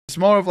It's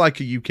more of like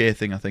a UK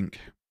thing, I think.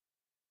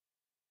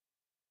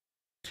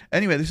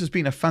 Anyway, this has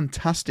been a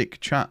fantastic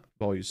chat,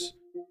 boys.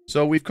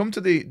 So we've come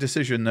to the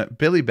decision that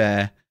Billy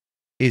Bear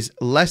is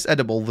less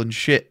edible than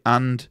shit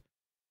and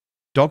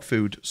dog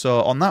food.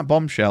 So on that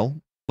bombshell,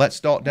 let's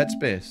start Dead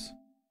Space.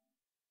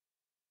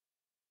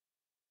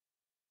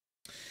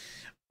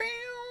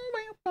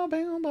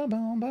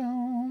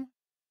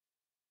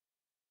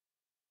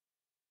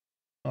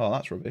 Oh,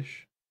 that's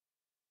rubbish.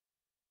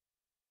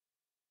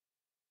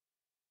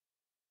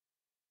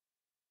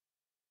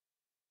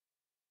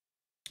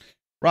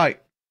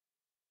 Right.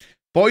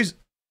 Boys,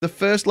 the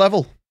first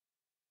level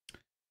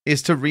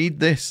is to read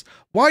this.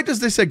 Why does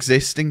this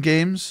exist in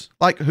games?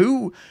 Like,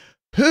 who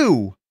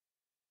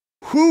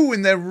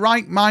in their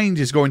right mind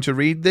is going to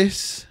read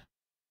this?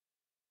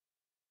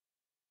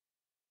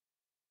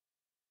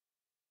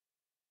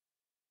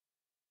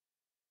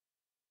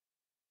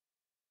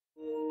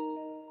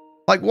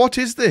 Like, what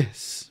is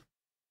this?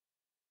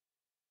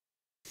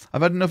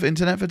 I've had enough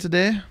internet for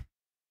today.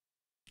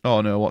 Oh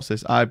no, what's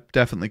this? I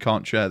definitely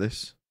can't share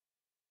this.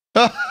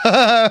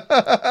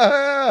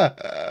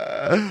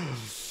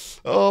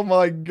 Oh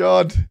my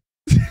god.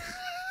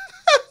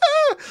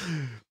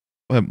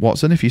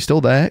 Watson, if you're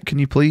still there, can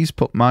you please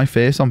put my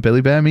face on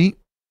Billy Bear meat?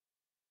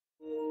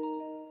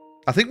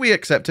 I think we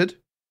accepted.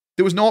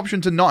 There was no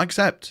option to not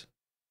accept.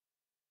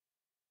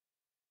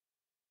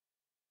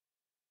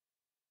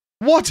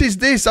 What is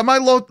this? Am I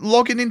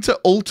logging into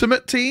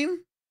Ultimate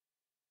Team?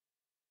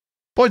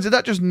 Boy, did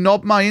that just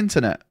knob my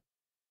internet?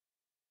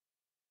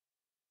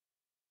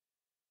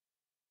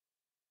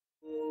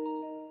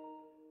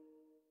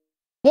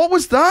 What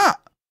was that?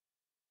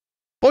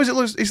 Boys,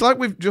 it's like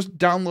we've just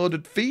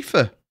downloaded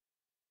FIFA.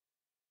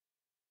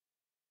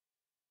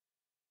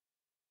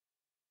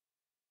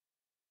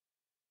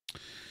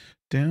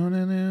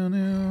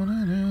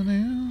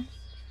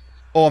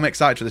 Oh, I'm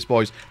excited for this,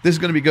 boys. This is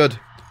going to be good.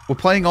 We're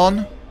playing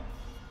on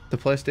the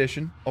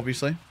PlayStation,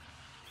 obviously.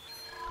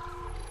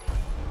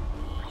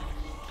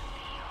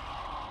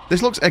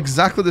 This looks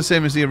exactly the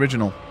same as the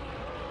original.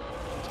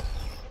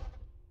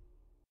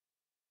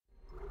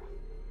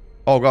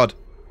 Oh, God.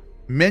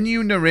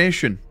 Menu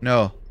narration.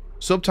 No.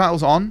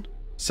 Subtitles on.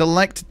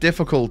 Select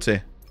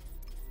difficulty.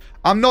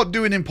 I'm not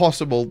doing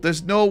impossible.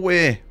 There's no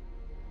way.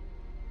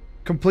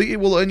 Complete it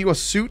will earn you a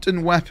suit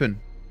and weapon.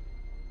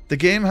 The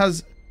game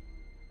has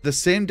the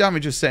same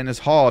damage as setting as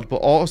hard,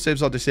 but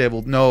autosaves are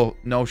disabled. No,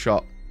 no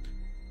shot.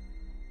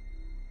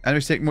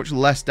 Enemies take much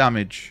less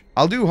damage.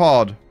 I'll do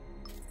hard.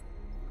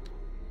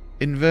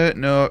 Invert,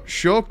 no.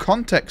 Show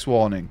context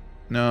warning.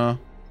 No.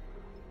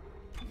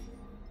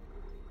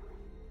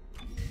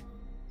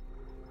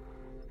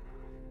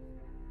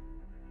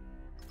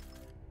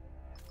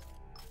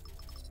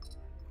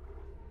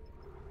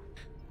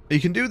 You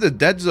can do the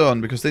dead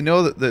zone because they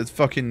know that the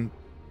fucking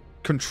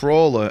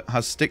controller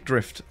has stick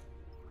drift.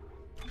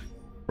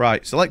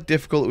 Right, select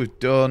difficult, we've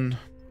done.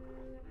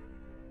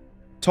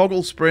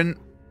 Toggle sprint.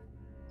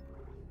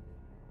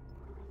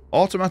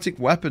 Automatic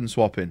weapon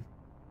swapping.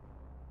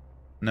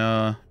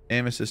 No.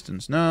 Aim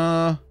assistance.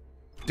 No.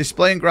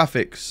 Display and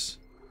graphics.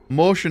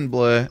 Motion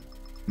blur.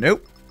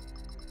 Nope.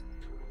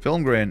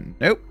 Film grain.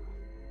 Nope.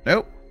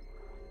 Nope.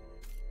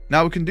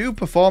 Now we can do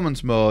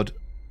performance mode.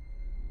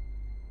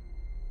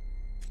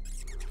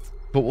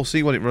 But we'll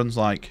see what it runs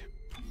like.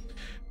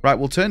 Right,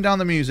 we'll turn down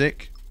the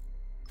music.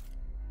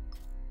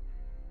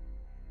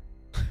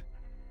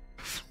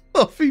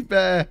 Fluffy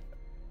bear.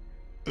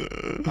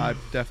 I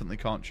definitely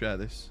can't share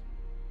this.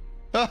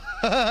 Oh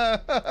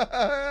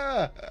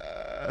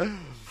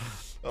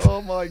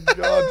my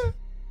god.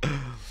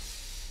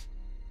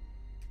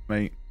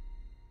 Mate.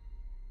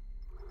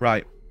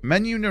 Right.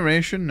 Menu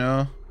narration,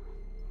 no.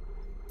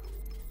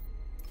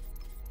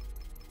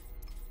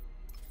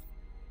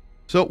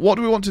 So, what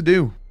do we want to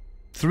do?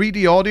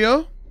 3D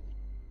audio?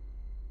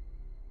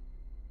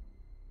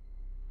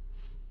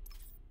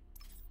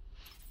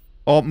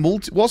 Or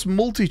what's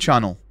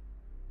multi-channel?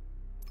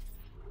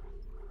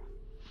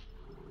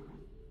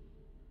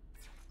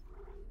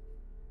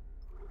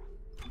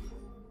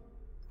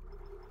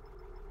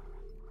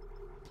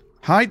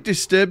 Hide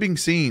disturbing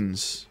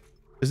scenes.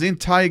 Is the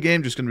entire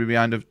game just going to be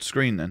behind a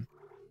screen then?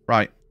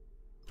 Right.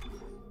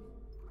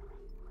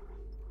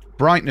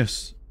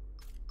 Brightness.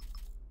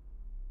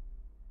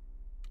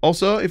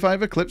 Also, if I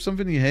ever clip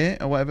something you hate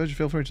or whatever, just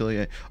feel free to delete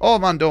it. Oh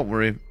man, don't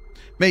worry.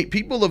 Mate,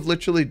 people have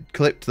literally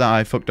clipped that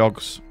I fuck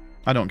dogs.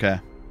 I don't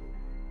care.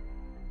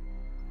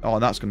 Oh,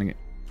 that's going to get...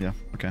 Yeah,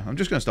 okay. I'm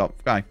just going to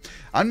stop. Bye.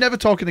 I'm never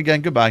talking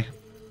again. Goodbye.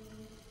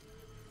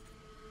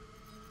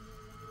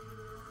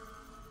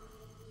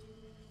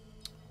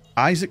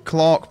 Isaac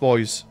Clarke,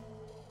 boys.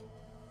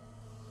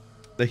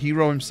 The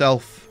hero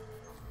himself.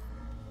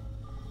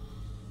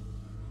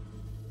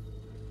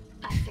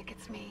 Isaac,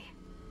 it's me.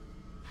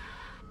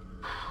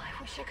 Oh, I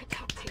wish I could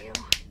talk to you.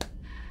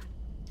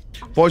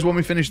 Boys, when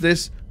we finish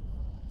this,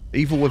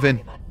 Evil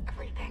Within.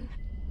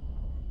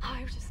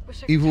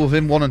 Evil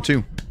Within 1 and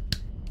 2.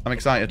 I'm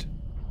excited.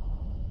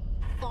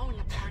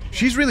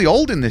 She's really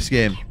old in this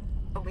game.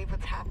 Believe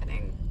what's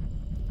happening.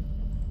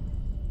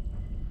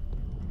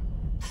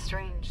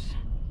 strange.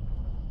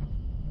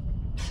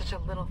 Such a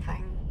little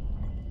thing.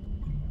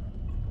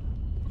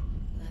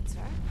 That's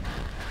her?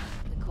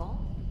 Nicole?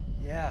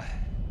 Yeah.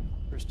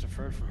 First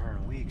deferred from her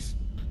in weeks.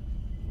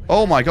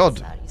 Oh my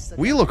god.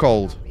 We look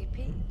old.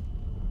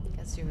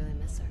 Guess you really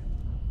miss her.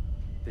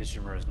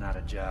 Fisherman is not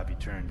a job you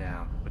turn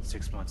down, but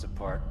 6 months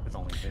apart with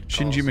only vid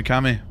calls. Shinji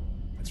Mikami.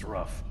 It's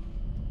rough.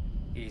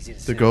 Easy to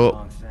The say the goat.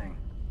 wrong thing.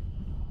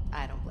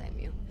 I don't blame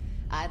you.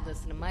 I'd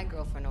listen to my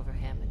girlfriend over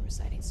Hammond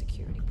reciting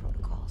security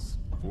protocols.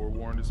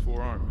 Forewarned is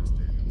forearmed, Miss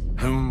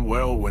Davis.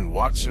 Well, when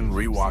Watson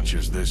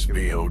rewatches this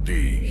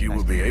VOD, he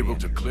will be able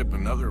to clip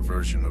another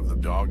version of the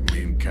dog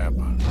named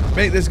Kappa.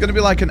 Mate, there's going to be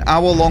like an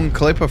hour-long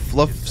clip of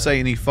Fluff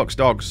saying he fucks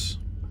dogs.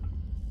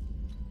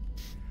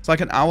 It's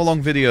like an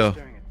hour-long video.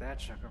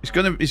 It's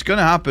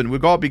gonna happen. We've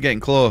got to be getting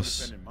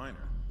close. Independent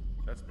miner.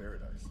 That's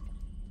paradise.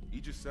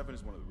 Aegis 7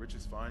 is one of the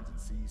richest finds in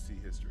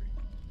CEC history.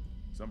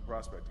 Some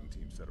prospecting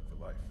team set up for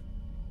life.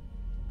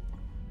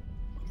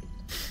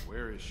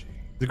 Where is she?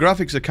 The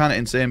graphics are kind of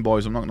insane,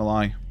 boys. I'm not gonna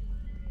lie.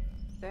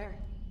 Fair.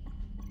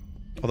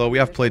 Although we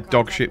have played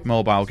dog shit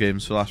mobile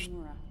games for the last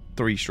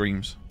 3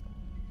 streams.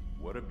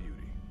 What a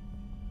beauty.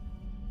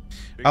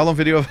 How long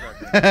video?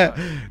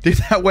 Dude,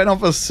 that went on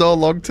for so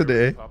long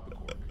today.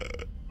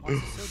 Why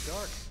is it so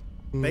dark?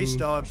 Base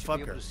dog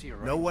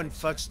fucker. No one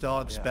fucks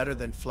dogs better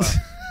than Fluff.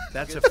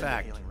 That's a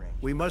fact.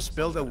 We must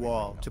build a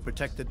wall to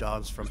protect the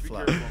dogs from Be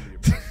Fluff. careful on the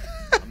approach.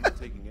 I'm not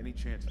taking any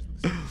chances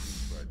with the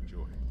same I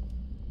enjoy.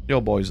 Yo,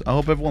 boys. I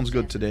hope everyone's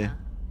good today.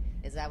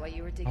 Is that why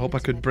you were digging I hope I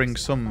into could my bring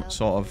personal some files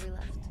sort of before we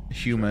left?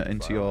 humor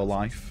into your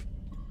life.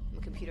 I'm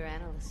a computer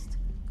analyst.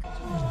 If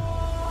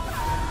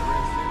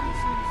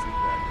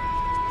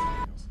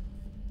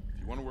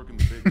you want to work in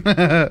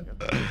the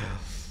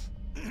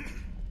big...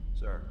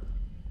 Sir,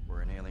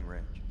 we're in hailing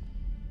range.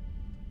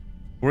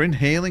 We're in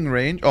hailing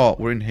range? Oh,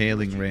 we're in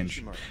hailing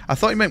range. I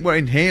thought you meant we're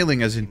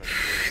inhaling as in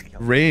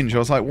range. I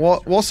was like,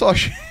 what sort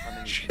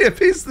of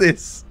ship is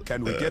this?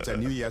 Can we get a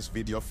New Year's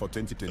video for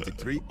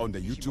 2023 on the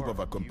YouTube of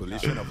a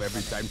compilation of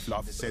every time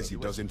Fluff says he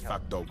doesn't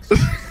fuck dogs?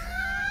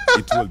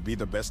 It will be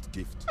the best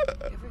gift.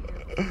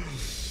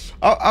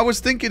 I was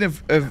thinking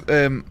of at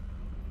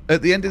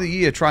the end of the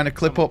year trying to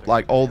clip up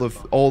like all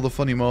the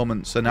funny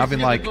moments and having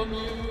like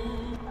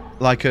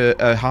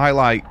a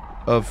highlight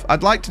of.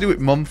 I'd like to do it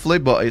monthly,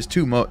 but it's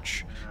too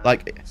much.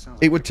 Like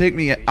it would take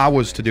me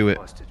hours to do it,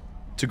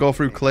 to go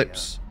through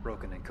clips.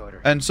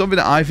 And something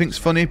that I think's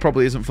funny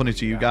probably isn't funny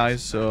to you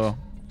guys, so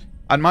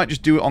I might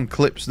just do it on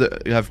clips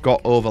that have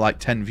got over like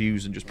 10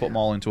 views and just put them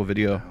all into a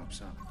video.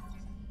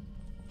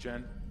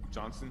 Jen,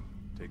 Johnson,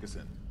 take us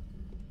in.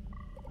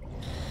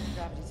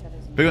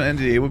 Big on the end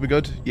of the year would be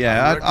good.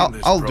 Yeah,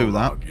 I'll do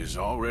that. Is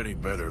already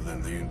better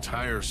than the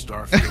entire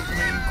Starfield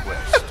main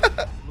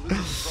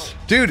quest.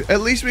 Dude,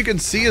 at least we can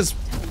see us.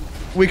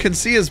 We can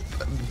see us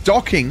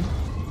docking.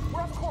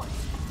 We're off course.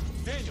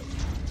 Daniel.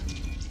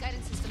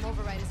 Guidance system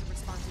override isn't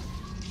responding.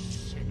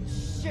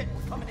 Shit,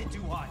 we're coming in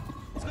too hot.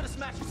 It's gonna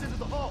smash us into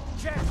the hull.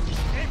 Jen,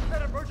 aim for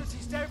that emergency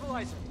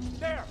stabilizer.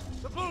 There,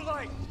 the blue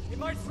light. It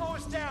might slow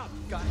us down.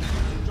 Got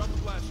it. Drop the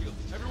blast shield.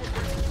 Everyone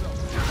brace themselves.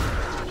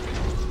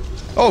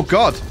 Oh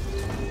god,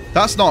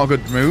 that's not a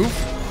good move.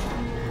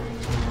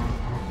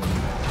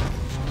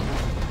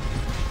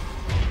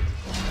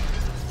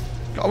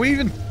 Are we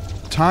even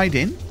tied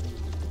in?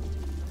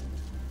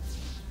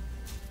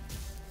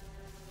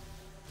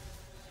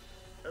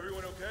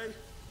 Everyone okay?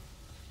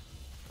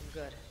 I'm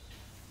good.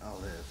 I'll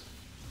live.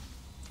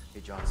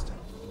 Hey, Johnston.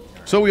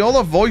 So we all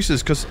have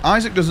voices because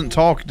Isaac doesn't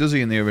talk, does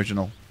he, in the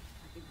original?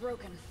 Be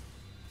broken.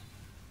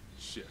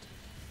 Shit.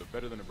 But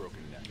better than a broken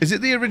neck. Is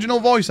it the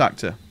original voice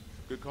actor?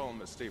 Good call on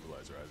the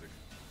stabilizer, Isaac.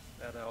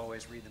 Gotta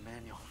always read the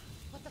manual.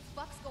 What the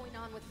fuck's going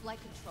on with flight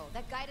control?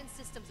 That guidance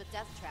system's a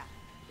death trap.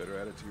 Better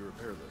add it to your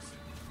repair list.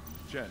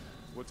 Jen,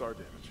 what's our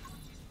damage?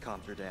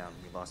 Comms are down.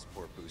 We lost the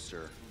port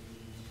booster.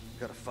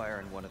 Got a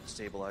fire in one of the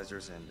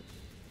stabilizers and...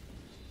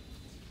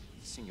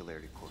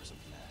 Singularity core's a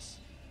mess.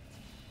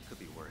 Could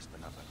be worse,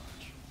 but not by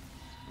much.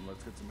 Then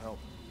let's get some help.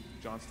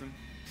 Johnston,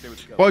 stay with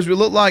the government. Boys, we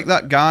look like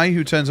that guy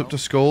who turns up to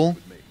school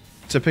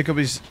to pick up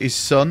his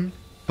son,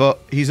 but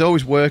he's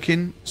always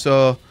working,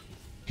 so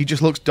he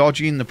just looks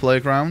dodgy in the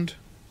playground.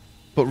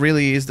 But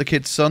really, he is the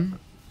kid's son.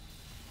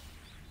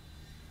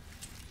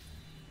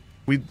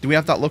 Do we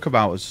have that look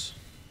about us?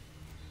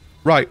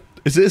 Right,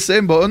 is it the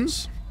same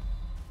buttons?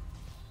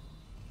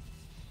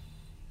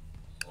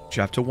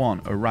 Chapter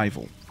 1,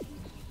 Arrival.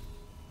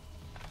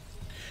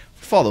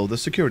 Follow the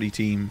security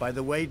team. By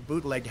the way,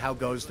 bootlegged How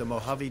Goes the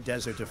Mojave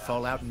Desert to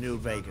Fallout New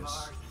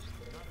Vegas.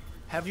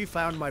 Have you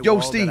found my Yo,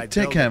 wall Steve, that I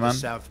take built care, at the man.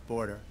 south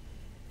border?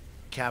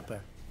 Kappa.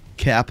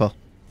 Kappa.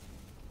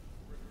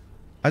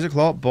 Isaac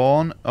Clarke,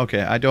 born...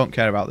 Okay, I don't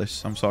care about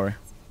this. I'm sorry.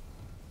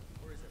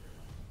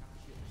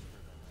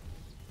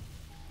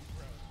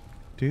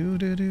 Do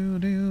do do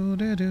do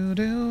do do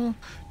do.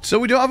 So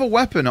we don't have a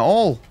weapon at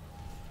all.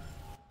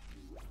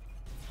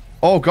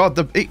 Oh god,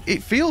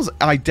 it feels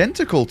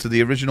identical to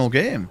the original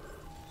game.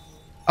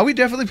 Are we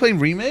definitely playing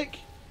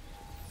Remake?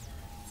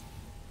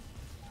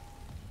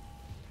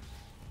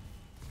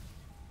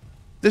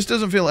 This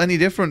doesn't feel any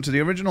different to the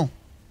original.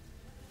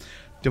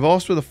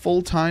 Divorced with a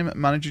full-time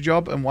manager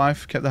job and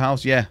wife kept the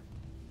house. Yeah.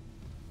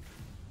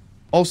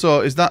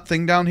 Also, is that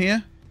thing down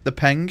here? The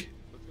peng?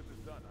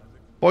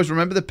 Boys,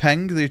 remember the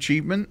peng, the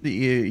achievement that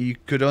you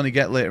could only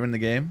get later in the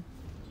game?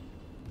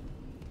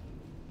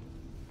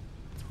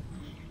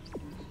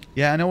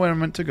 Yeah, I know where I'm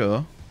meant to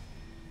go.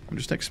 I'm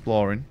just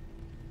exploring.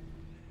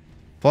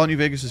 Fallout New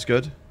Vegas is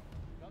good.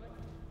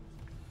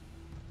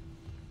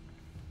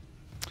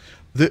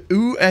 The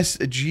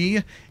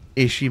USG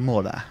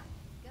Ishimura.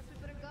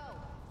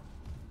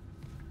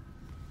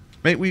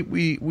 Mate,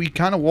 we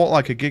kind of walk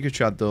like a Giga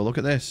Chad though. Look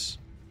at this.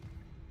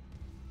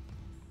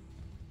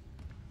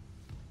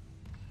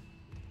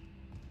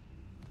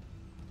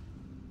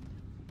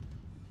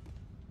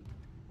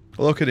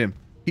 Look at him.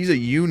 He's a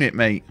unit,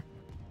 mate.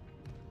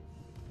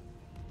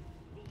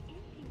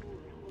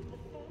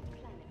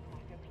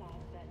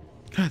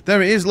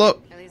 There it is,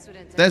 look.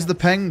 There's the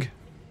peng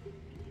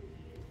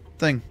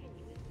thing.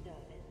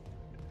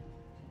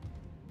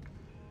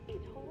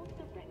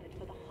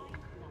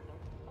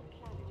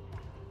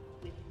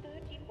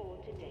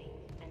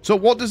 So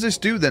what does this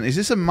do then? Is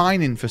this a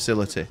mining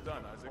facility?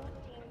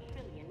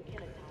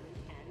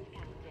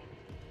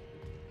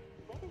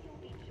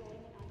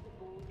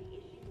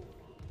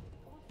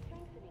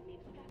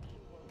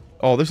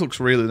 Oh, this looks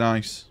really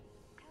nice.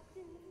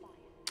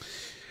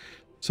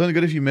 It's only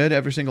good if you made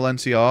every single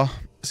NCR.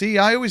 See,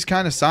 I always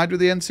kind of side with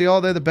the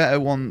NCR. They're the better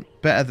one,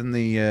 better than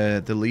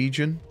the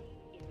Legion.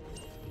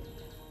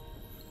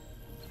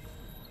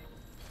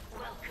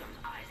 Welcome,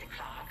 Isaac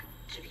Clarke,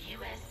 to the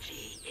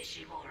USG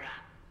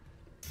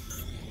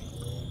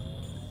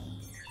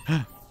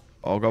Ishimura.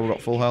 Oh god, we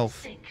got full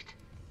health. Synced.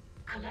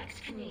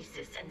 Collect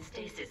kinesis and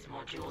stasis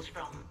modules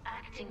from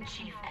Acting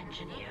Chief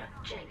Engineer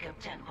Jacob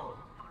Temple.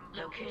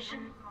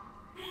 Location?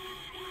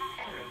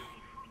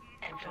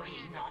 Error.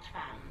 Employee not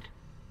found.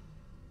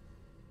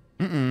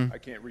 I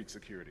can't reach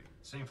security.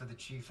 Same for the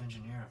chief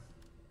engineer.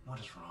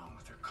 What is wrong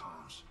with their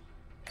comms?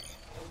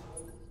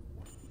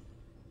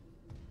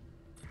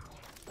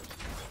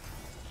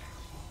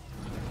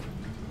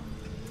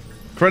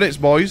 Credits,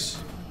 boys.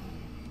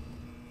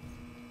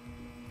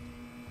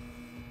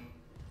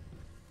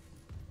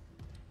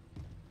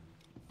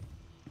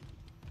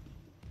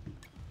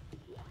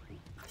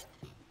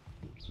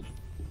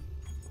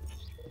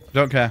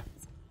 Don't care.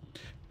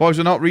 Boys,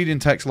 we're not reading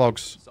text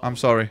logs. I'm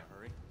sorry.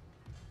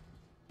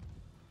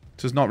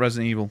 This is not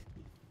Resident Evil.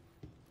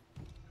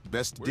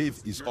 Best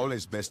div is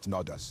always best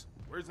nodders.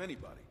 Where's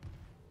anybody?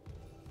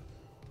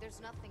 There's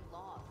nothing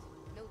logged.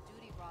 No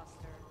duty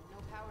roster. No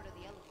power to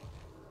the elevator.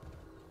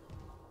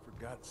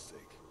 For God's sake.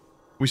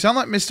 We sound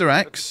like Mr.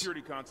 That X.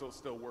 security console's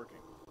still working.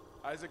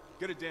 Isaac,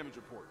 get a damage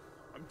report.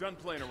 I'm done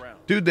playing around.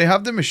 Dude, they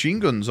have the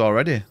machine guns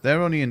already.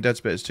 They're only in Dead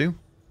Space 2.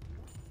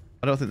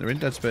 I don't think they're in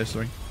Dead Space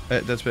 3.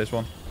 Dead Space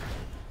 1.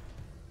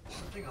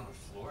 Something on the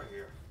floor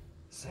here.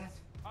 Is that?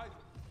 Isaac,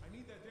 I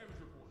need that damage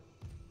report.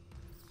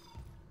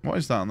 What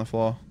is that on the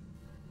floor?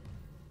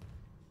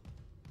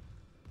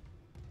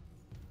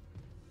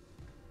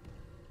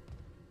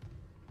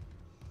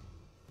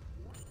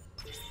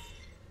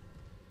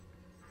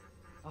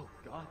 Oh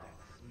god, that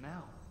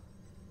smell.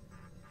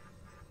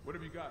 What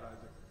have you got,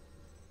 Isaac?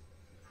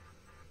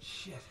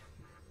 Shit.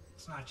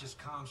 It's not just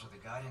comms or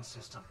the guidance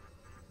system.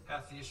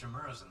 Half the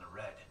Ishimura's in the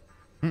red.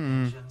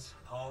 Engines,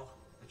 hull,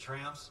 the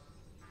trams.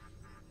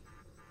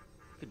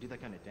 Could do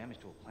that kind of damage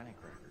to a planet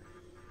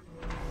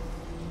cracker.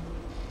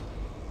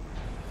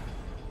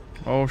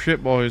 Oh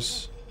shit,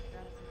 boys.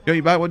 Yo,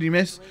 you back? What did you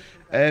miss?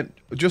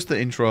 Just the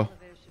intro.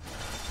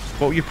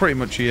 Well, you're pretty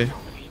much here.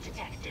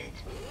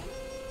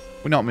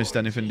 We're not missed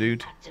anything,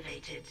 dude.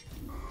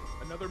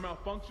 Another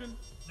malfunction?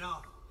 No.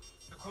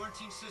 The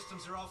quarantine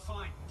systems are all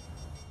fine.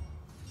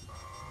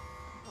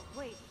 Oh,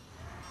 wait.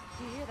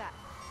 Do you hear that?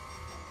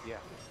 Yeah.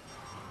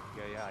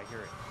 Yeah, I hear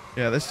it.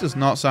 Yeah, this does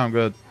not sound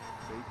good.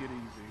 Take it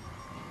easy.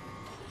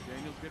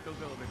 Daniels, get those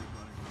elevators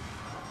running.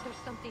 There's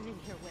something in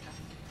here with us.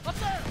 Up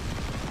there!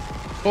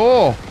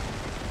 Oh!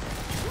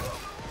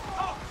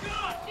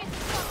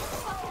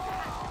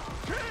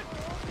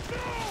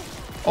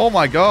 Oh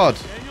my god!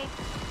 Daniels,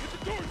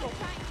 get the doors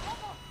open.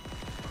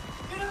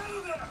 Get out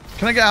of there!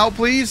 Can I get out,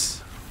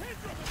 please?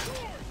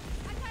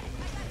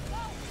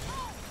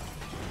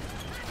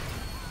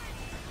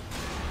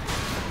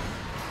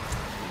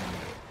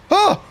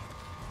 Oh!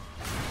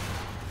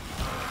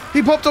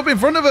 He popped up in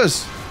front of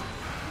us!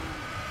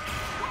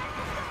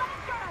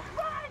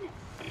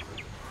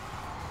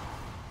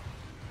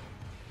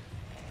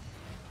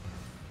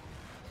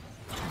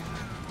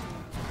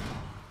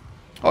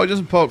 Oh, he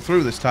doesn't poke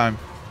through this time.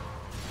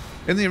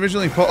 In the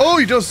original, he oh,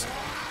 he does!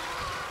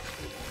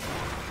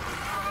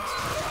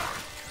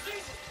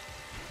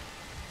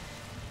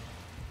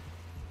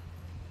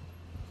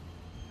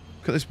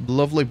 Look at this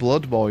lovely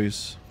blood,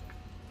 boys.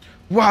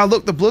 Wow,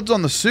 look, the blood's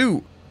on the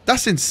suit.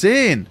 That's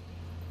insane.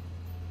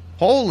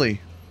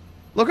 Holy.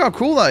 Look how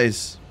cool that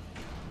is.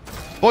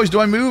 Boys, do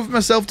I move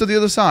myself to the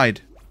other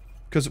side?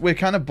 Because we're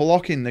kind of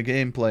blocking the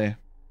gameplay.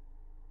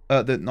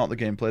 Not the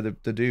gameplay,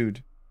 the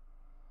dude.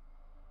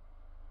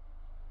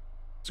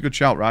 It's a good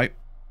shout, right?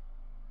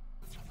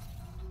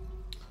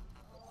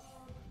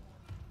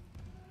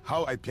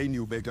 How I play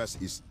New Vegas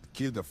is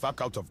kill the fuck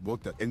out of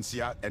both the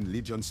NCR and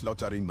Legion,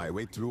 slaughtering my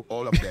way through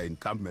all of their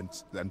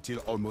encampments until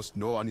almost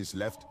no one is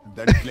left,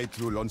 then play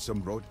through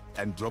Lonesome Road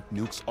and drop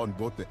nukes on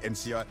both the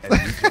NCR and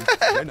Legion.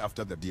 Then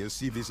after the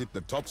DLC, visit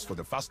the tops for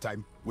the first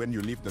time. When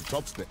you leave the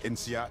tops, the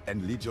NCR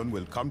and Legion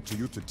will come to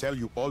you to tell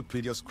you all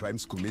previous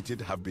crimes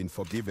committed have been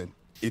forgiven.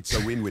 It's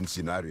a win-win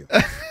scenario.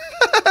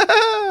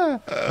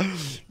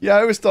 Yeah,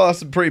 I always thought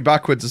that's pretty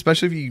backwards,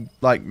 especially if you,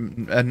 like,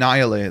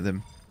 annihilate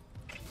them.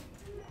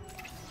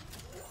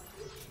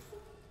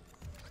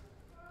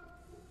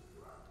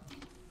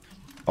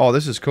 Oh,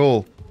 this is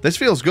cool. This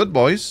feels good,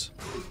 boys.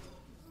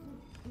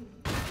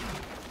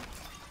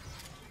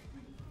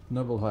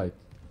 Noble height.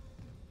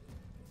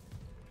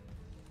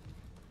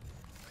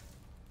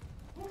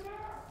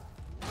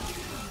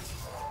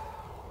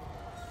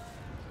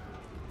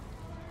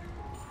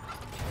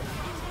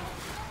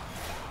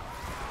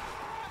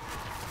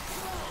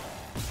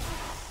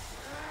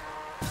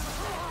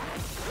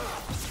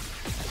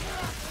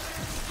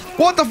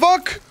 What the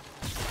fuck?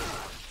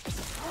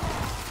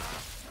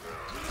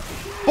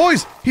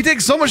 Boys, he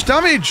takes so much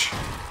damage.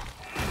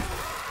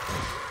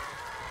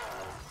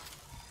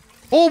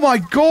 Oh my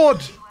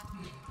god.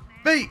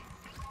 Mate.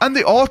 And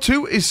the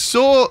R2 is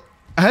so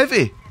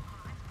heavy.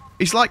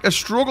 It's like a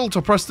struggle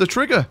to press the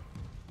trigger.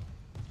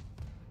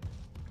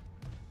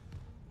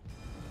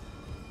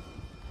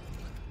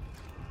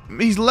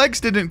 His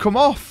legs didn't come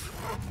off.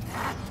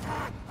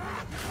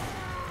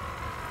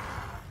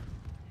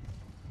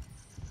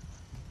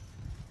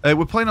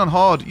 We're playing on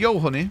hard. Yo,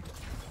 honey.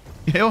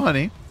 Yo,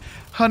 honey.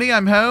 Honey,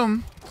 I'm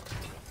home.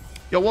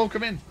 Yo,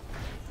 welcome in.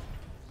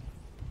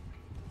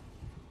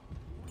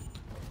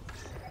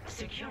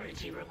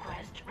 Security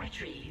request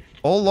retrieved.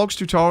 All logs,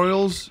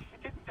 tutorials.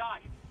 It didn't die.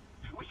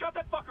 We shot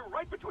that fucker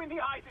right between the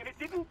eyes and it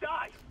didn't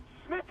die.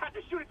 Smith had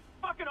to shoot its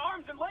fucking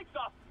arms and legs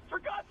off. For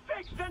God's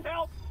sake, send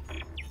help.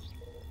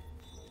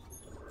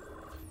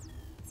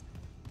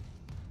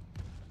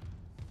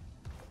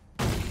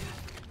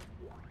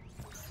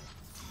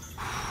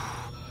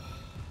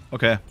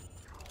 Okay.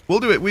 We'll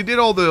do it. We did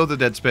all the other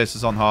Dead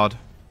Spaces on hard.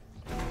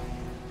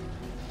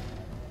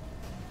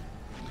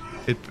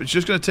 It's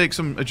just going to take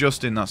some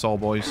adjusting, that's all,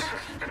 boys.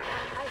 Isaac.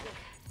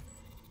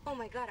 Oh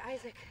my god,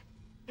 Isaac.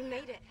 You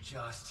made it.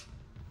 Just...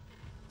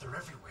 they're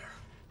everywhere.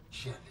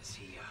 Shit, is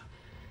he,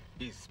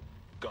 He's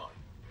gone.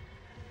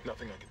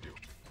 Nothing I can do.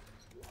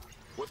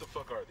 What the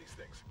fuck are these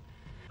things?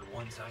 The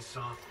ones I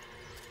saw,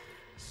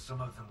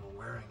 some of them were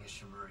wearing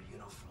Ishimura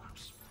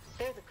uniforms.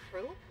 They're the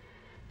crew?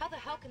 How the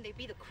hell can they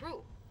be the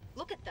crew?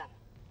 Look at them.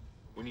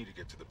 We need to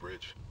get to the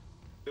bridge.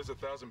 There's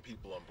 1,000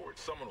 people on board.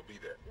 Someone will be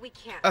there. We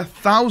can't.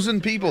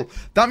 1,000 people.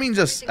 That means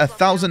a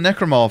 1,000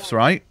 necromorphs,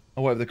 right?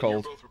 Or whatever they're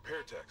called. You're both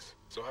repair techs.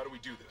 So how do we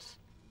do this?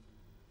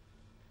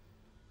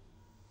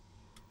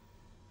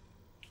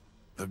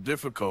 The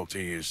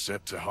difficulty is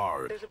set to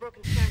hard. There's a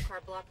broken tram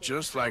car blocking.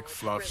 Just like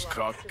Fluff's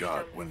cock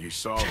got when he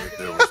saw that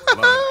there was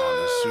blood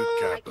on his suit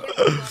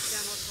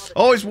cap.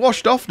 Oh, it's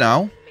washed off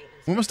now.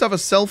 We must have a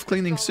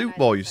self-cleaning suit,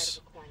 boys.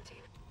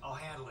 I'll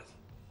handle it.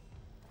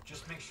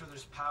 Just make sure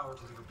there's power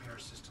to the repair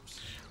systems.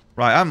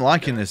 Right, I'm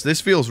liking this.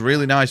 This feels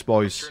really nice, I'm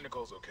boys. sure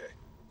Nicole's okay.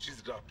 She's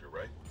the doctor,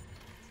 right?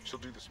 She'll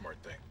do the smart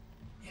thing.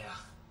 Yeah.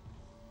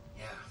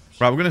 Yeah.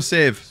 Right, we're going to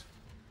save.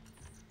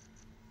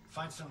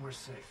 Find somewhere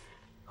safe.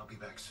 I'll be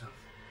back soon.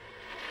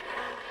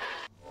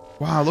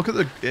 Wow, look at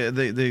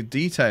the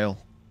detail.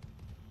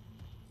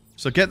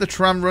 So get the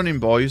tram running,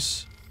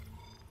 boys.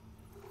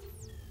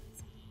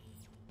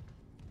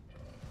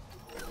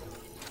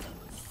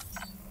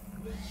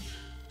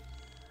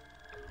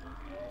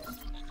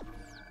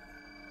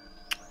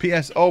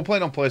 PS. Oh,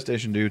 playing on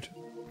PlayStation, dude.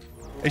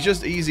 It's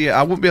just easier.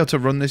 I wouldn't be able to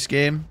run this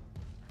game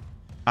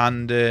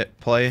and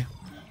play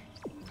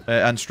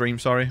and stream.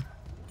 Sorry.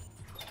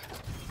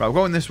 Right, we're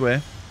going this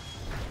way.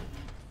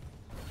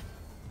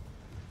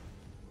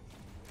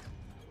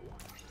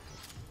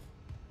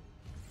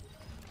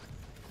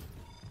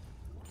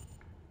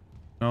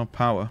 No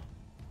power.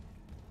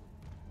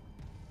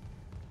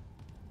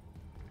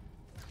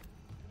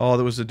 Oh,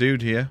 there was a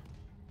dude here.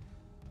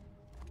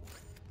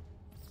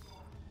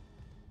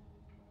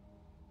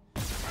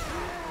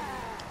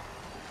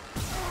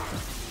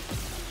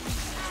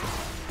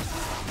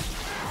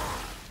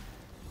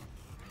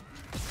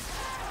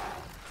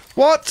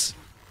 What?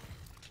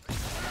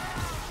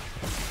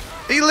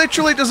 He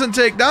literally doesn't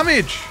take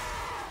damage.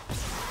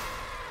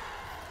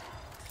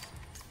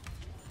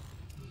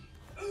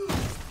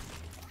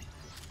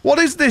 What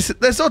is this?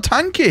 They're so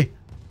tanky.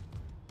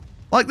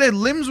 Like their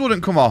limbs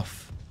wouldn't come off.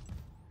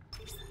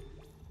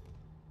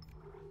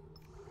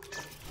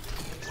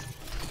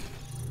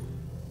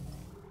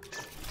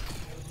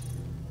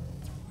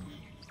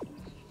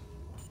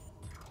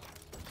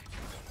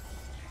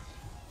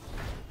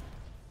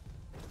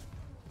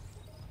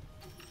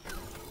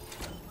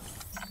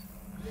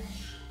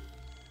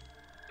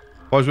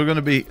 Boys, we're going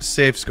to be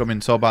safe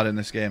scumming so bad in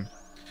this game.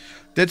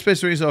 Dead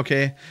Space 3 is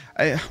okay.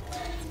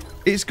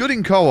 It's good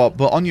in co-op,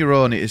 but on your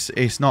own,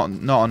 it's not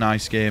a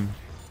nice game.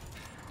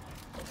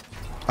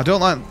 I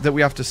don't like that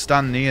we have to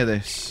stand near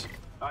this.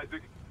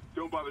 Isaac,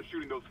 don't bother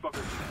shooting those fuckers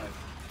in the head.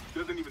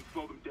 Doesn't even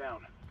slow them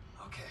down.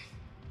 Okay.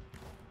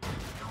 The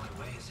only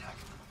way is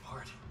hacking them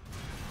apart.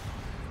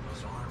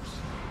 Those arms,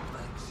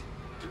 legs.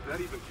 Does that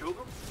even kill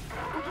them?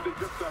 Or did they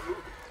just stop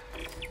moving?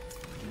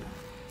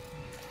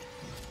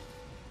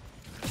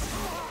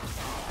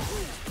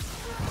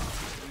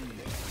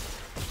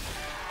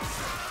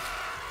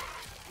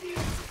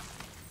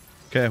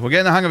 Okay, we're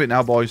getting the hang of it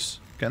now, boys.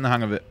 Getting the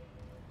hang of it.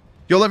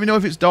 Yo, let me know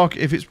if it's dark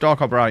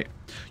or bright.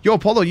 Yo,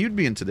 Apollo, you'd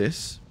be into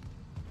this.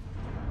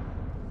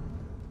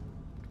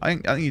 I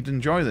think you'd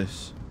enjoy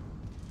this.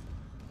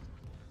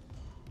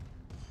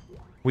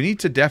 We need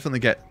to definitely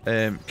get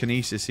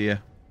Kinesis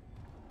here.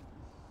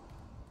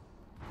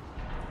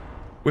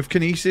 With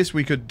Kinesis,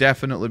 we could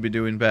definitely be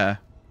doing better.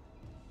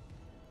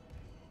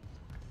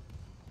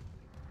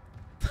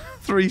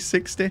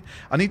 360.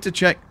 I need to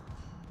check.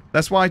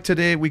 That's why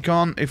today we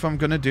can't, if I'm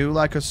going to do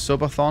like a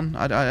subathon,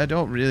 I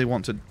don't really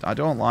want to, I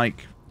don't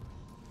like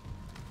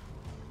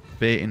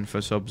baiting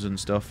for subs and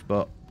stuff,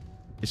 but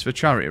it's for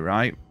charity,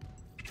 right?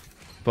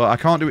 But I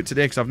can't do it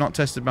today because I've not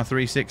tested my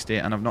 360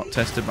 and I've not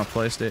tested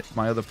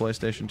my other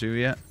PlayStation 2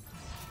 yet.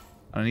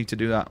 And I need to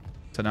do that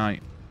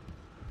tonight.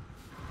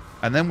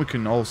 And then we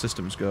can all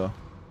systems go.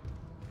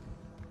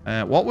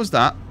 What was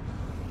that?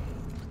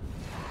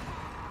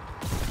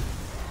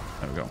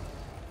 There we go.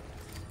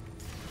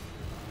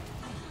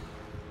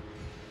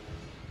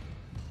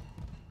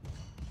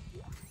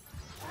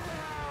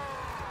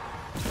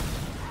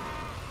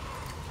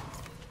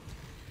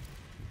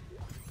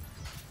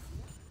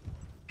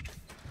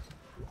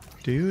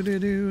 Do do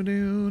do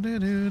do do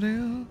do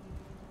do.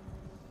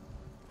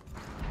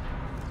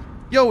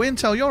 Yo,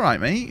 Intel, you alright,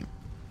 mate?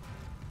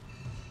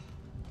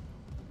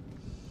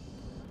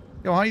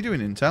 Yo, how you doing,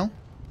 Intel?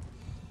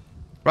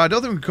 Right, I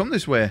don't think we can come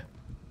this way.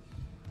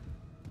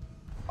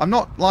 I'm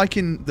not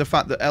liking the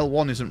fact that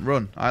L1 isn't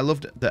run. I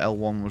loved that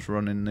L1 was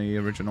run in the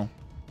original.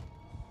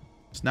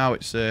 So now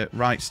it's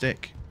right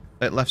stick.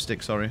 Left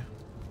stick, sorry.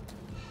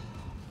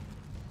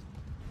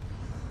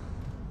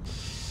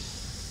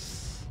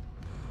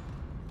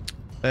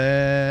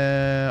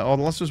 Or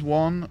The Last of Us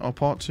 1 or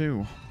Part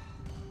 2.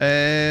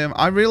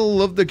 I really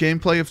love the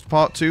gameplay of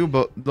Part 2,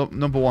 but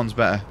number 1's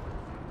better.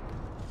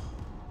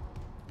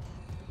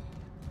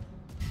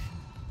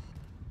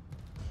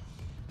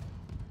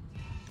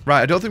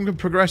 Right, I don't think we can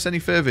progress any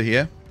further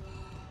here.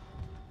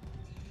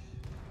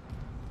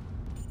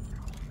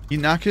 You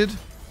knackered?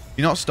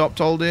 You not stopped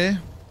all day?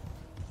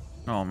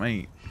 Oh,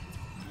 mate.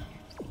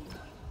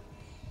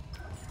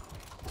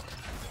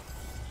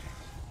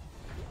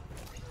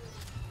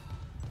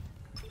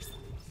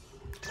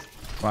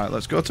 Right,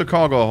 let's go to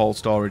cargo hold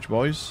storage,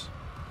 boys.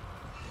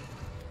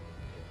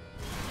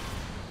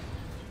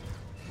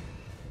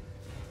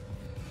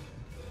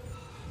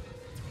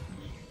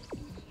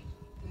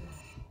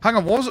 Hang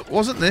on,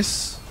 wasn't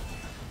this?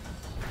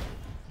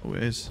 Oh,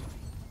 it is.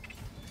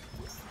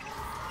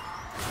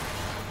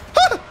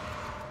 Ah!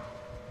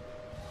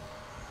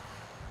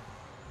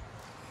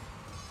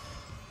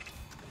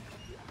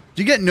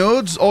 Do you get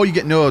nodes? Oh, you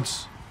get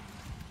nodes.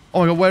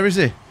 Oh my god, where is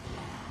he?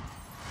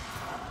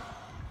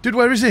 Dude,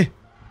 where is he?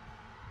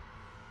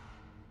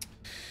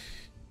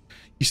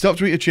 You stopped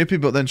to eat a chippy,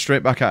 but then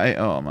straight back at it.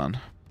 Oh man,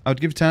 I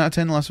would give 10 out of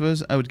 10 Last of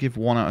Us. I would give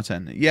 1 out of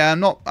 10. Yeah,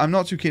 I'm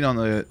not too keen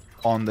on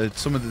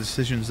some of the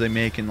decisions they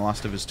make in The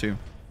Last of Us 2.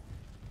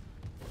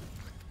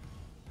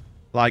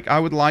 Like,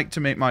 I would like to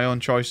make my own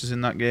choices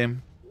in that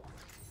game,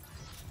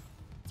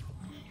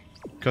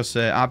 because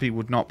Abby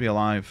would not be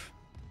alive.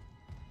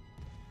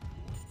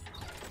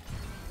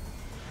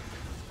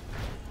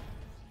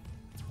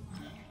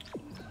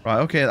 Right,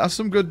 okay, that's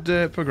some good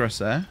progress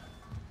there.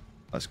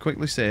 Let's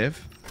quickly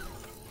save.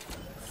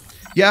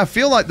 Yeah, I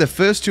feel like the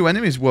first 2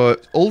 enemies were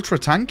ultra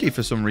tanky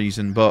for some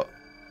reason, but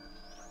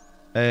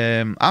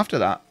after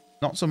that,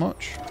 not so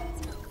much.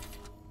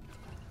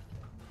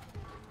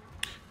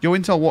 Yo,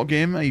 Intel, what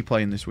game are you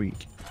playing this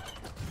week?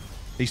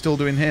 Are you still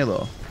doing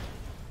Halo?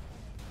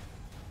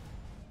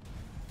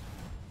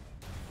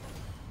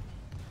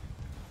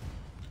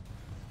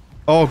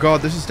 Oh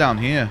god, this is down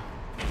here.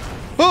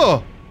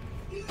 Oh!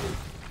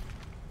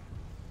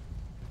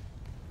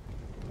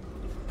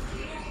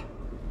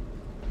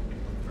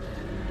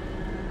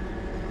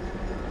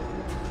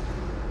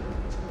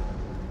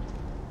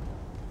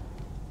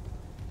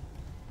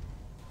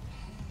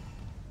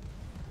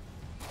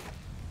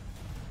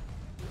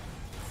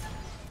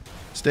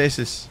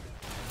 Stasis.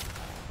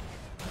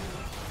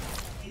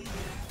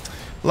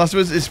 Last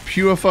of Us is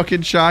pure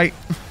fucking shite.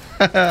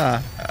 It's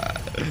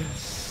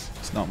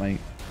not, mate.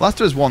 Last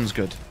of Us 1's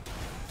good.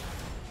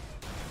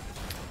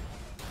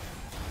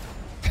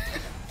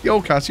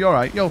 Yo, Cass, you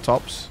alright? Yo,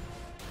 Tops.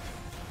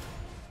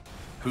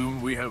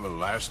 Whom we have a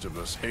Last of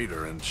Us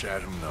hater in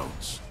Chatham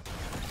Notes.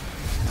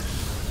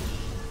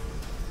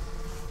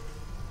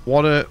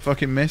 What a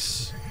fucking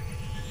miss.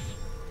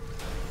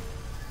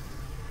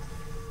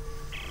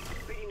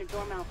 Reading a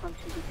door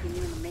malfunction between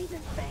you and the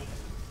maintenance bay.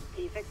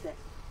 you fixed it?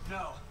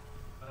 No,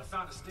 but I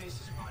found a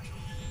stasis module.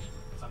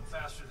 If I'm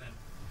faster than...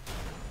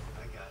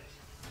 I got it.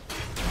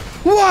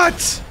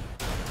 What?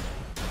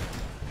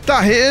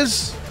 That hit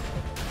us?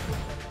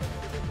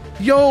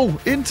 Yo,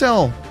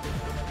 Intel.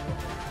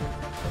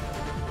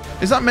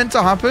 Is that meant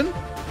to happen?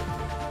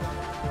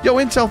 Yo,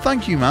 Intel,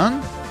 thank you,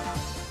 man.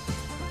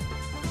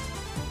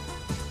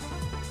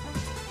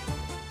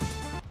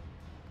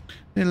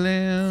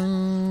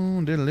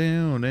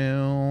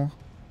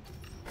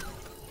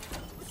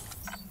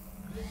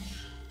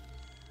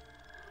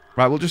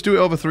 Right, we'll just do it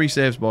over 3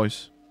 saves,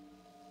 boys.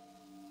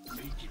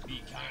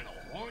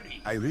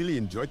 I really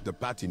enjoyed the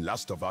part in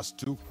Last of Us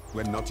 2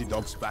 when Naughty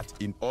Dog spat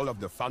in all of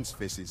the fans'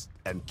 faces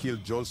and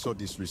killed Joel so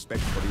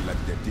disrespectfully like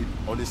they did.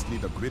 Honestly,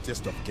 the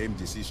greatest of game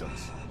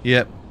decisions.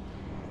 Yep.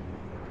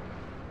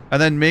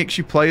 And then makes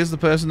you play as the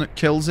person that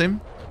kills him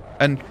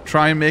and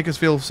try and make us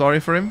feel sorry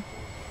for him.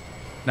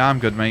 Nah, I'm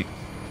good, mate.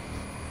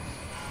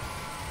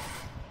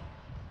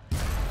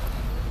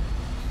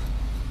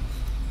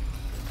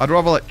 I'd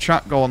rather let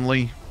chat go on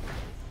Lee.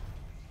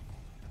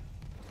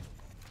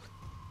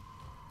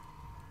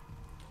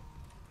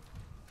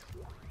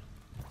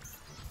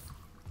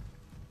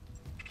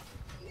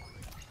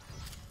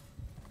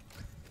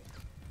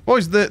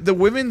 Boys, the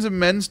women's and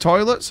men's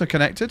toilets are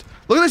connected.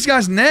 Look at this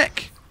guy's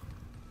neck.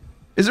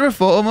 Is there a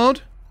photo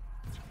mode?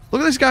 Look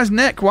at this guy's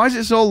neck. Why is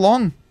it so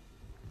long?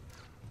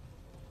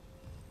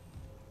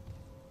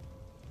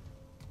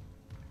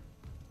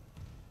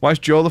 Why is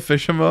Joe the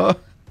fisherman?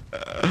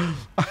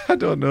 I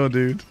don't know,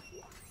 dude.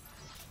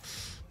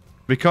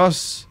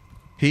 Because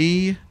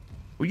he...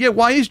 Well, yeah,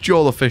 why is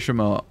Joe the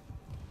fisherman?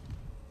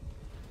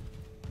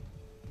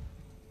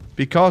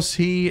 Because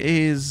he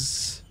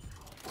is...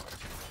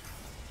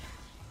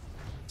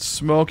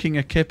 smoking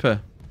a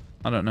kipper.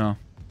 I don't know.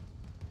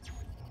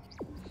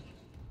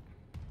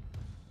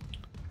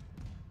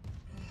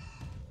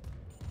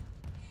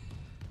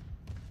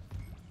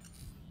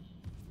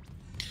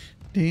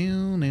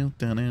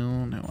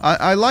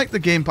 I like the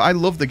gameplay. I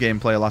love the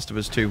gameplay of Last of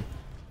Us 2.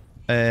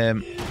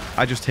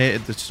 I just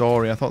hated the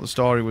story. I thought the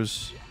story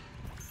was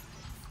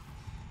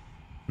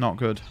not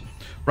good.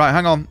 Right,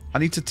 hang on. I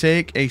need to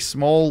take a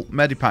small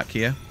medipack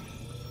here.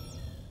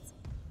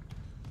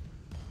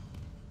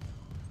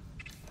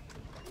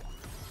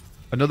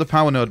 Another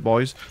power node,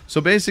 boys.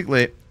 So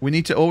basically, we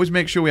need to always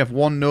make sure we have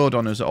one node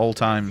on us at all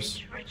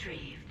times.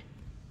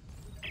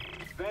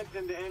 Vents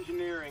into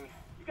engineering.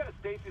 You got a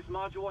stasis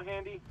module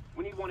handy?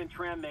 We need one in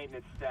tram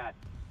maintenance stat.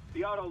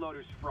 The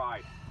autoloader's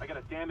fried. I got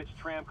a damaged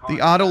tram car.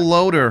 The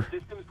autoloader.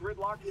 Systems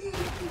gridlocked.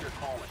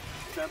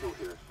 Several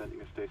here sending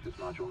a stasis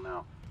module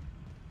now.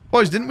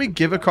 Boys, didn't we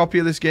give a copy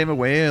of this game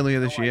away earlier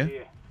this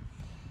year?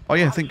 Oh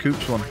yeah, I think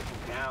Coops won.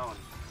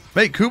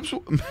 Mate, Coops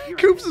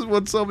has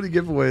won so many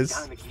giveaways.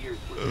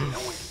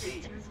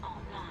 Systems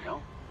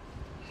online.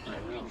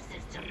 Loading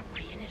system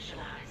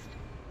reinitialized.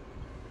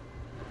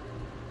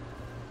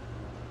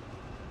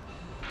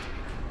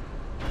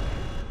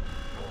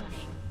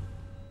 Warning.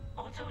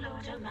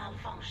 Autoloader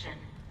malfunction.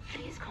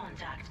 Please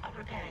contact a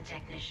repair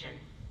technician.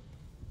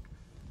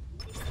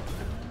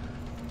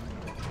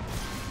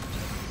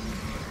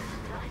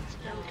 Right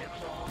loader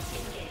claw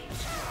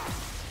engaged.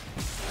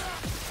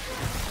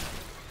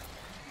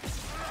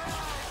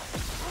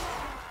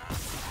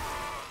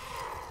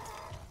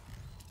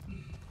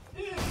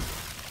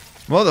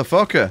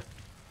 Motherfucker.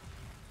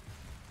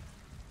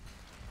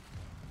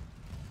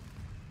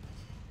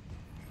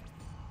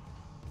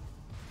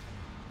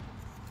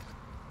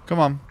 Come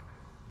on.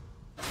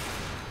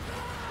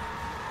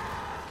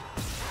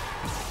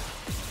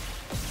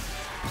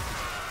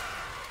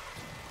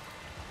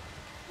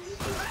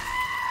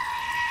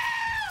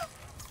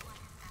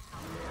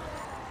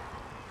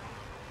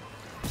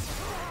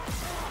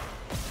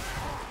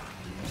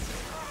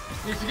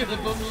 He's gonna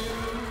bum you.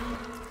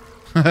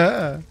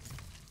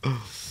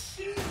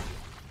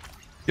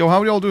 Yo, how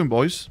are we all doing,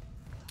 boys?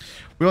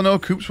 We all know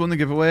Coops won the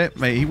giveaway.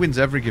 Mate, he wins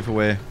every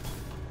giveaway.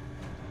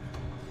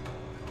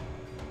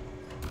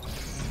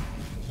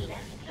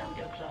 Left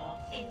loader claw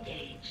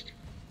engaged.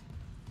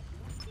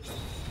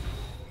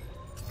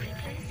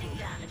 Replacing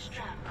damaged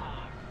tram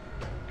car.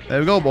 There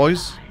we go,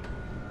 boys.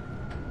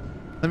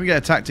 Let me get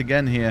attacked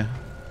again here.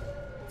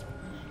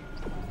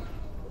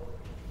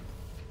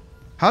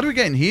 How do we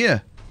get in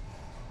here?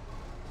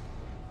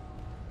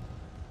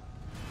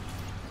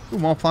 Ooh,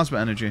 more plasma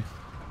energy.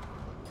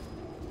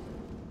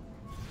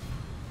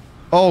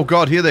 Oh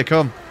god, here they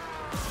come.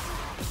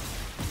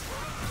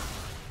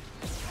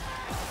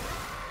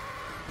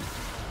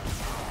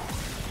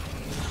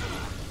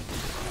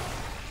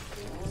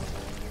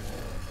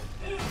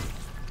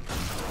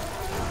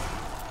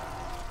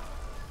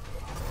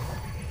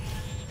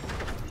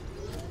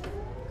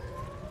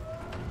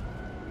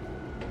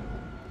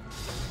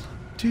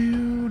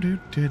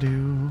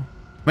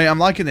 Mate, I'm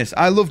liking this.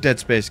 I love Dead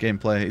Space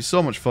gameplay. It's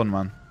so much fun,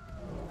 man.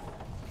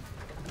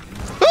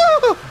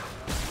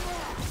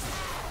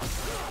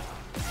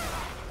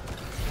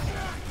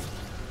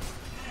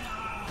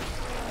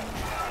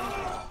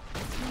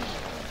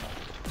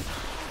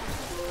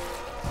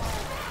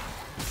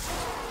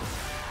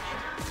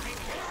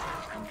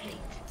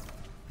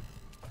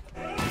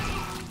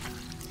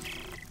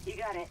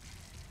 got it.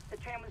 The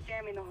tram was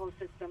jamming the whole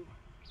system.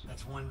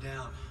 That's one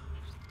down.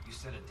 You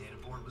said a data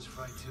board was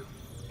fried too?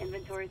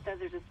 Inventory says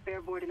there's a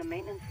spare board in the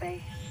maintenance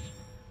bay.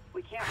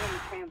 We can't run the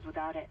trams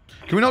without it.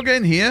 Can we not get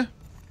in here?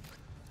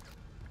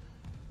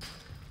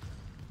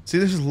 See,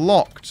 this is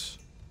locked.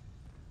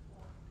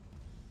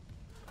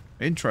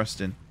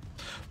 Interesting.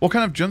 What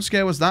kind of jump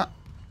scare was that?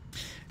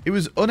 It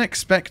was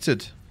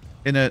unexpected.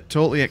 In a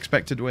totally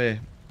expected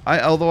way.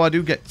 Although I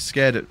do get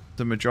scared at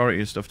the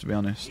majority of stuff, to be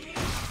honest.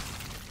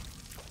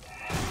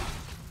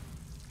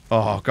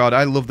 Oh, God,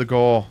 I love the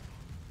gore.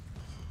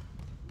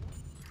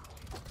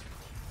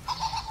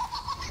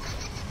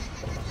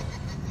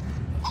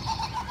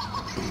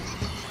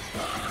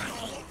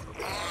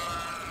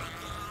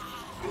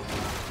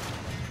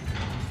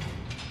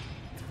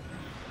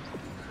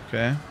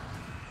 Okay.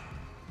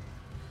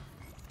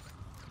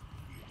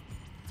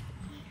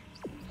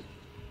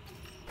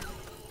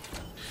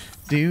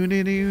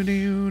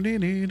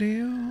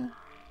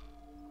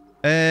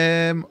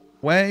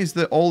 Where is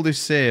the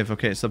oldest save?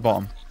 Okay, it's the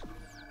bottom.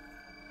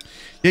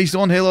 Yeah, you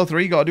still on Halo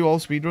 3? Gotta do all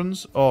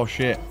speedruns? Oh,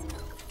 shit.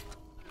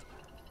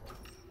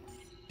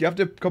 You have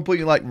to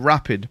complete it, like,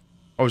 rapid?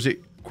 Or is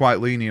it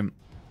quite lenient?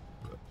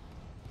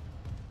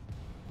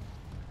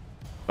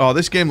 Oh,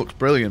 this game looks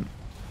brilliant.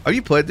 Have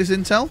you played this,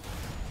 Intel?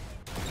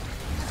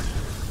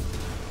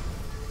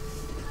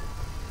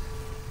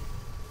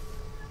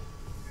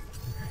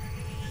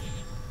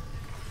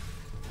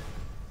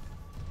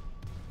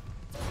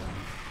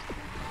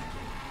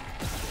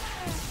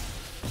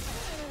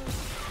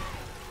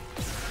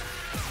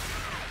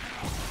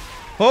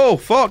 Oh,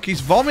 fuck,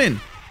 he's vomiting.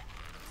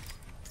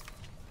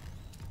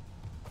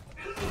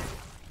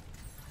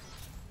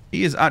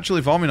 He is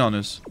actually vomiting on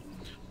us.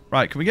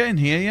 Right, can we get in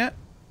here yet?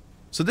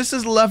 So this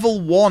is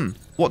level 1.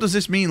 What does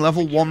this mean,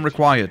 level 1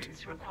 required?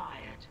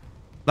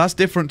 That's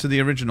different to the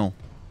original.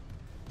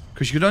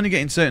 Because you could only get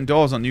in certain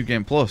doors on New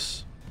Game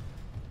Plus.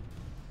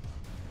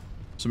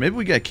 So maybe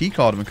we get a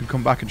keycard and we can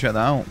come back and check that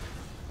out.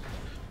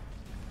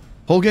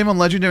 Whole game on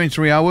Legendary in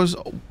 3 hours?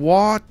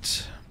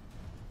 What?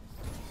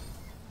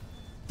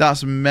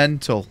 That's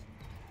mental.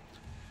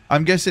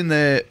 I'm guessing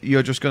that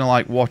you're just going to,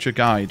 like, watch a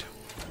guide.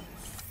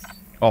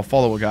 Or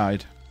follow a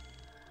guide.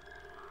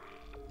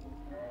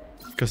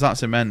 Because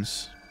that's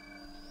immense.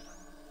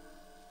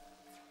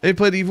 They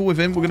played Evil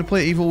Within. We're going to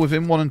play Evil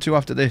Within 1 and 2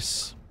 after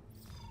this.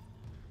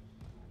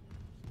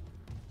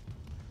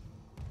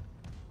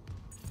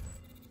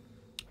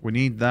 We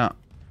need that.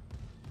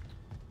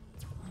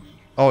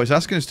 Oh, it's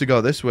asking us to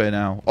go this way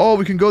now. Oh,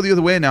 we can go the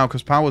other way now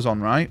because power's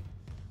on, right?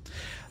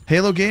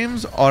 Halo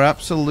games are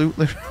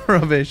absolutely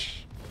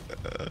rubbish.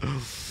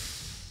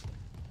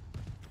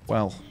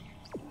 Well.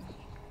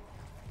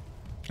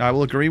 I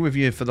will agree with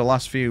you for the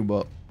last few,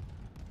 but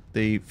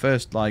the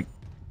first, like,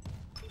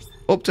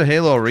 up to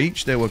Halo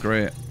Reach, they were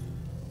great.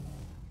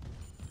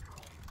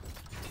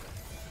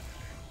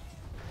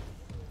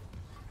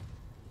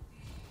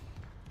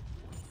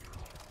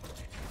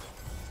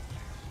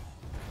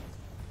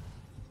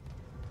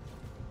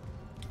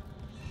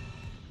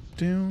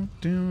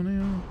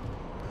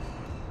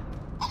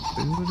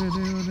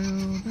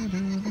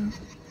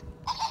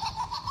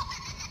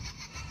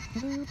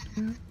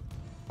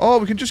 Oh,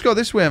 we can just go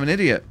this way. I'm an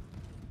idiot.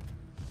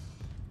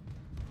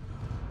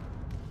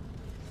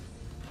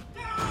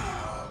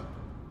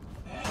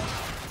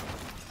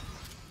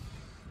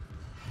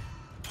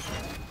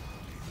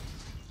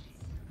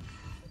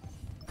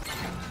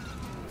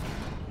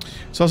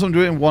 Saw someone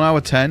do it in 1 hour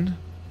 10.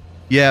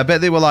 Yeah, I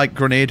bet they were like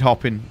grenade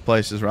hopping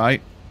places,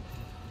 right?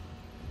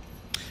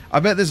 I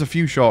bet there's a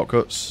few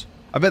shortcuts.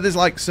 I bet there's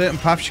like certain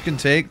paths you can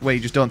take where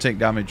you just don't take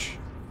damage.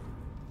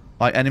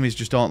 Like enemies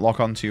just don't lock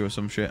onto you or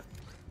some shit.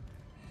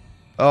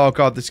 Oh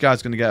god, this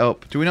guy's gonna get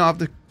up. Do we not have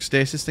the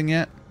stasis thing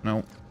yet?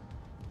 No.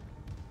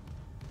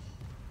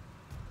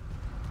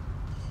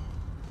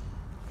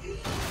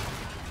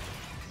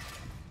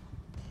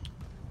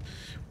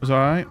 Was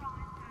alright.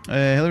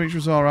 Halo Reach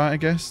was alright, I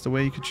guess. The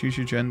way you could choose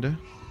your gender.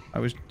 I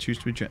would choose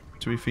to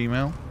be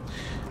female.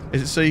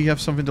 Is it so you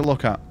have something to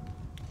look at?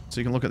 So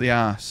you can look at the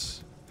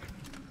ass.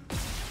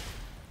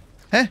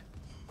 Heh?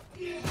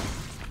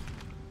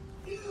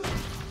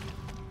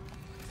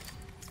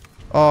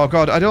 Oh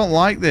god, I don't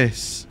like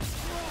this.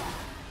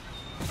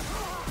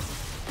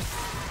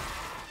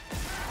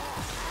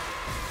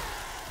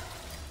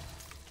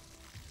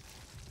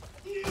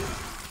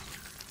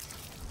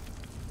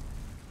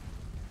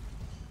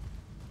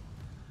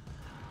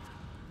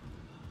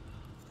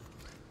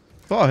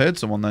 Thought I heard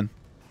someone then.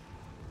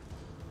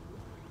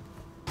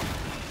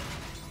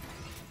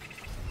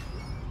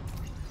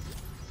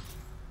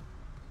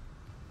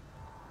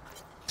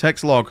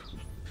 Text log.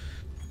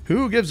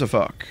 Who gives a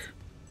fuck?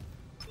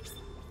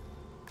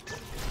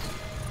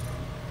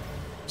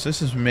 So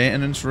this is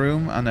maintenance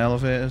room and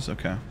elevators.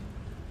 Okay.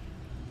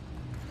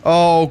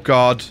 Oh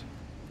god.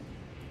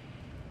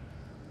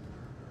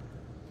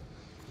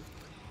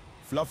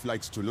 Fluff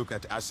likes to look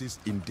at asses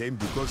in game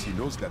because he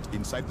knows that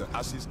inside the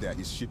asses there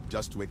is shit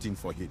just waiting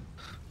for him.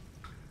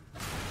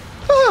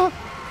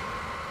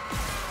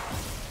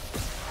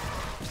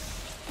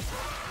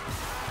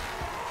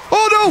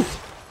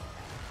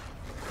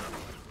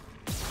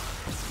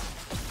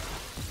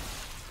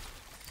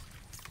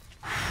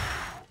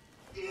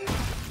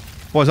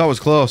 Boys, that was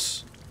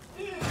close.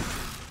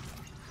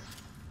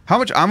 How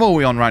much ammo are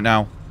we on right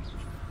now?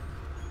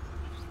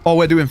 Oh,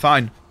 we're doing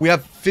fine. We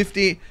have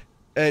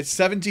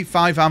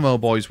 75 ammo,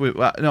 boys.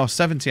 No,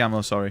 70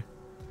 ammo, sorry.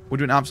 We're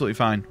doing absolutely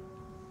fine.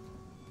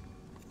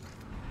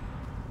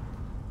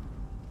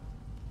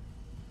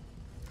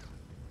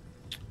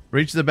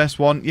 Reach is the best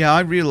one. Yeah,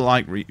 I really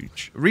like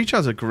Reach. Reach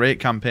has a great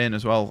campaign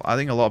as well. I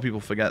think a lot of people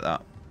forget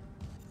that.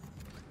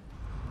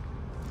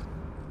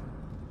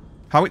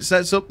 How it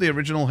sets up the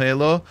original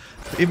Halo.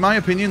 In my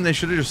opinion, they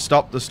should have just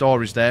stopped the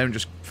stories there and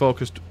just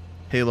focused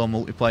Halo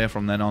multiplayer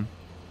from then on.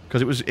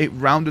 Because it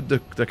rounded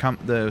the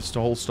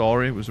whole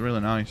story. It was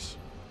really nice.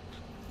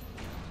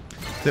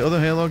 The other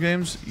Halo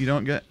games, you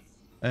don't get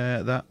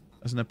that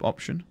as an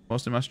option.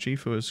 Most of Master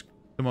Chief was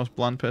the most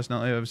bland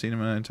personality I've ever seen in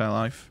my entire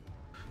life.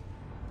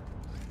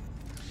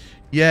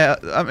 Yeah,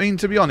 I mean,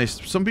 to be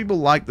honest, some people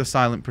like the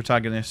silent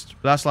protagonist.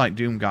 But that's like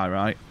Doom Guy,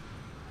 right?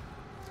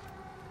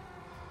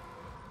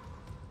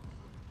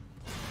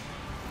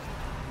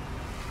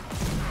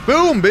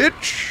 Boom,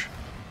 bitch!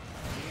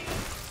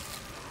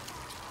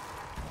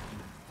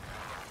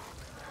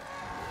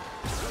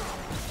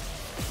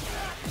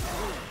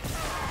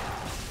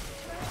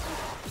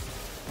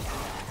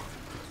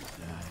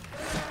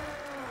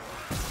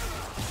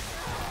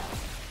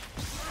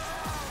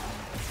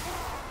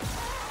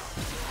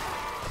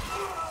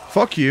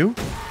 Fuck you.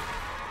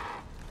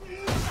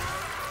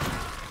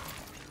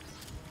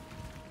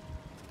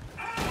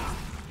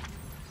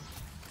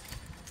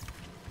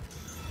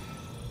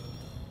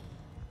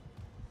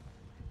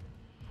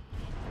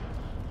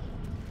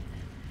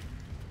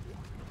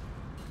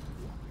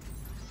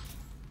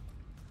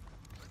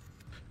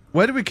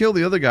 Where did we kill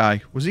the other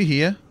guy? Was he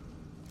here?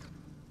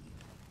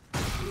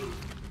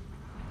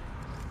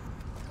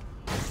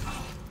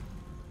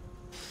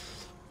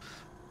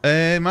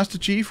 Master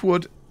Chief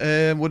would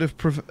have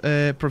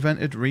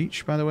prevented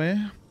Reach, by the way.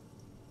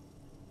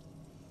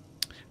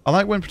 I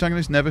like when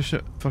protagonists never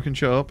fucking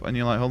show up and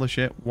you're like, holy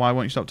shit, why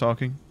won't you stop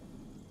talking?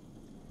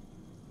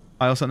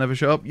 I also never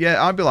show up.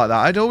 Yeah, I'd be like that.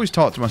 I'd always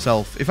talk to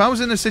myself. If I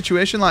was in a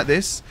situation like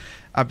this,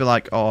 I'd be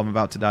like, oh, I'm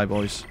about to die,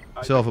 boys.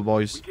 It's over,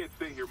 boys. We can't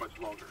stay here much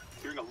longer.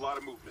 Hearing a lot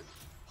of movement.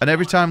 And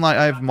every time like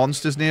I have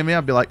monsters near me,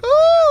 I'd be like,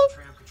 oh!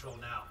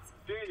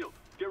 Daniel,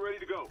 get ready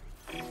to go.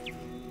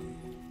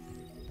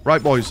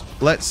 Right, boys,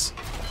 let's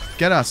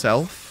get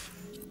ourselves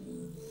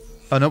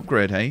an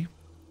upgrade, hey?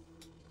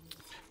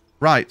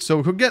 Right, so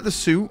we could get the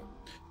suit.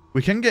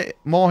 We can get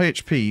more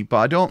HP, but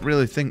I don't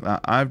really think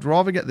that. I'd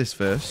rather get this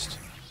first.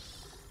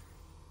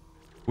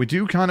 We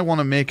do kind of want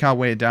to make our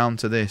way down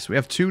to this. We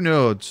have 2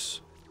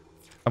 nodes,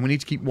 and we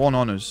need to keep 1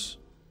 on us.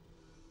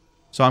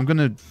 So I'm going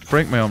to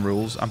break my own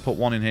rules and put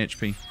 1 in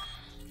HP.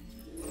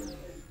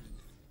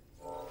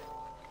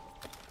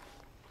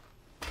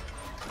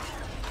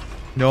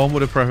 No one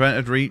would have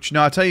prevented Reach.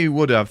 No, I tell you who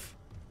would have.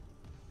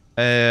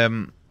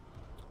 The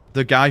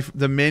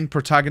main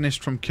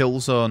protagonist from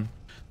Killzone.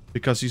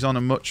 Because he's on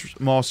a much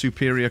more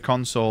superior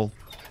console.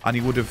 And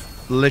he would have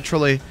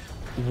literally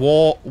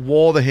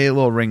wore the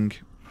Halo ring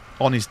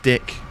on his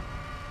dick.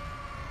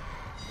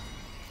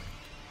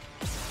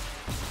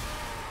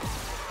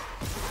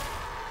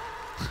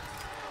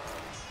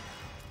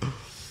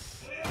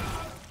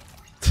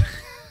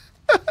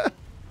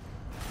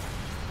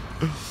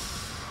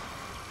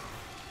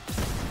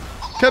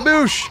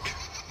 Kaboosh!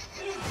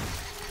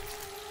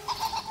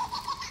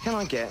 Can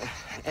I get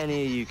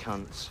any of you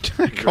cunts?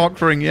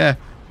 Cockring, yeah.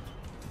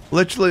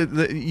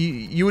 Literally,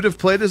 you would have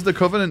played as the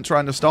Covenant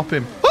trying to stop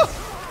him.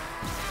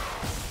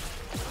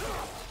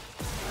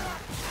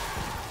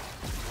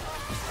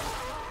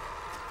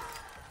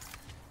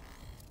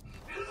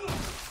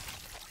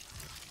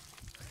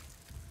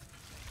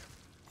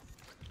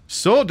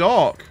 So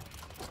dark.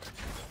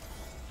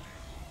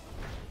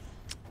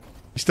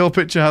 You still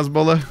picture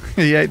Hasbulla?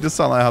 Yeah, it does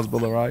sound like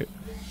Hasbulla, right?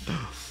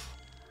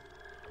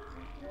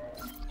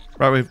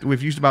 Right,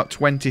 we've used about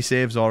 20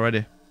 saves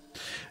already.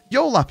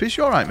 Yo, Lapis,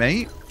 you alright,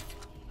 mate?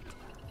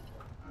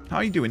 How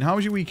are you doing? How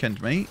was your weekend,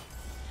 mate?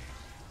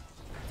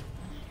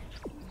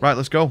 Right,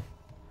 let's go.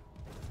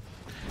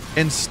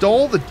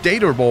 Install the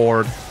data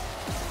board.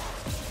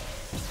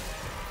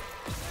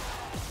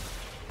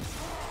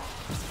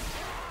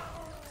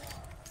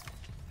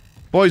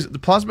 Boys, the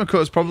plasma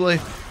cut is probably...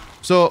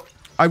 So,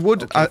 I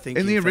would...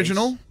 in the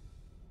original,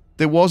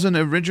 there was an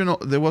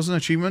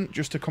achievement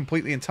just to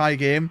complete the entire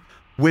game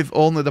with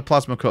only the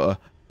plasma cutter.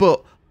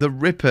 But the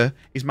Ripper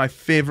is my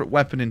favourite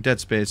weapon in Dead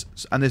Space.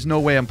 And there's no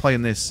way I'm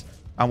playing this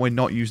and we're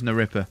not using the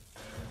Ripper.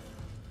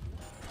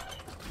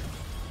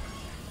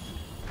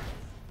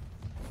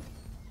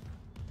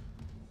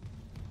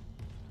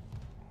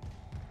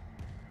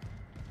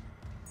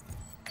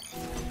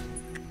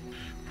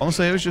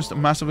 Honestly, it was just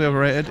massively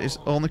overrated. It's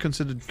only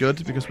considered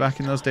good because back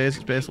in those days,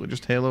 it's basically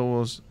just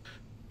Halo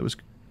it was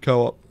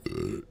co-op.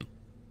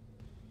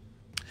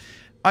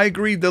 I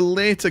agree, the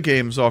later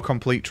games are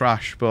complete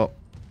trash, but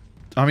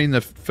I mean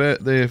the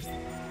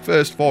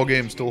first 4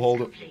 games still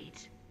hold up.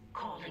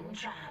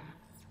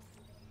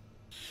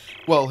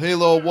 Well,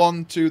 Halo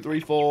 1, 2, 3,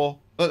 4,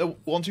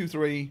 1, 2,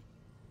 3,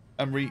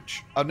 and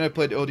Reach. I've never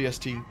played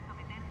ODST.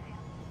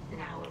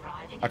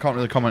 I can't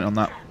really comment on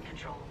that.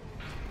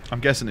 I'm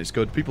guessing it's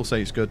good. People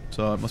say it's good,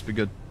 so it must be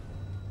good.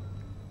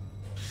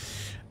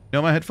 You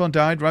know, my headphone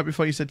died right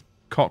before you said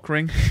cock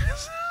ring.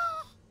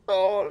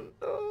 Oh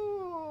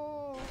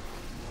no.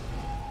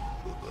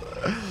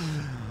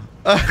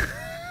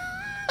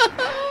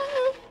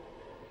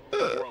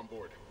 We're on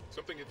board.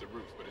 Something hit the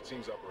roof, but it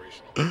seems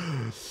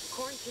operational.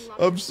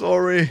 I'm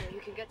sorry. You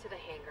can get to the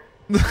hangar.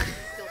 I'm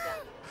still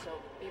down, so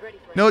be ready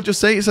for No, just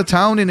say it's a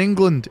town in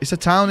England. It's a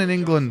town in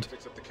England.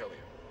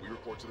 We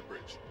report to the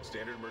bridge.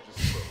 Standard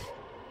emergency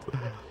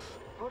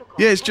protocol.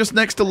 Yeah, it's just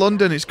next to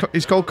London.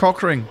 It's called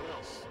Cockring.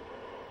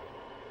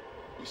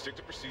 We stick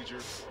to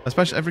procedures.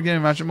 Especially every game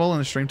imaginable in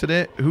the stream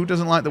today. Who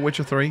doesn't like The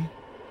Witcher 3?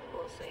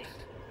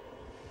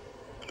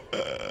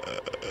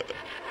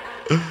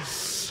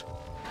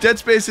 Dead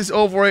Space is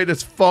overrated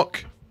as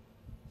fuck.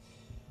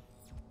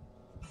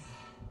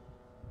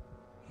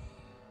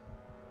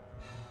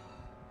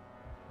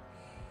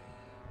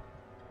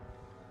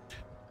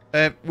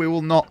 We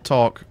will not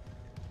talk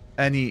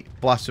any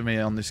blasphemy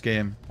on this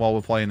game while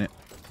we're playing it.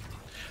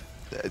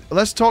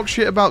 Let's talk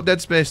shit about Dead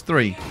Space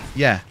 3.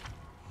 Yeah.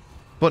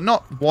 But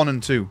not 1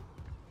 and 2.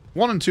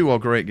 1 and 2 are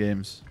great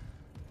games.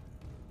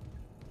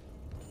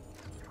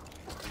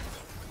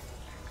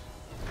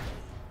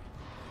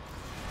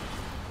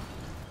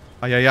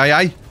 Aye, aye, aye,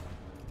 aye.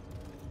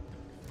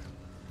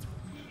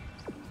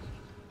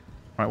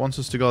 Right, wants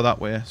us to go that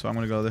way, so I'm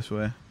going to go this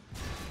way.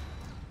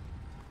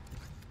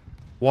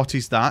 What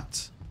is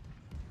that?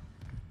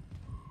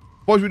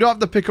 Boys, we don't have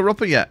the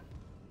picker-upper yet.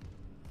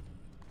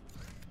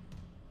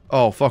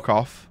 Oh, fuck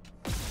off.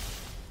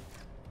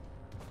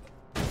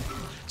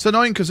 It's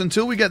annoying because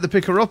until we get the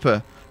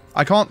picker-upper,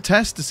 I can't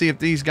test to see if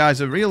these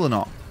guys are real or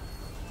not.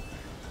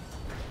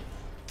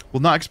 Will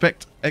not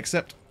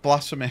accept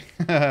blasphemy.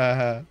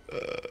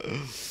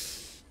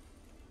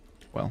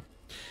 Well.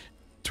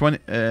 20...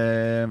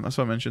 that's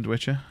what I mentioned,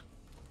 Witcher.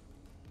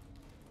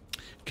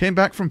 Came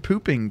back from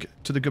pooping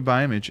to the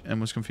goodbye image and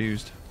was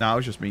confused. Nah, I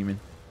was just memeing.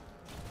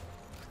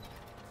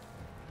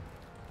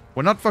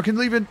 We're not fucking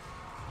leaving.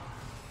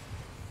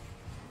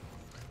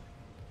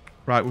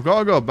 Right, we've got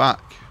to go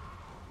back.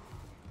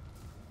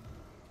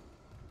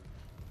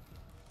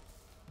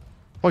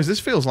 Boys, this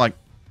feels like...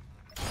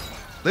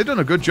 they've done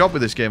a good job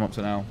with this game up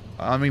to now.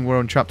 I mean, we're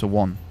on chapter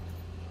 1.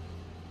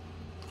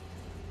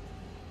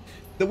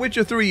 The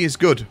Witcher 3 is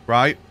good,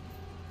 right?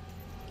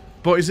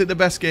 But is it the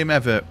best game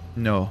ever?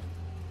 No.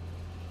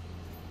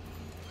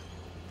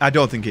 I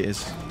don't think it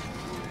is.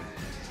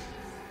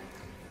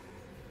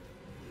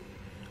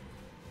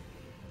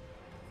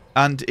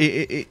 And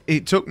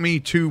it took me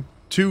two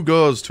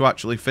goes to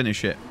actually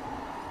finish it.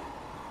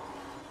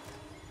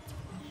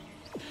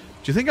 Do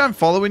you think I'm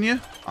following you?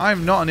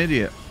 I'm not an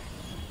idiot.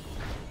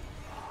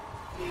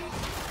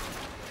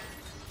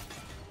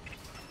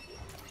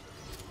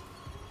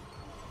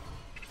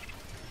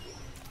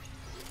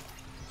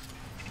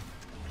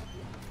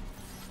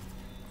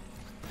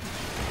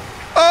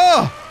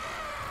 Oh!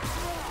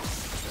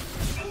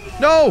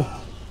 No!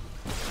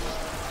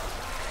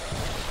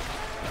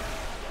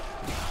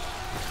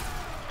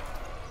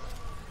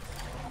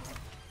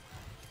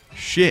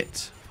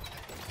 Shit.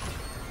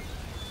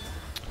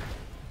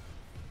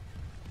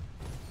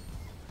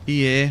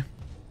 Yeah.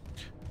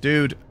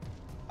 Dude,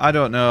 I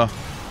don't know.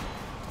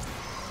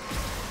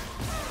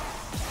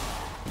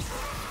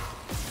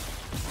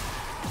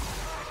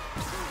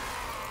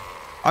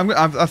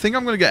 I think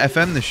I'm going to get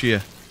FM this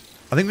year.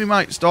 I think we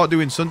might start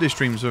doing Sunday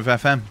streams with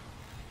FM.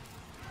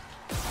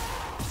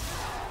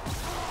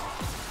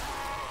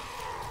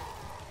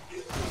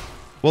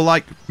 Well,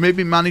 like,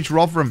 maybe manage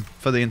Rotherham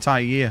for the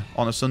entire year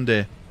on a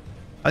Sunday.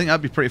 I think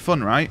that'd be pretty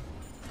fun, right?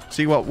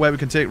 See where we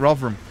can take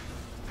Rotherham.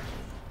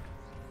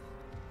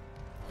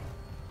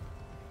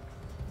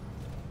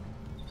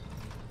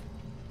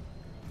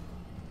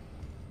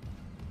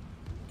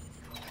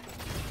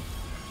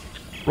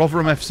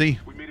 Rotherham FC.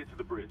 We made it to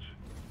the bridge.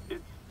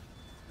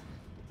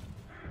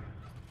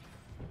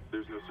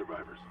 There's no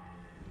survivors.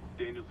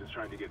 Daniels is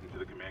trying to get into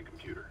the command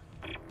computer.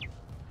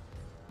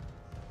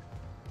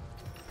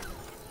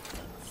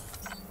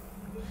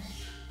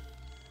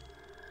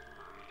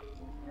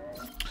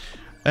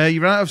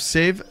 You ran out of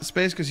save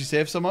space because you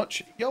save so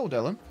much? Yo,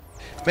 Dylan.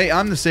 Mate,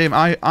 I'm the same.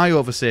 I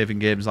oversave in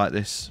games like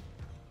this.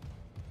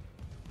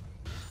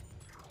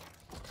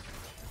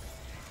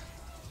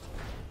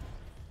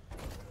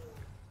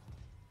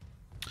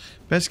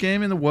 Best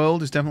game in the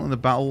world is definitely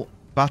the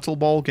Battle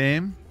Ball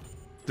game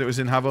that was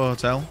in Habbo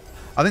Hotel.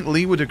 I think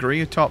Lee would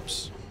agree,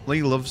 tops.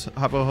 Lee loves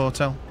Habbo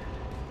Hotel.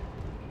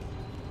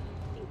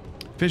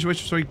 Finished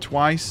Witcher 3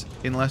 twice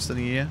in less than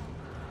a year.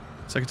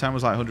 Second time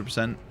was like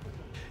 100%.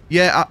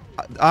 Yeah,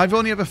 I've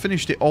only ever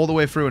finished it all the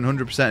way through and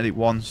 100%ed it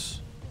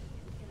once.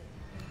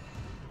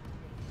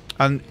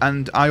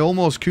 And I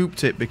almost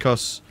cooped it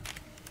because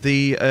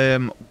the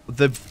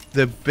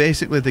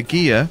basically the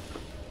gear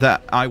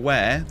that I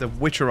wear, the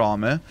Witcher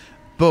armor,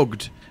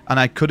 bugged and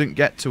I couldn't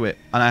get to it,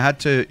 and I had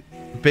to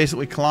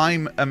basically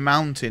climb a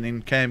mountain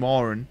in Kaer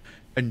Morhen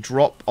and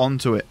drop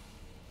onto it.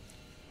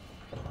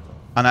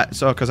 And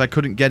because I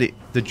couldn't get it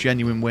the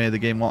genuine way the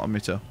game wanted me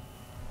to. What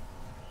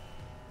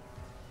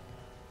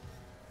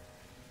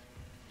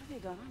have you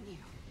got on you?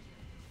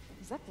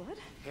 Is that blood?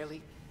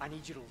 Haley, I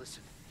need you to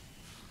listen.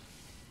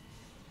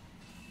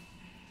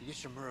 The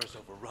Ishimura's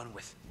overrun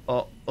with...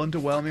 Oh,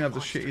 underwhelming of the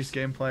shittiest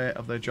gameplay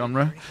of their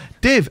genre.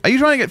 Dave, are you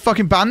trying to get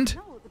fucking banned?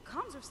 No, the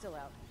comms are still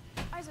out.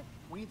 Isaac...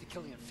 We need the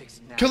Killian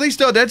fixed now.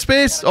 Callisto, Dead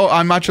Space? Oh,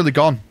 I'm actually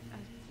gone.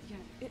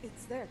 Yeah,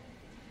 it's there.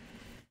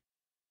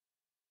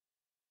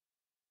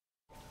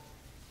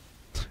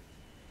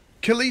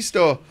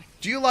 Callisto,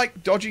 do you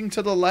like dodging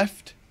to the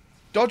left,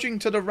 dodging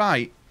to the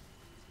right,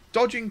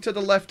 dodging to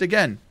the left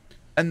again,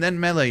 and then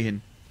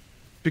meleeing?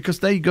 Because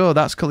there you go,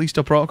 that's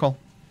Callisto Protocol.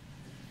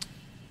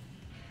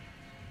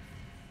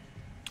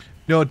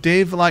 No,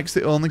 Dave likes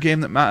the only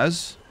game that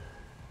matters,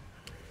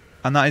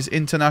 and that is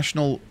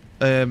International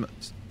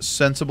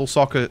Sensible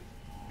Soccer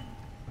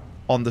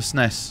on the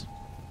SNES.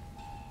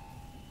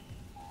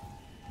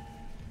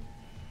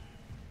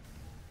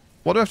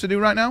 What do I have to do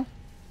right now?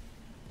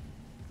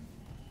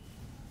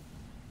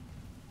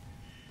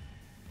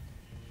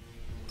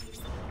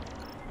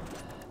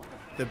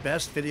 The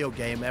best video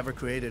game ever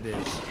created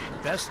is.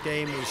 Best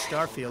game is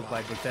Starfield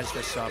by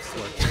Bethesda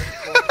Software.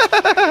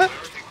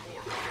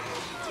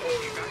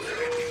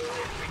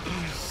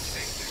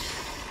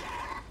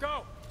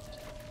 Go!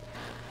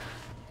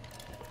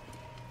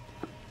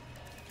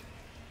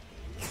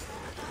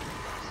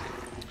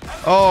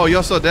 Oh,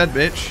 you're so dead,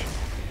 bitch.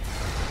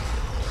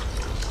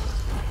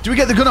 Do we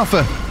get the gun off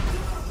her?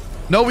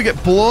 No, we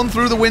get blown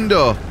through the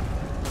window.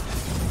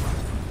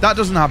 That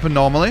doesn't happen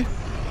normally.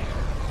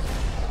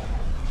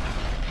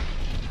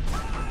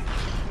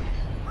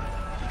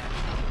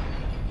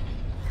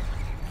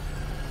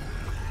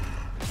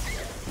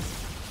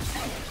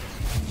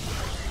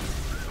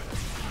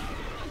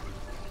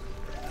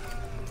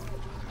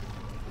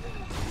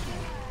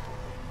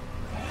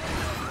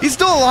 He's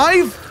still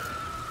alive?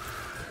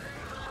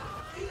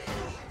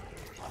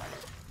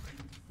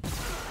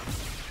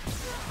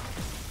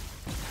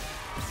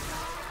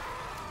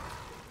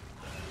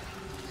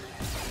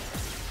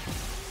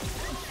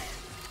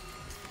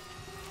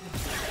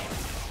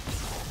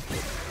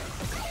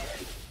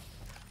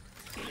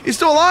 He's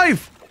still alive!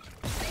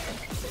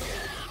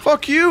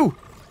 Fuck you!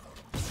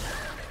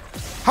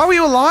 How are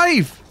you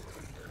alive?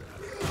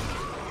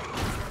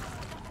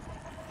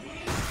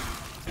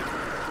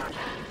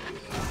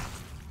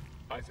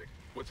 Isaac,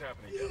 what's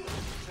happening?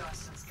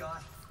 Johnson's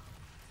gone.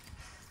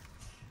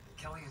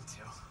 Killian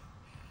too.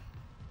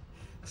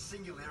 The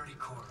singularity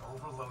core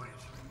overloaded.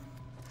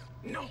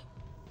 No!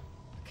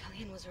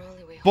 Killian was our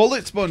only way home.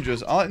 Bullet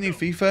sponges. I like new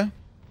FIFA.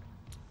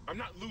 I'm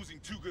not losing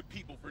two good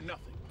people for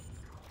nothing.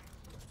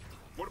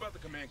 What about the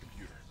command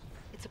computer?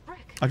 It's a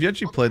brick. Have you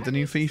actually played the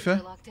new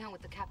FIFA? Locked down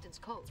with the captain's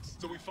codes.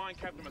 So we find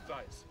Captain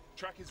Matthias,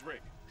 track his rig.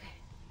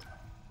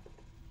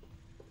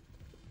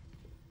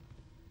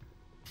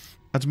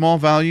 Adds more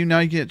value. Now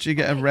you get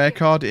a rare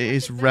card. It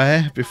is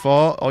rare.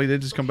 Before, all you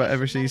did is come back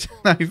every season.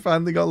 Now you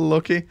finally got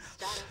lucky.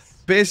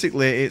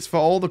 Basically, it's for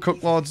all the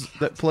cooklords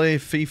that play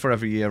FIFA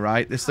every year,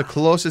 right? It's the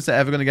closest they're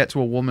ever going to get to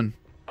a woman.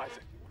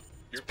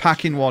 It's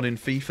packing one in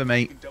FIFA,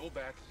 mate. We can double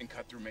back and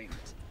cut through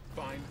maintenance.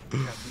 Find the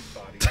captain's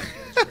body and get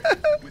his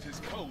rig. With his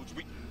codes,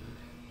 we...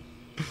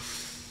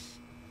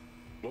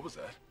 What was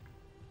that?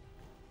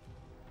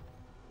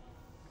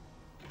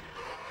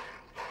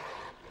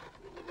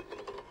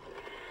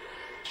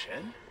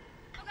 Chen?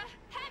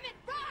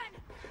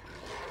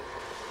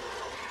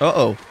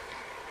 Uh-oh.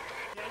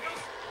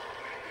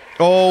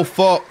 Oh,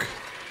 fuck.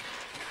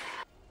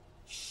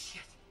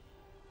 Shit.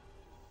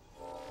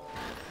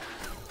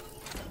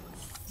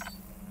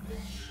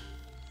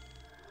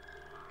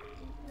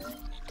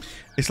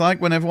 It's like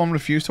when everyone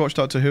refused to watch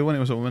Doctor Who when it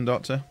was a woman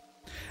doctor.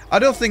 I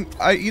don't think...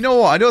 you know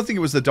what? I don't think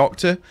it was the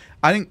doctor.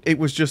 I think it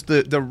was just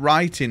the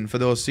writing for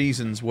those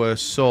seasons were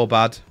so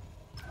bad.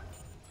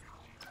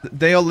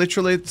 They are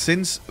literally,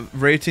 since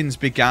ratings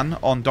began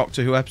on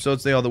Doctor Who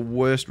episodes, they are the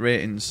worst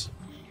ratings.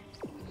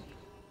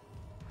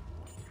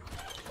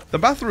 The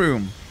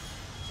bathroom.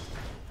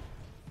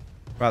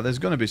 Right, there's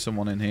going to be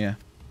someone in here.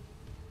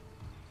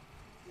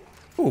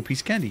 Oh, a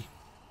piece of candy.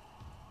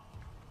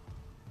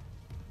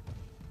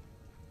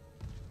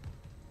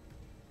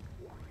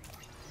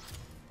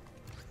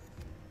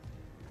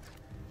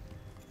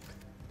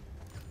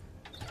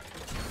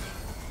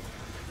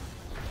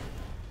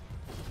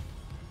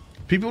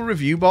 People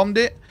review bombed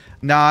it?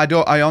 Nah,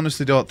 I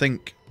honestly don't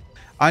think.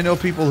 I know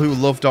people who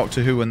love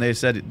Doctor Who and they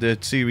said the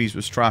series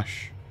was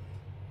trash.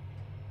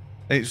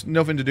 It's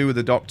nothing to do with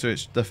the Doctor.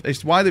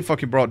 It's why they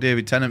fucking brought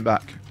David Tennant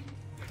back.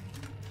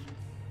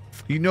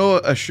 You know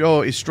a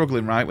show is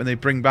struggling, right, when they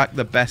bring back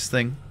the best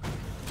thing.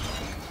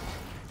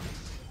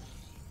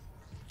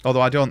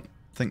 Although I don't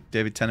think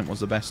David Tennant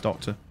was the best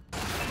Doctor.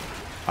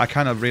 I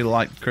kind of really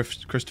like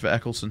Christopher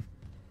Eccleston.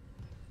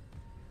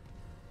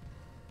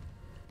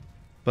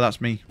 But that's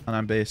me, and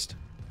I'm based.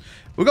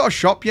 We got a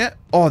shop yet?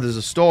 Oh, there's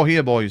a store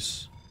here,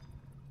 boys.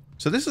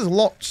 So this is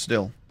locked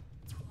still.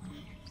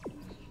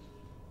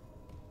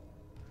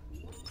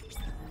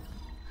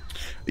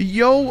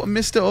 Yo,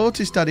 Mr.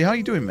 Otis Daddy, how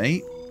you doing,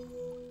 mate?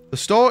 The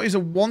store is a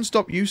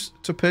one-stop use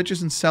to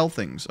purchase and sell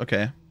things.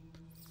 Okay.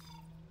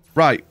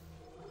 Right.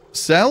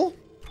 Sell?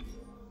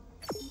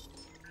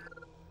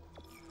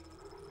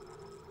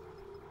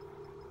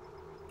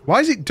 Why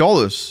is it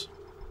dollars?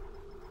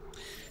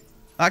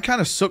 That kind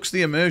of sucks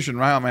the immersion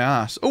right out my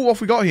ass. Oh, what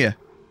have we got here?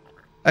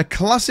 A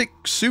classic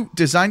suit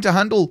designed to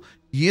handle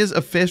years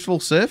of faithful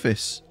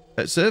service.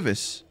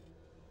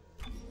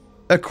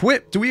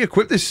 Equip. Do we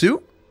equip this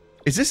suit?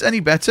 Is this any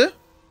better?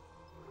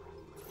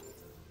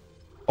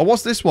 Or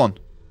what's this one?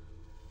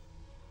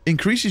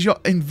 Increases your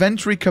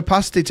inventory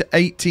capacity to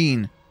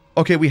 18.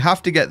 Okay, we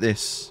have to get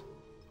this.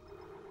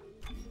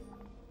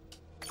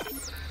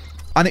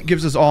 And it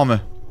gives us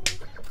armor.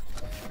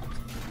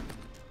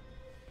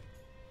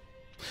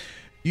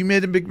 You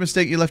made a big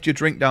mistake. You left your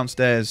drink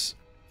downstairs.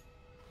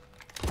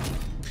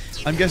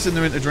 I'm guessing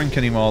they're into drink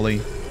anymore,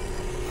 Lee.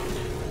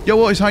 Yo,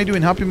 what is how you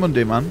doing? Happy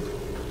Monday, man.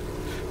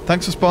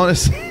 Thanks for spawning a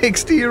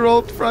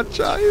 60-year-old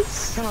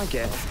franchise. Can I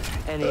get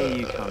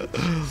any you can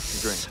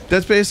drink?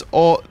 Dead Space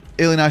or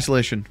Alien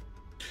Isolation?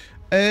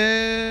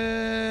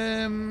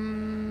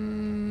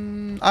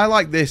 I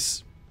like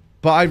this,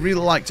 but I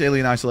really liked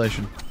Alien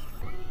Isolation.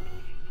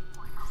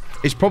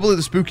 It's probably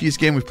the spookiest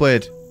game we've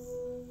played.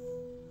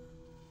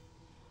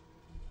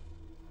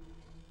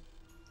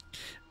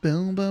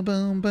 Boom, boom,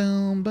 boom,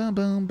 boom, boom,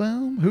 boom,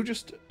 boom. Who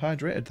just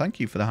hydrated? Thank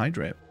you for the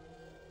hydrate.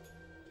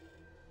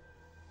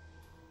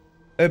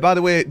 By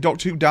the way,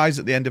 Doctor Who dies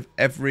at the end of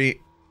every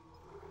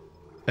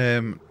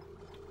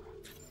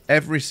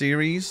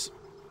series,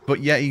 but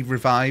yet he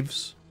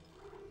revives.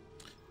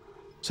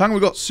 So hang on,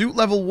 we got suit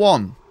level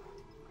 1.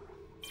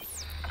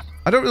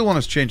 I don't really want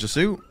us to change the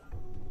suit.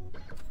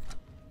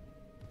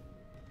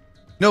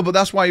 No, but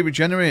that's why he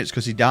regenerates,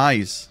 because he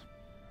dies.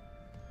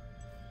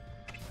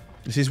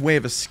 It's his way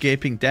of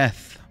escaping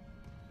death.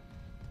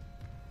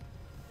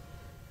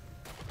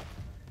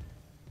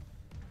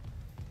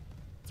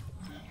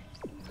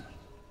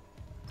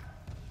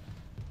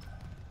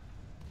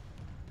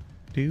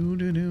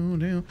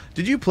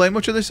 Did you play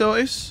much of this,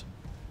 Otis?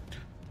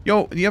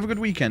 Yo, do you have a good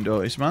weekend,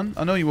 Otis, man?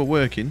 I know you were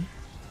working.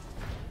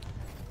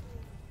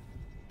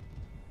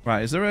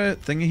 Right, is there a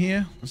thingy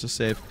here? There's a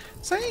save.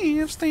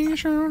 Save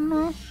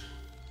station.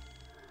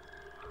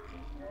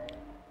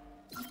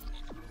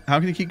 How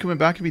can he keep coming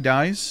back if he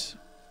dies?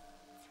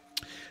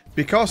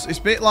 Because it's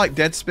a bit like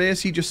Dead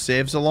Space, he just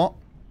saves a lot.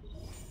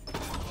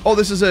 Oh,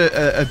 this is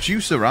a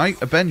juicer, right?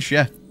 A bench,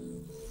 yeah.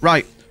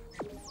 Right.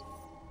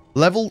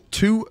 Level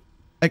 2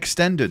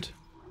 extended.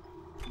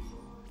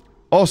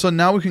 Also,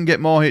 now we can get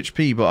more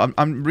HP, but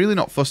I'm really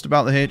not fussed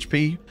about the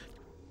HP.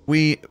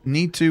 We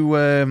need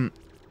to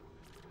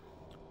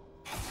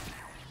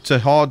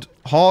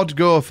hard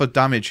go for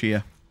damage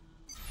here.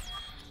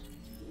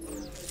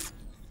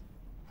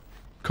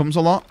 Comes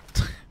a lot.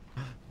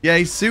 Yeah,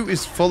 his suit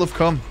is full of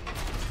cum.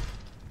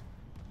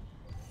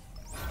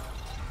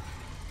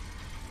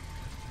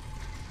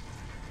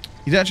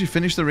 You didn't actually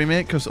finish the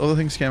remake because other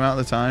things came out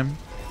at the time.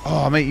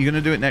 Oh, mate, you're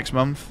going to do it next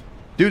month?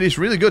 Dude, it's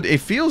really good.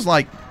 It feels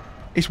like...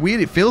 It's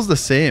weird. It feels the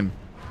same.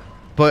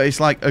 But it's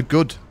like a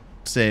good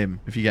same,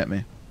 if you get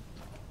me.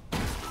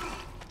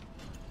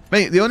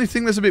 Mate, the only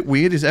thing that's a bit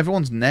weird is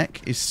everyone's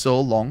neck is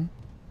so long.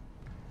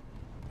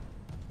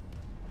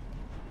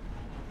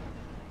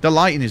 The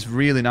lighting is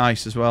really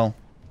nice as well.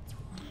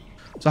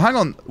 So hang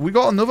on. We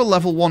got another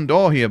level 1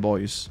 door here,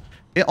 boys.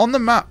 On the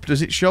map,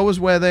 does it show us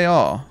where they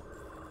are?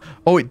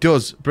 Oh, it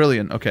does.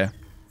 Brilliant. Okay.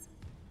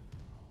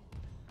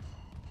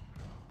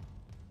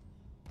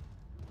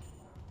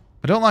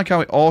 I don't like how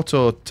it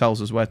auto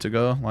tells us where to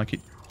go. Like, it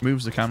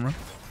moves the camera.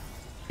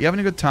 You having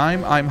a good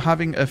time? I'm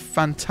having a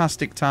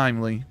fantastic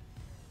time, Lee.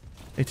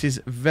 It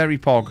is very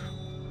pog.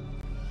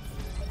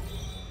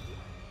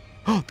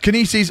 Oh,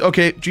 Kinesis.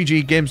 Okay,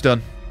 GG. Game's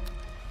done.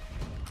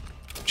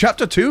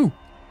 Chapter 2.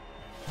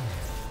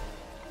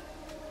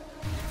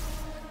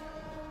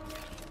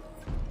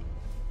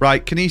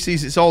 Right,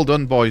 Kinesis, it's all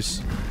done,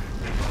 boys.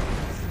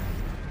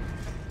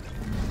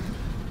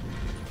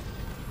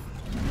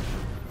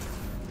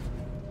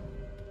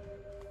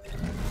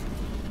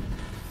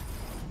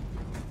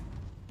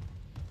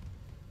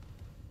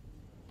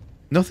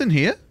 Nothing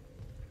here?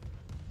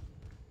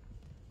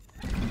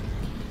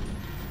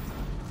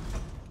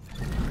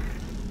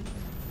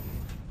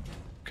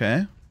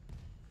 Okay.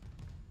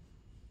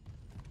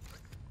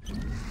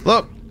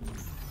 Look.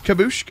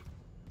 Kaboosh.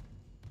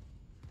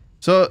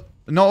 So,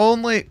 not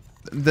only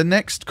the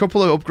next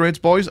couple of upgrades,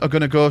 boys, are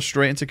going to go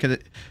straight into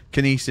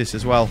Kinesis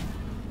as well.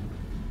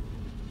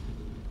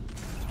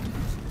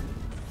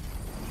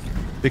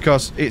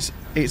 Because it's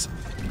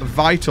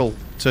vital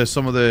to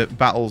some of the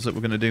battles that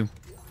we're going to do.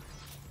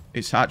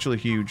 It's actually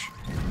huge.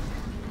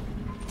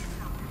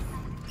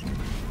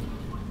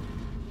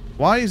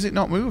 Why is it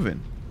not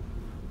moving?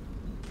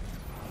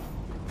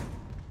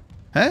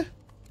 Huh?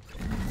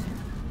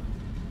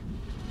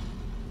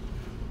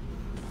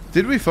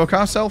 Did we fuck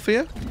ourselves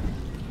here?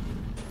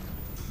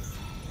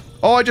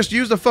 Oh, I just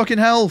used the fucking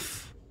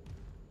health.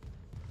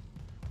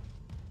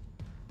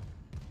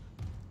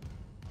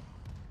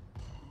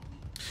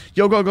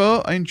 Yo,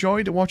 go. I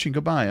enjoyed watching.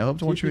 Goodbye. I hope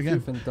to watch you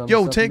again.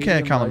 Yo, take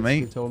care, Callum,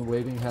 mate.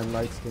 Waving hand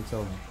light skin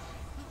tone.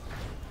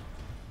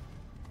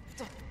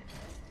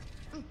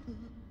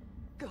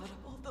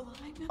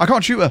 I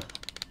can't shoot her.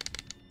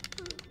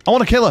 I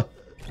want to kill her.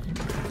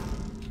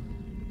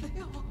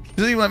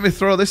 Doesn't even let me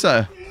throw this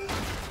at her.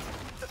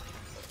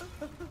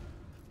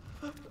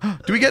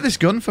 Do we get this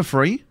gun for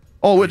free?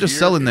 Oh, we're just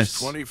selling this.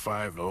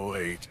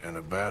 2508 and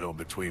a battle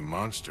between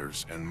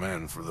monsters and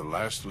men for the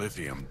last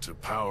lithium to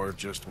power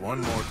just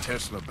one more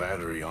Tesla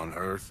battery on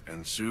Earth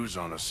and Sue's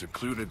on a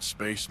secluded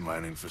space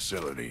mining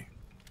facility.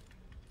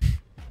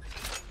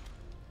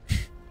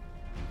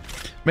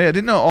 Mate, I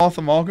didn't know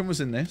Arthur Morgan was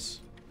in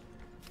this.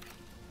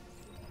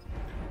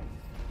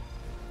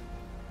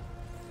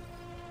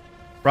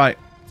 Right.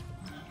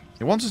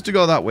 He wants us to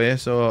go that way,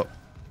 so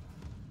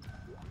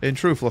in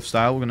true Fluff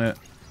style, we're going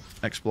to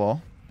explore.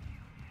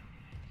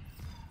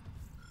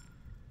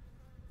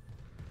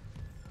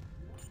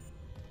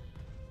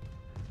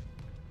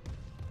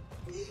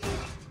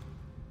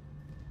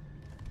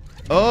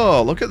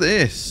 Oh, look at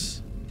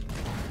this.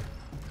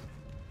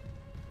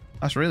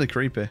 That's really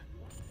creepy.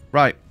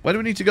 Right, where do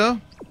we need to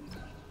go?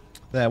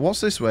 There,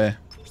 what's this way?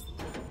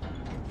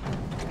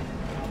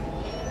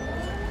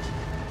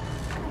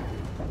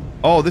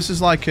 Oh, this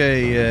is like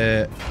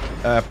a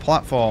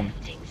platform.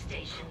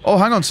 Oh,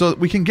 hang on, so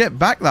we can get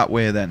back that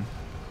way then.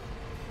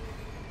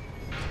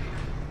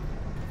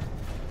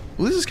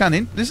 Well, this is kind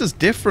of... This is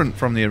different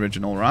from the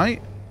original,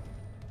 right?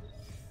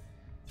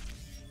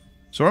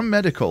 So we're on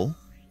medical.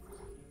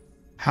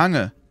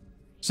 Hangar.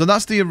 So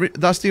that's the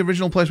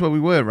original place where we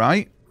were,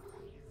 right?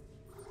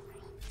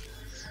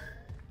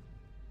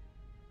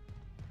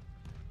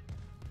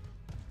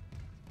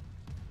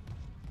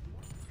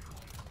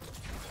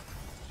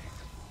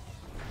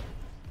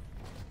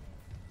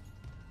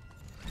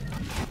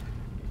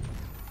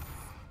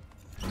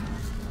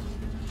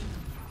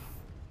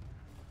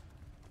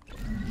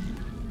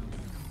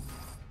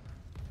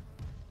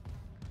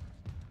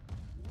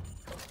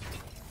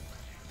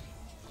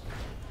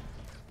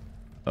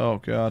 Oh,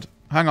 God.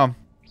 Hang on.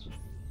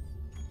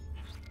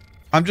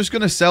 I'm just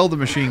going to sell the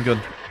machine gun.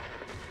 Isaac,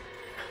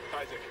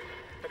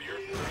 have you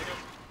heard from Rita?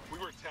 We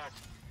were attacked.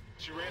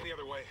 She ran the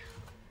other way.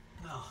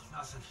 No,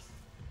 nothing.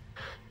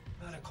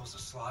 Medical's a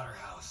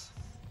slaughterhouse.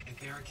 They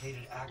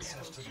barricaded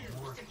access to the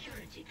morgue.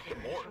 The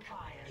morgue?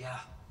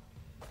 Yeah.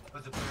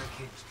 But the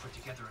barricade was put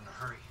together in a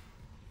hurry.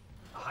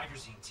 A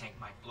hydrazine tank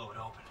might blow it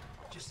open.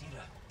 Just need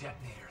a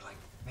detonator, like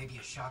maybe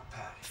a shock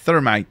pad.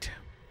 Thermite.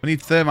 We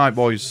need thermite,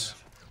 boys.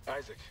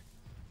 Isaac.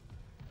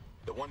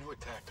 The one who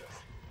attacked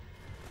us.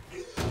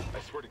 I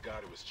swear to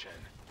God it was Chen.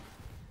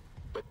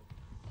 But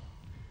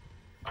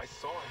I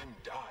saw him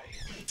die.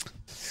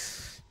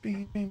 If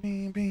they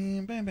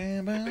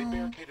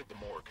barricaded the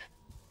morgue,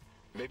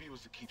 maybe it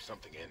was to keep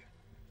something in.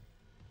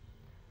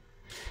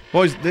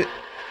 Boys,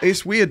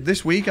 it's weird.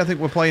 This week, I think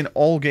we're playing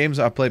all games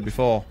that I've played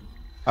before.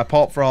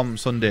 Apart from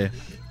Sunday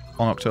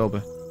on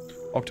October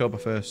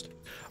 1st.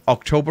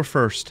 October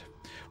 1st.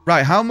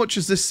 Right, how much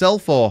does this sell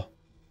for?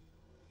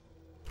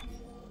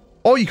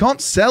 Oh, you can't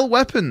sell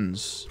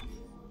weapons.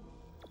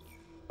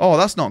 Oh,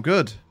 that's not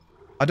good.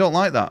 I don't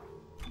like that.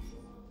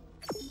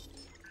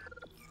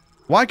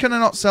 Why can I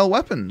not sell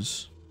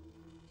weapons?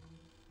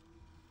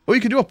 Oh,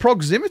 you can do a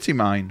proximity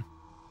mine.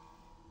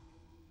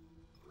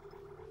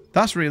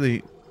 That's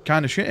really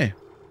kind of shitty.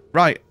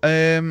 Right,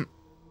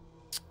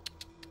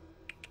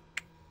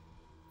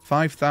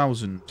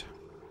 5,000.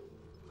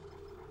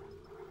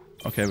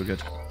 Okay, we're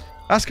good.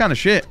 That's kind of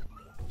shit.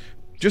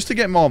 Just to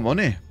get more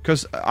money.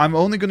 Because I'm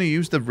only going to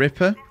use the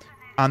Ripper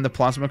and the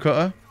Plasma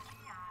Cutter.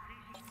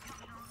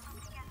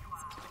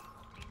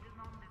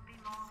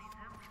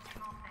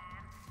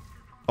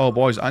 Oh,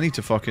 boys, I need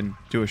to fucking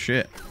do a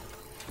shit.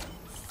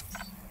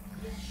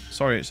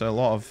 Sorry, it's a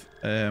lot of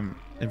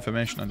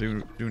information. I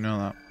do know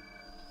that.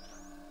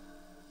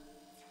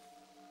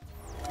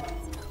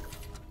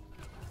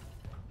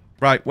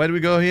 Right, where do we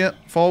go here?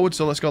 Forward,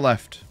 so let's go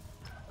left.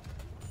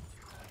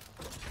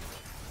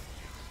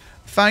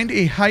 Find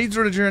a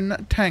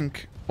hydrogen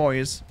tank,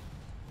 boys.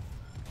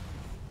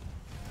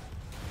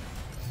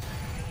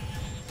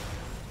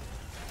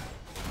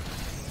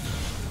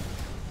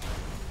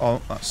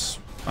 Oh, that's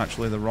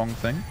actually the wrong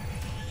thing.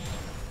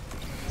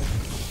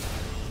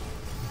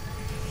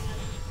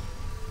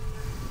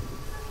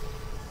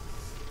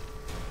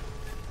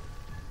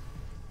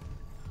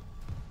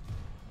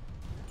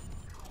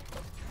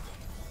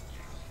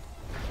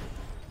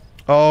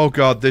 Oh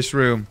god, this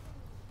room.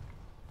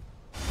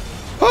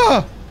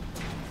 Ah!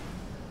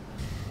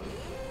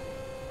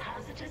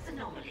 Hazardous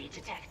anomaly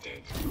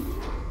detected.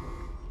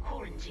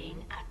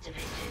 Quarantine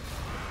activated.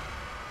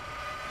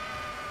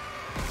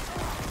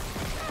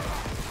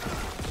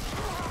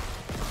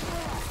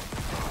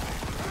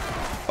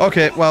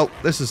 Okay, well,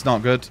 this is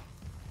not good.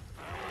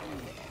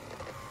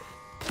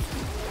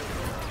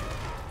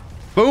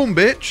 Boom,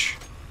 bitch.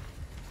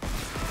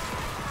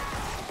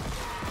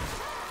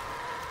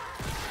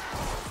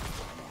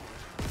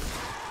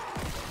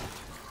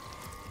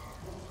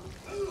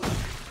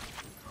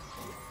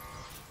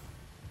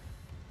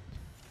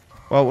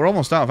 Well, we're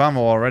almost out of ammo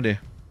already.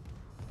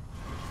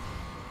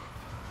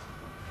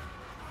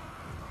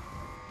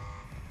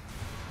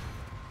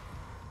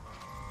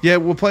 Yeah,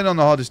 we're playing on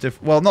the hardest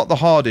well, not the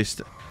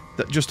hardest.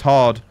 Just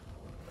hard.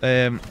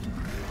 The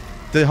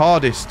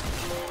hardest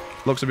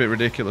looks a bit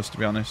ridiculous, to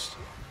be honest.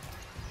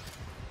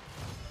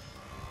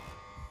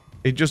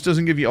 It just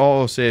doesn't give you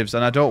auto saves,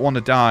 and I don't want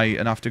to die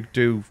and have to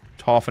do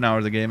half an hour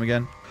of the game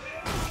again.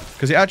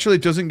 Because it actually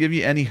doesn't give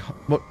you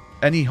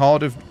any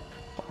harder,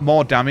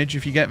 more damage,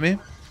 if you get me.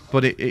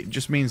 But it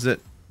just means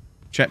that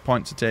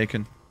checkpoints are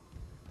taken.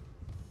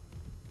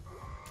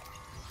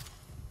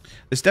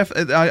 This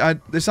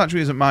this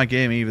actually isn't my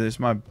game either. It's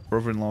my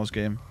brother-in-law's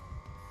game.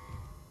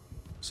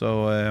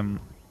 So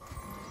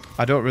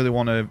I don't really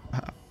want to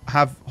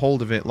have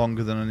hold of it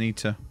longer than I need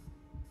to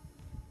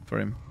for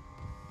him,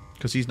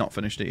 because he's not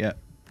finished it yet.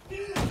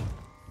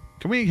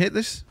 Can we hit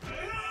this?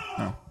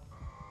 No.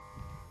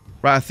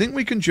 Right, I think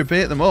we can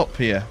debate them up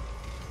here.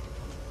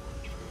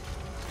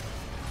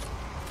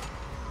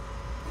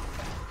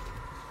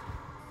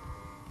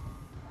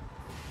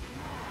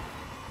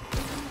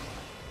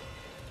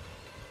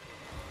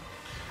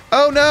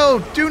 Oh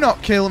no! Do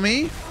not kill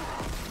me!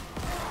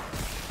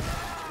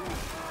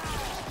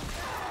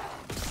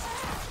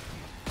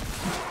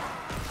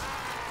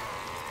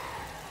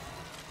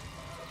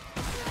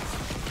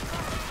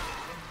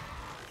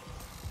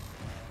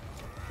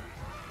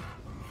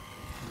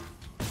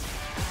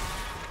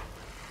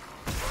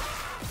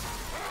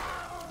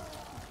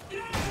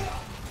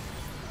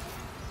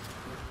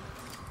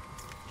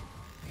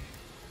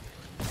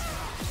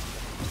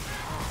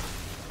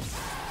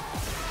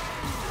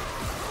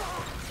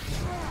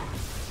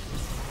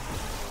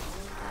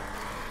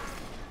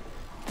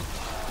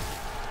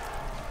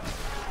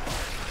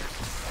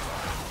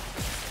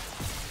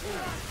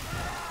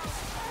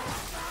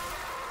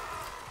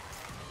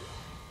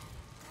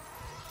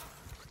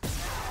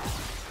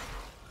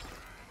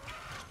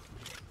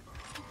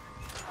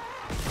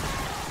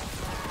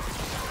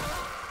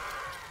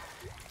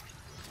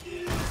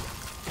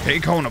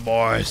 Take Kona,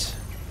 boys.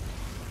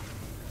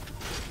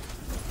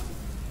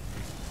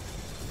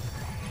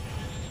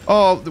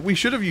 Oh, we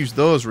should have used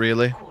those,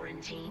 really.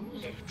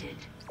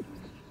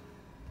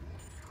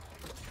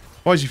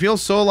 Boys, you feel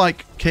so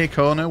like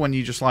K-Kona when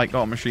you just like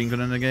got a machine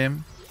gun in the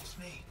game?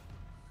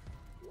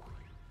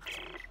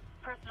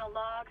 Personal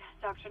log,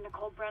 Dr.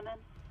 Nicole Brennan.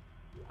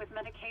 With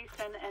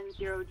medication and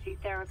zero-G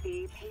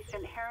therapy,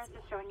 patient Harris is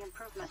showing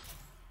improvement.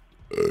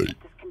 If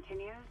this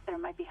continues, there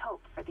might be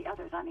hope for the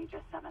others on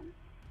Aegis 7.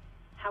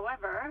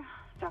 However,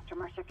 Dr.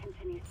 Mercer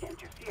continues to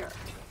interfere.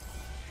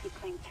 He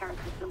claims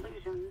Harris's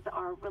delusions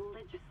are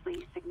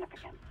religiously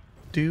significant.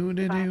 I'm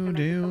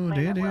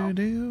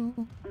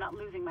not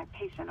losing my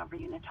patient over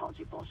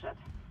unitology bullshit.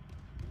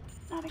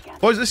 Not again.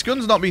 Boys, this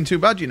gun's not been too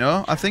bad, you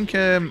know. I think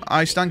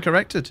I stand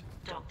corrected.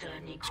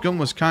 This gun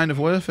was kind of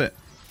worth it.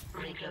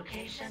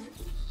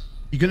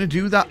 You're gonna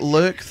do that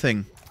lurk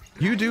thing.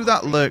 You do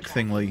that lurk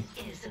thing, Lee.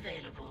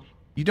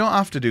 You don't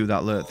have to do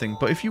that lurk thing,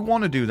 but if you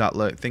want to do that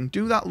lurk thing,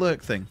 do that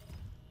lurk thing.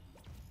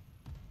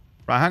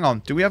 Right, hang on.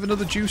 Do we have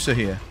another juicer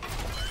here?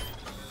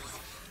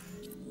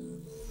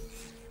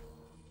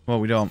 Well,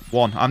 we don't.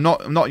 One. I'm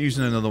not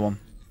using another one.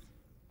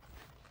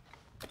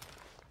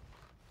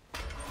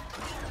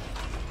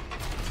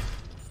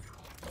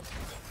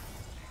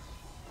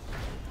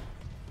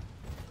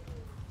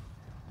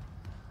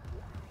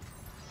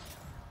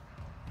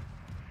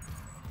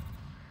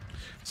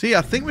 See,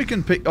 I think we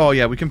can pick... Oh,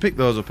 yeah, we can pick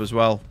those up as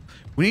well.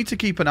 We need to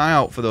keep an eye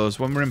out for those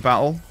when we're in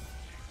battle,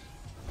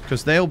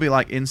 because they'll be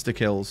like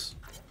insta-kills.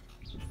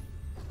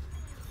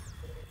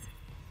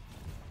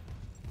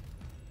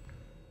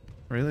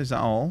 Really? Is that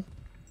all?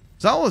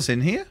 Is that all that's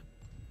in here?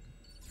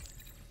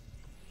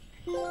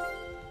 Oh,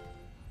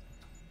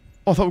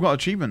 I thought we got an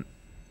achievement.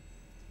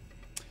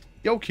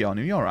 Yo,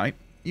 Keanu, you alright?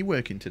 You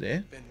working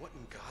today? Ben, what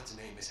in God's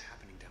name is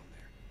happening down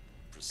there?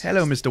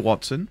 Hello, Mr.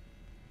 Watson.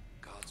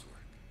 God's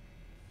work.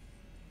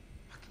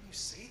 How can you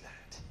say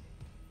that?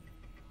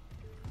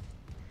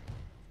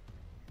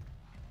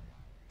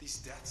 These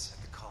deaths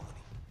at the colony.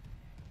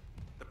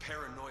 The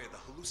paranoia,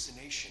 the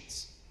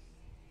hallucinations.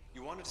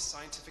 You wanted a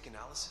scientific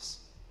analysis?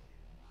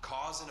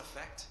 Cause and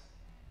effect?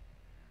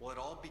 Well, it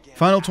all began.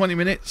 Final 20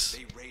 minutes.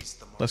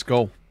 Let's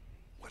go.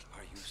 What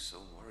are you so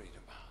worried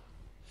about?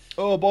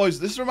 Oh, boys,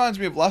 this reminds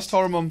me of last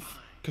horror month,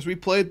 because we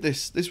played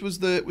this. This was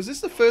the... Was this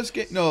the first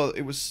game? No,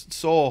 it was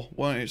Saw.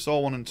 Wasn't it? Saw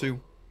 1 and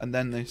 2. And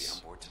then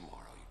this.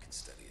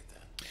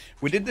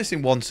 We did this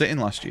in one sitting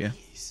last year.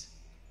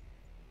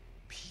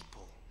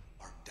 People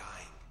are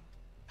dying.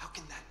 How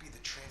can that be the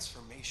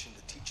transformation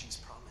the teachings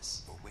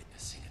promise? We're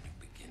witnessing a new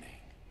beginning.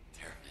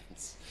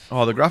 Terrence.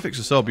 Oh, the graphics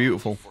are so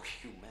beautiful. For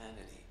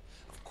humanity,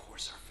 of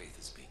course our faith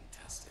is being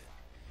tested.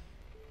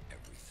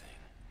 Everything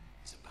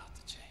is about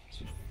to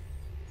change.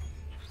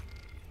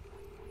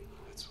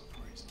 That's what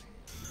worries me.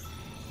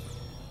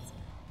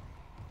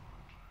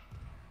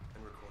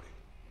 And recording.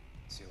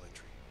 Seal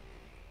entry.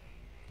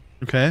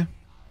 Okay.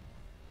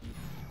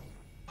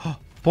 Oh,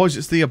 boys,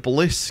 it's the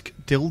obelisk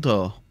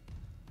dildo.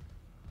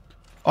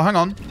 Oh, hang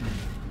on.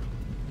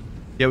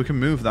 Yeah, we can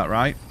move that,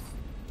 right?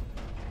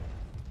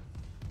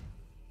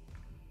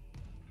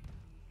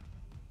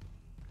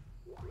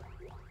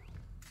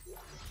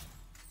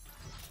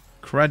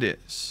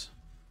 Credits.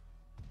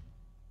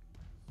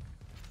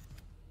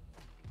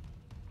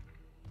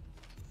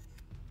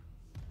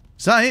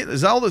 Is that it?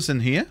 Is that all that's in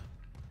here?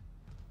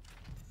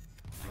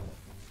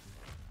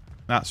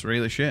 That's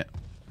really shit.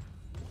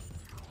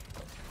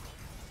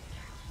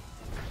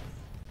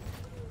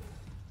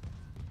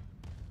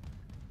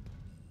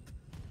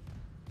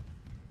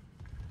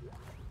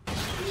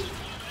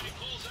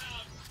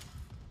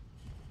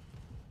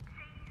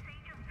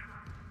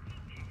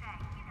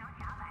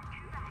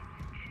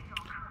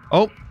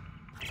 Oh,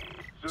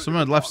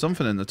 someone had left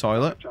something in the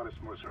toilet. I can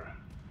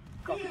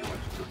Ruben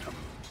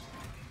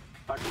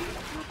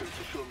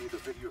to show me the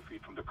video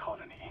feed from the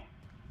colony.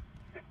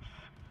 It's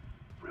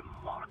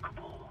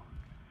remarkable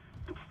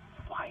to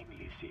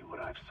finally see what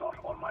I've sought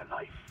all my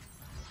life.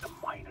 The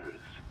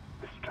miners,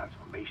 this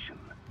transformation,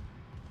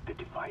 the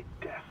divide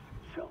death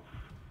itself.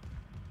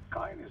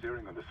 Kine is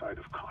erring on the side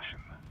of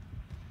caution.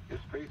 His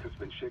faith has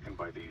been shaken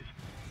by these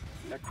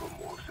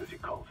necromorphs, as he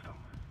calls them.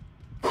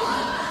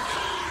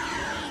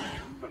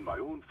 But my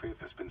own faith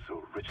has been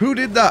so rich. Who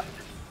did that?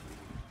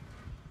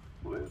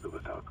 With or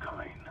without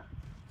Kine.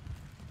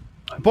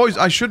 Boys,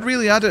 I should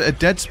really add a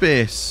Dead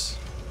Space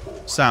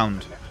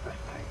sound.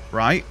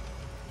 Right?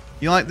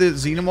 You like the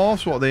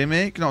xenomorphs, what they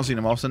make? Not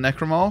xenomorphs, the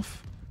necromorph.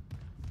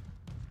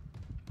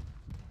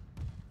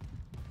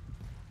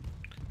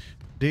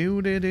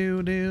 Do.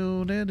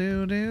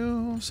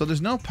 So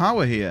there's no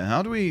power here.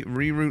 How do we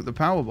reroute the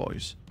power,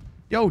 boys?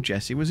 Yo,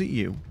 Jesse, was it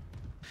you?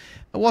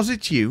 Was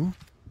it you?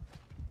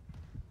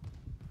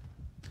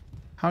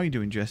 How are you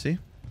doing, Jesse?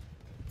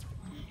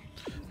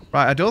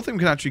 Right, I don't think we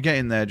can actually get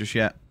in there just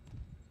yet.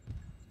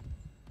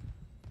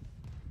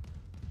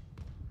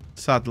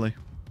 Sadly.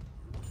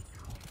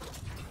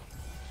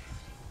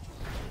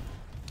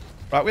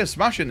 Right, we're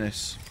smashing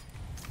this.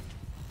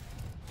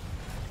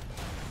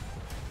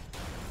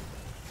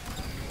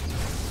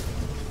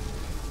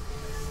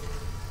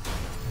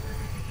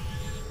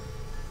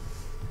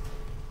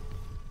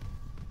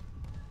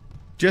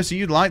 Jesse,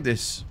 you'd like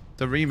this.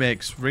 The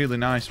remake's really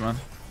nice, man.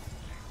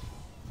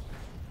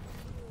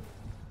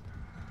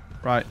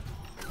 Right.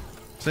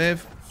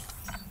 Save.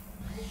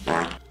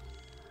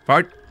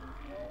 Fart.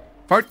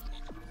 Fart.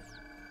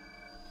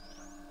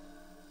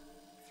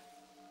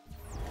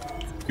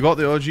 You bought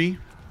the OG?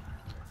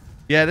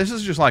 Yeah, this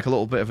is just like a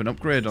little bit of an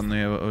upgrade on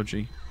the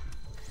OG.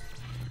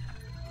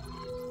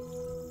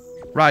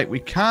 Right,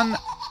 we can...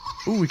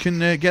 Ooh, we can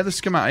get the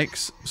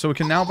schematics. So we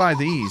can now buy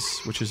these,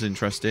 which is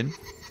interesting.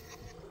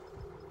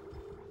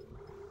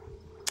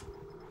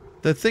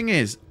 The thing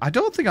is, I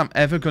don't think I'm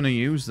ever going to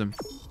use them.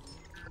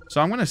 So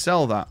I'm going to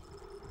sell that.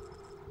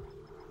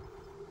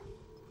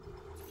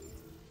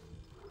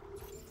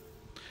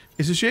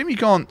 It's a shame you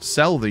can't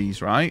sell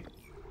these, right?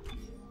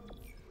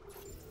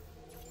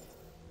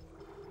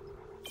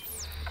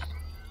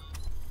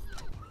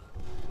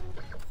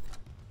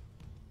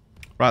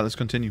 Right, let's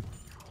continue.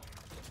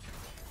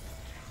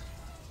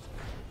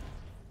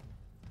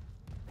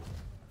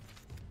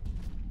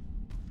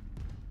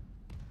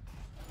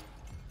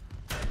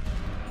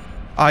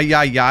 Ay,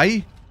 ay,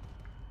 ay.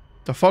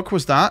 The fuck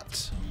was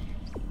that?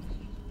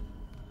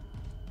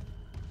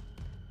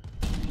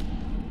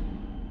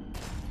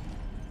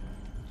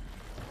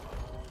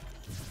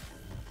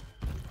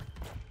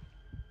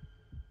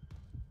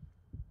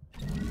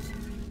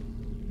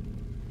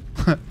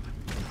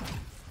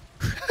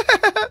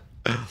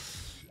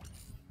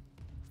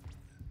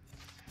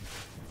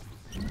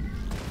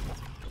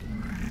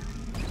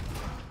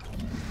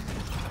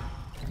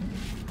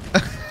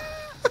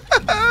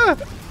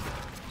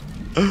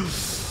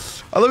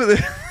 I look at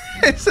this.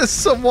 It says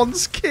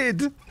someone's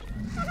kid.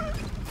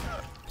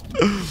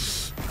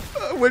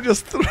 We're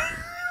just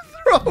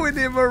throwing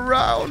him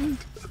around.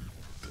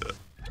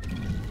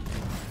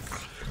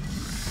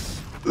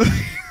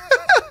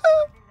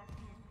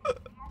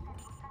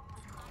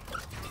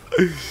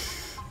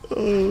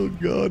 Oh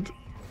god.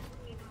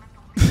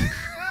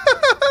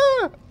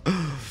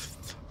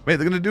 Wait, they're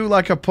gonna do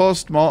like a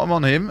post-mortem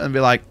on him and be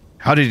like,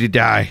 how did he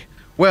die?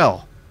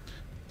 Well,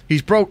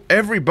 he's broke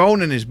every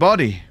bone in his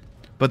body.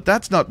 But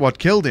that's not what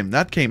killed him.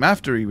 That came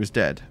after he was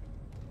dead.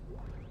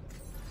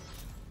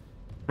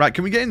 Right,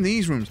 can we get in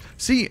these rooms?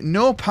 See,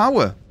 no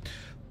power.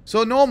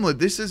 So normally,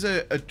 this is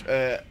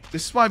this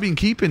is why I've been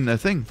keeping the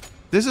thing.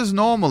 This is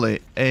normally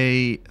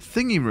a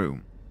thingy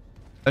room.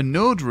 A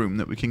node room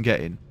that we can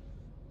get in.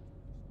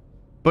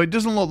 But it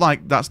doesn't look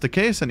like that's the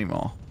case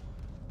anymore.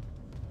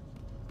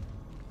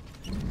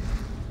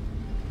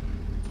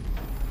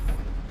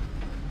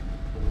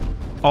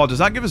 Oh, does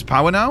that give us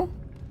power now?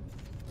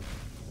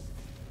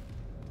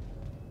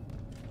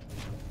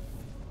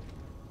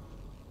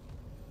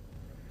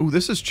 Ooh,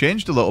 this has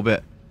changed a little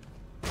bit.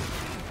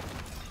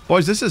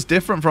 Boys, this is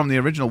different from the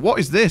original. What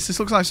is this? This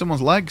looks like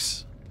someone's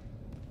legs.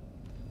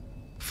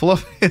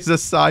 Fluff is a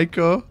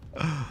psycho.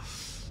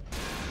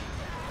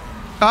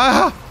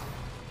 Ah!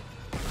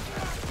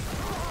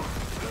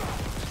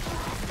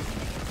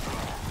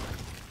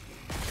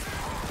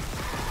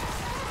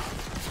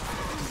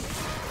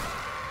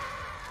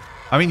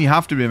 I mean, you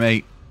have to be,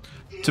 mate.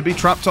 To be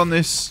trapped on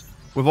this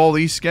with all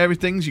these scary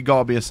things, you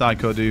gotta be a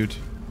psycho dude.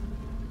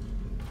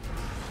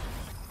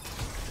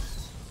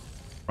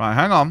 Right,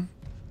 hang on.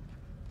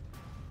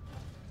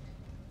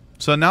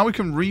 So now we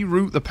can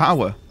reroute the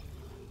power.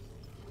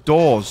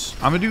 Doors.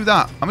 I'm gonna do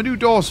that. I'm gonna do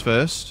doors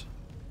first.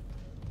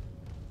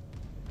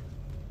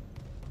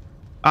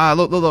 Ah,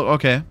 look,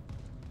 okay.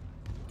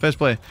 First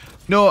play.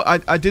 No,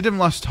 I did him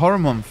last Horror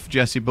Month,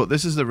 Jesse, but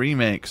this is the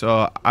remake,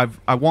 so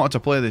I wanted to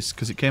play this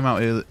because it came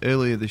out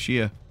earlier this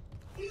year.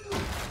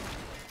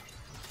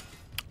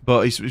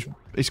 But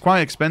it's quite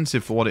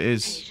expensive for what it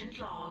is.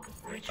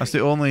 That's the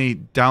only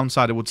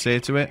downside I would say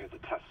to it. The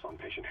tests on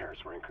patient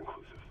Harris were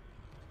inconclusive.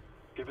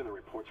 Given the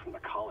reports from the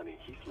colony,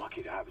 he's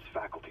lucky to have his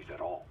faculties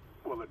at all.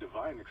 Well, a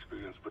divine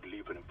experience would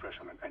leave an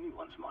impression on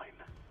anyone's mind.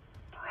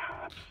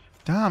 Perhaps.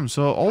 Damn,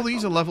 so all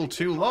these are level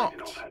 2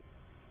 locked.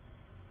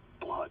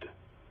 Blood.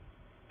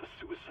 The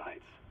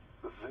suicides.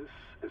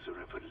 This is a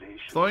revelation.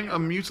 Throwing a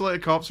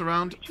mutilated corpse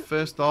around.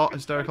 First thought,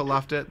 hysterical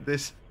laughter.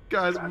 This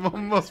guy's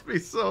mum must be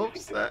so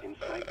upset.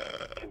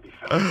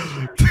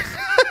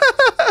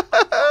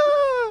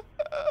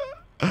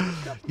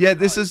 Yeah,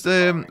 this is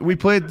the... We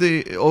played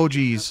the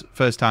OGs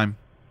first time.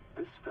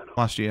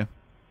 Last year.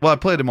 Well, I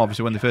played them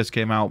obviously when they first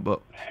came out,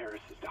 but...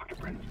 Harris is Dr.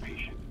 Brennan's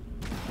patient.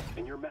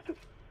 And your methods...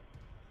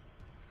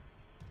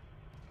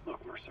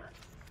 Look, Mercer.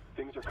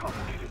 Things are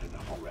complicated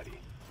enough already.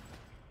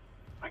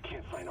 I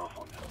can't sign off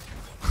on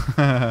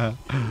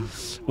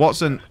this.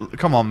 Watson,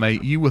 come on,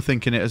 mate. You were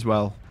thinking it as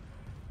well.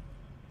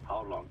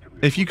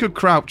 If you could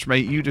crouch,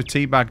 mate, you'd have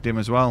teabagged him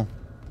as well.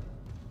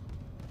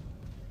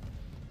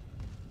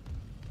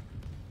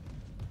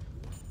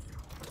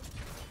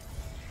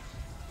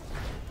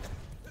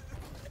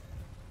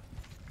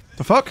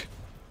 The fuck?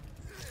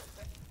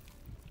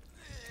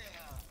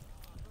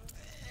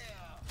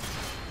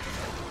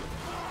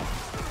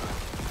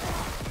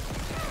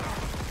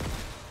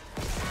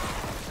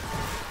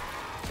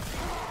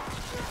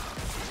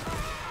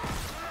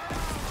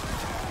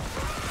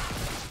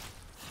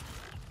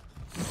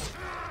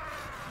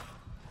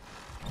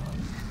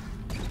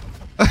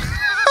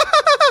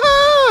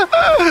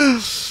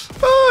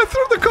 Oh, I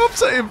threw the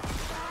cops at him.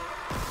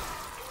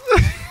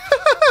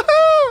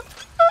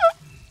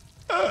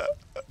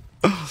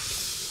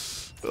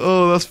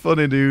 Oh, that's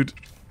funny, dude.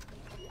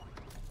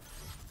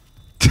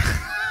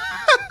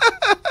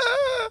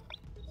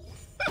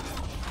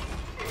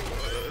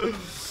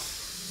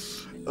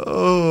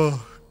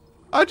 Oh,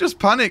 I just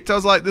panicked. I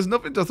was like, there's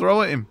nothing to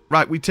throw at him.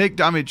 Right, we take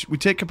damage. We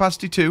take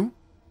capacity 2.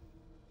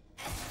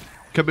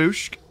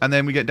 Kaboosh, and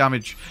then we get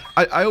damage.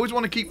 I always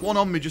want to keep one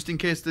on me just in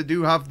case they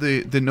do have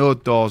the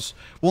node doors.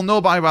 We'll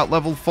know by about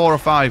level 4 or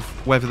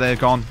 5 whether they're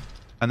gone,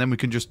 and then we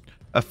can just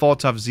afford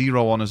to have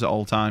 0 on us at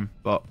all time.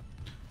 But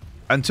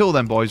until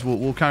then, boys,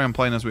 we'll carry on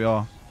playing as we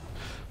are.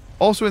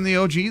 Also in the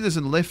OG, there's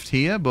a lift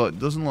here, but it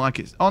doesn't look like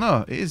it's... Oh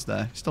no, it is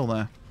there. It's still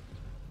there.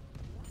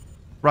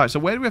 Right, so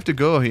where do we have to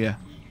go here?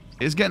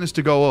 It's getting us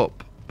to go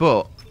up,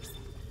 but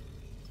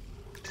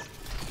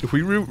if we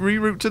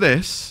reroute to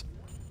this...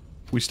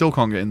 We still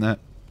can't get in there.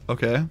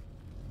 Okay.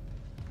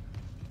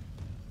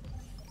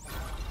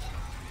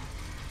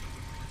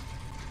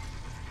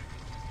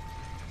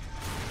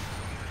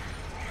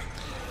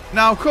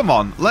 Now, come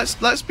on.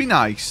 Let's be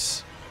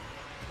nice.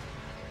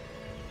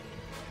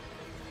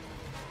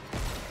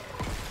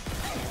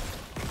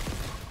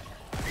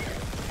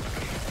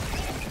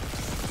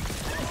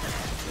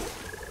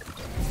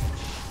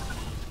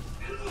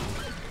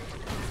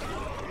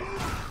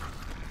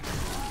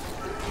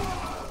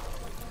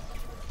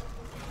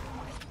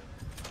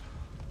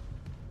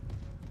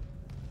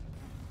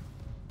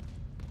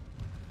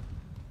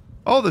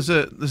 Oh,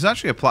 there's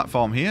actually a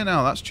platform here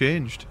now. That's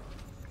changed.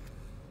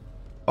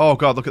 Oh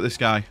god, look at this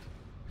guy.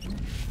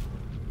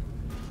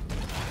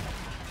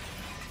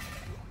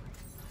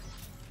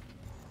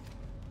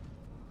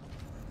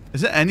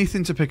 Is there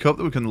anything to pick up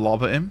that we can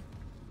lob at him?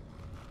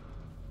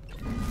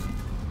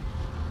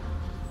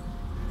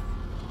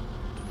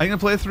 Are you gonna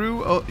play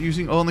through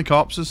using only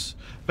corpses?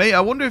 Mate,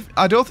 I wonder if...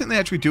 I don't think they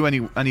actually do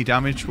any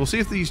damage. We'll see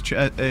if these...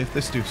 if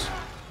this does...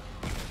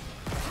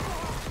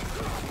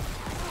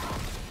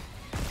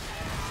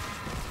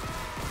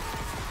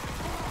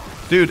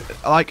 Dude,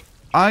 like,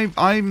 when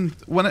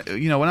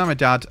I'm a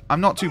dad, I'm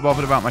not too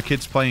bothered about my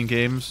kids playing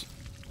games.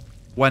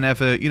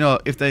 Whenever, you know,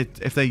 if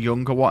they're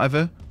young or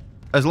whatever,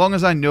 as long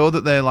as I know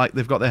that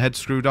they've got their head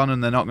screwed on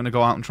and they're not going to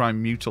go out and try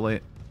and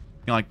mutilate,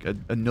 you know, like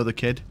another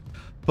kid.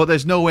 But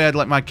there's no way I'd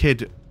let my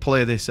kid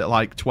play this at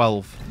like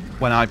 12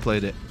 when I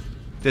played it.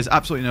 There's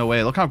absolutely no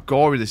way. Look how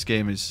gory this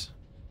game is.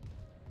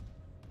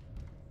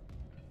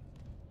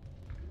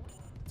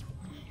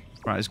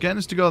 Right, it's getting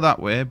us to go that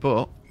way,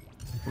 but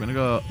we're going to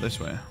go this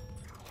way.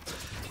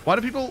 Why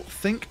do people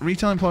think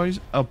retail employees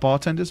are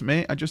bartenders?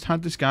 Mate, I just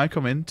had this guy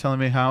come in telling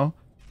me how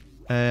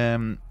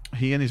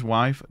he and his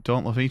wife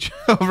don't love each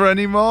other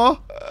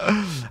anymore.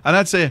 And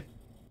I'd say,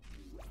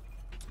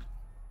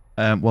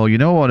 well, you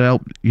know what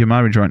helped your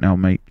marriage right now,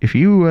 mate? If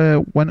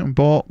you went and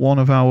bought one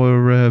of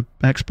our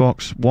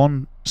Xbox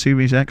One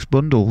Series X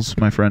bundles,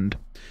 my friend,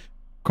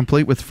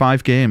 Complete with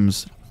 5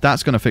 games.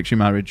 That's going to fix your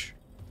marriage.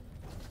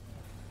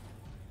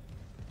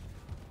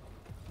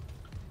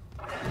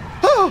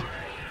 Oh!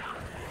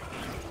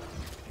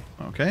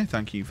 Okay,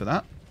 thank you for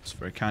that. It's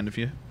very kind of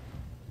you,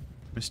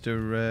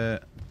 Mr.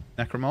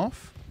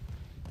 Necromorph.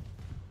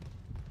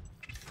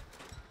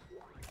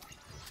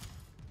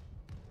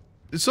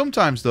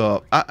 Sometimes,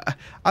 though,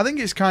 I think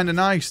it's kind of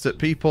nice that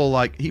people,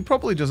 like, he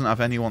probably doesn't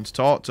have anyone to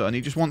talk to, and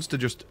he just wants to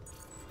just...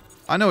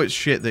 I know it's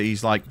shit that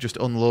he's, like, just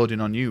unloading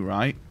on you,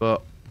 right?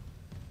 But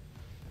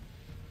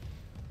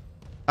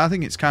I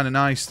think it's kind of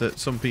nice that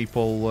some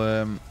people...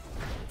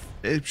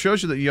 it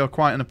shows you that you're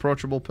quite an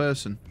approachable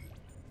person.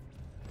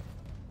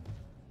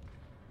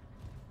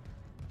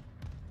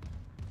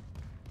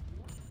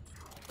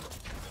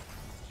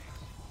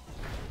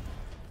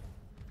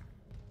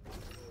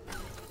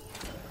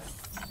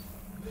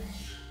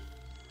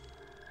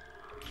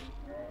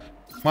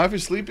 My wife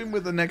is sleeping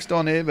with the next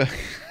door neighbour.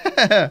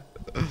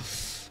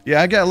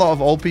 Yeah, I get a lot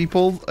of old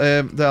people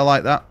that are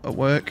like that at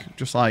work.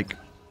 Just like,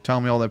 tell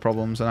me all their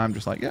problems, and I'm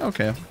just like, yeah,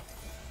 okay.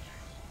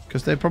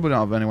 Because they probably don't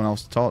have anyone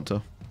else to talk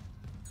to.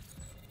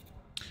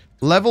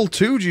 Level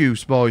 2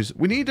 juice, boys.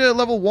 We need a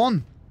level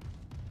 1.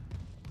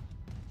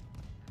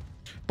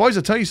 Boys,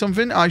 I tell you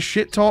something. I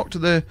shit-talked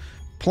the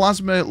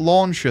plasma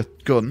launcher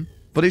gun,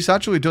 but it's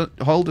actually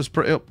held us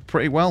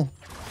pretty well.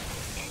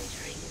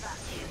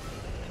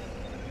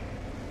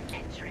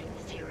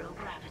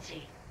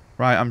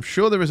 Right, I'm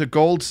sure there is a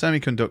gold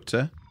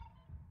semiconductor.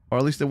 Or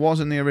at least there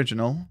was in the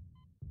original.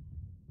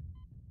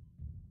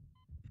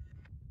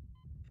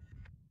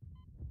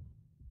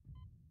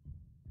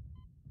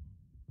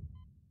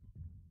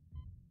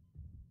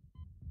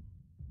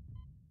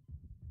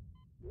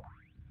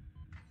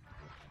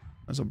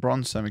 There's a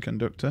bronze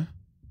semiconductor.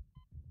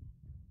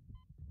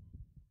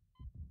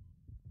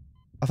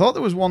 I thought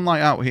there was one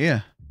light out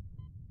here.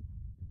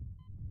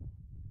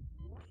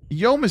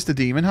 Yo, Mr.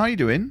 Demon, how you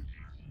doing?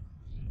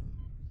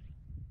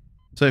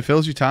 So it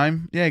fills your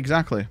time? Yeah,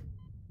 exactly.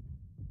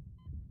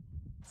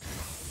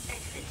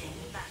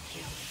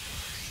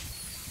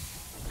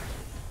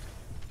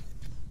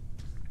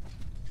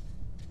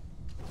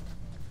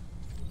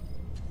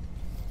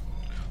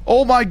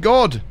 Oh my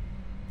god!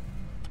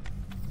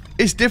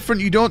 It's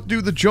different, you don't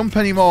do the jump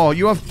anymore.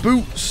 You have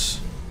boots.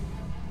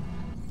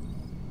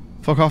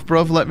 Fuck off,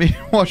 bruv. Let me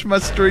watch my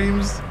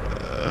streams.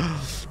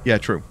 Yeah,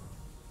 true.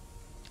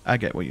 I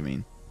get what you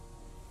mean.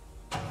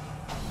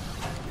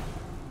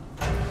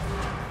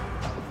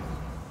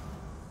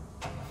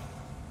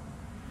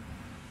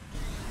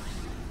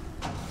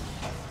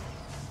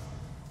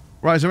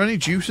 Right, is there any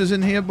juices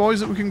in here,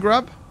 boys, that we can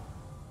grab?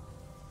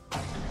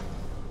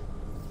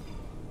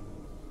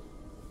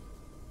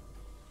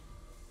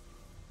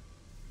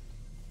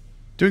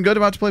 Doing good,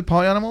 about to play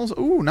Party Animals?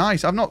 Ooh,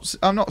 nice. I've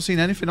not seen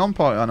anything on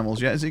Party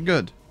Animals yet. Is it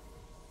good?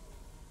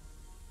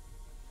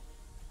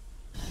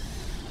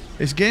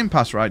 It's Game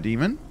Pass, right,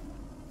 Demon?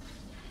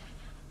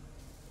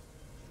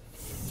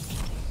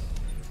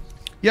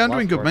 Yeah, I'm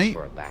doing good, mate.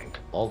 For a bank,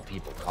 old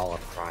people call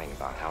up crying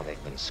about how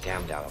they've been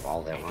scammed out of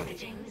all their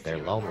money. They're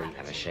lonely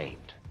and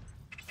ashamed.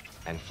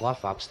 And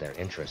Fluff ups their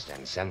interest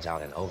and sends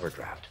out an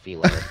overdraft fee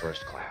letter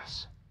first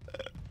class.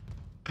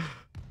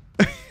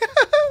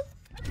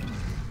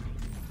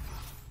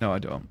 No, I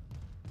don't.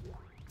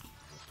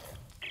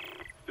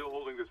 Still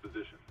holding this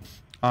position.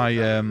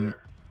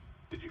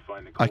 Did you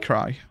find Nicole? I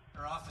cry.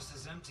 Her office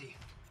is empty.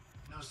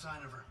 No sign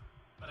of her.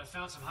 But I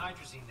found some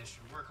hydrazine that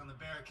should work on the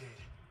barricade.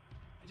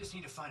 I just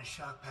need to find a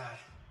shock pad.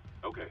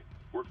 Okay.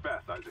 Work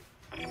fast, Isaac.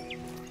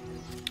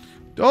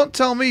 Don't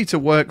tell me to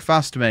work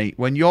fast, mate,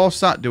 when you're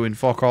sat doing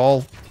fuck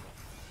all.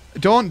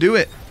 Don't do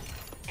it.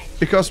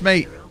 Because,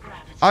 mate,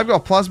 I've got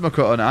a plasma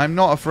cutter and I'm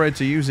not afraid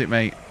to use it,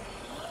 mate.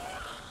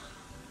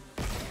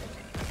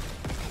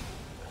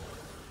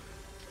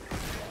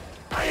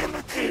 I am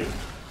a king.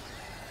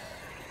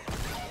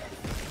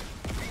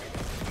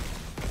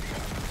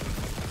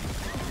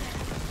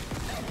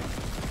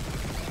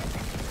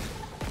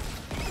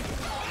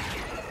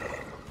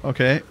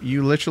 Okay,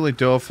 you literally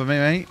dove for me,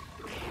 mate.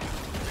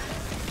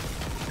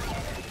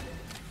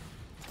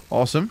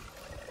 Awesome.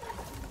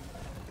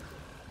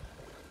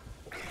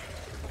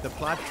 The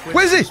plot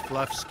Where's twist he? is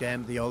Fluff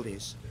scammed the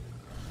oldies.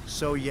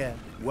 So yeah,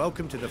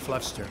 welcome to the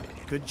Fluffster.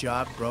 Good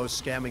job,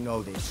 bros, scamming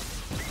oldies.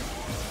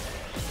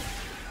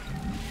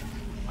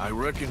 I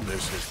reckon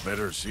this is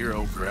better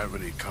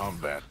zero-gravity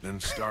combat than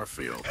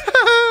Starfield.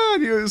 I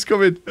knew it was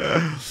coming.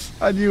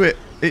 I knew it.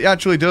 It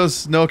actually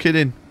does. No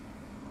kidding.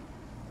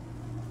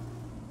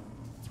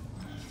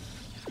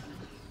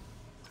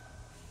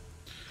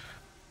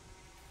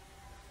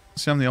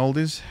 Scam the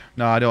oldies?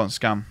 No, I don't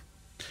scam.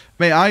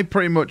 Mate, I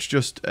pretty much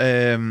just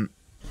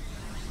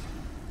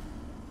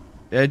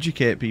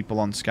educate people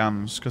on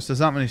scams, because there's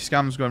that many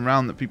scams going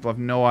around that people have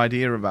no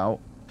idea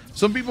about.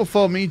 Some people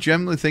for me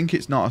generally think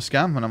it's not a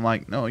scam, and I'm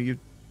like, no,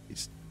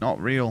 it's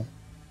not real.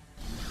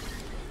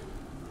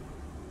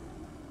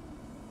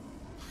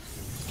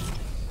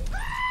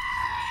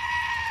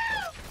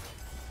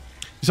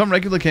 It's on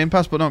regular Game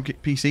Pass, but not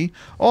PC.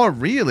 Oh,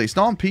 really? It's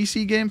not on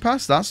PC Game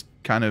Pass? That's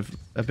kind of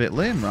a bit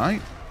lame, right?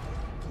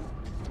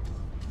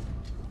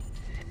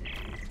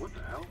 What the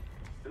hell?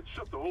 It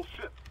shut the whole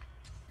ship.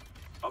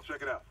 I'll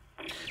check it out.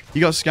 You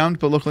got scammed,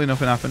 but luckily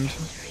nothing happened.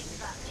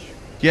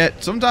 Yeah,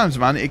 sometimes,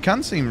 man, it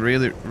can seem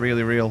really,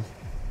 really real.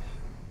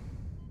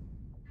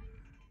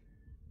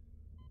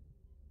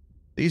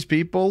 These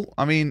people,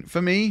 I mean,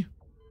 for me,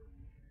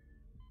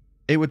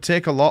 it would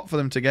take a lot for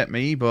them to get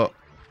me, but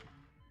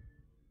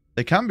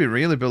they can be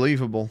really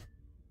believable.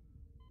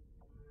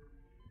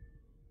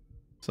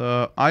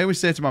 So, I always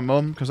say to my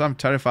mum, because I'm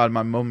terrified of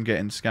my mum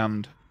getting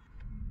scammed.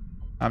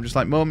 I'm just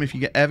like, Mum, if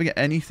you ever get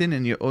anything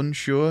and you're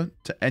unsure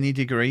to any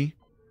degree,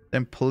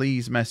 then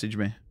please message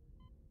me.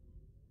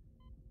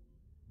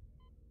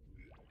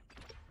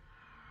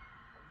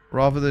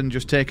 Rather than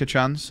just take a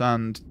chance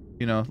and,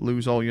 you know,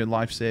 lose all your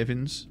life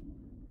savings.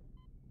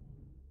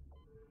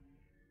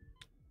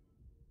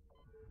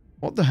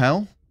 What the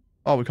hell?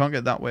 Oh, we can't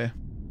get that way.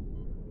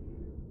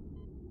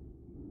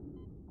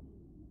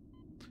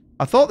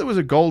 I thought there was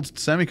a gold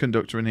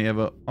semiconductor in here,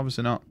 but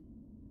obviously not.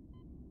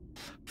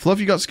 Fluff,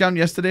 you got scammed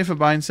yesterday for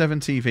buying 7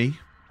 TV.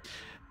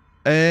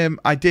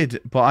 I did,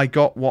 but I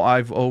got what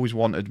I've always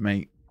wanted,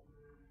 mate.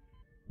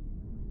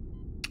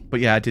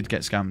 But yeah, I did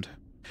get scammed.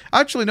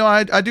 Actually, no,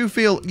 I do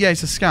feel, yeah,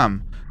 it's a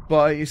scam.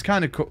 But it's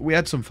kind of, we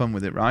had some fun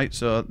with it, right?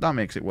 So that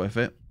makes it worth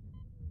it.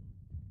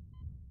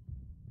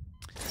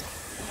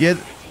 Yeah.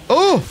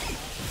 Oh!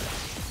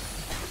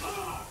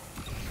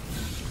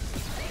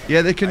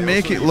 Yeah, they can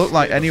make it look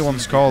like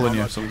anyone's calling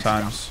you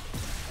sometimes.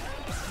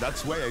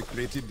 That's why I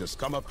created the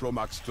Scammer Pro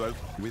Max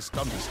 12. We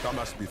scam the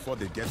scammers before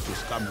they get to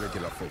scam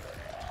regular folk.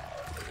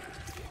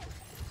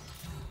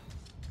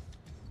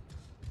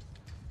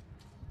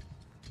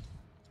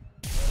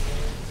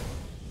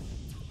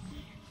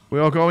 We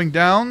are going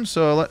down,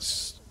 so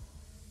let's,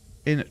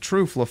 in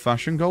true Fluff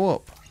fashion, go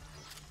up.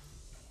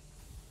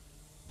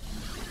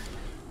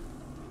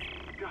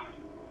 God,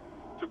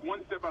 took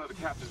one step out of the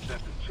captain's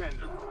desk and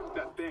Chandler,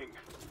 that thing,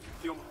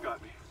 he almost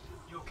got me.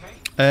 You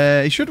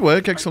okay? It should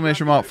work,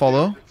 exclamation mark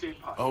follow.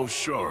 Oh,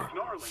 sure.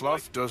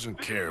 Fluff doesn't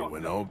care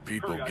when old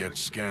people get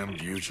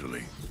scammed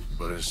usually.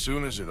 But as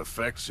soon as it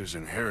affects his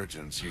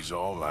inheritance, he's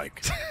all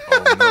like,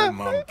 oh no,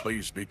 Mom,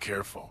 please be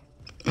careful.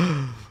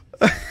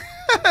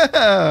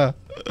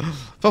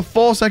 For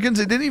 4 seconds,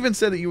 it didn't even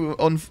say that you were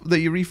that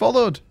you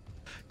refollowed.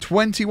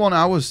 21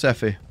 hours,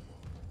 Sephi.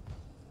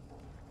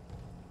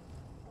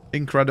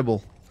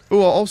 Incredible.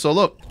 Oh, also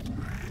look,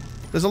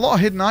 there's a lot of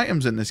hidden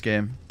items in this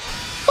game.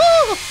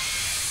 Ah!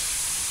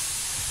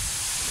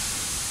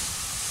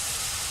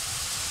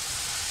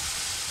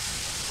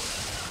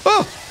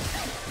 Oh!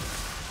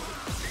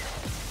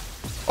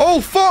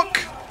 Oh fuck!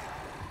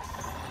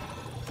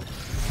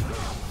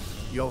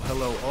 Yo,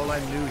 hello. All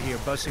I'm new here.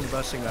 Bussing.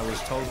 I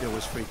was told there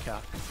was free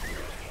cock.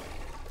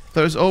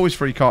 There's always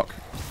free cock.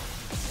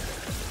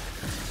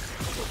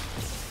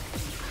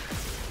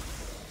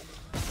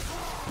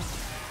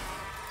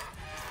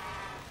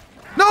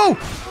 No!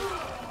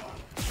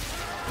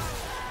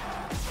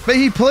 But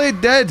he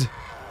played dead.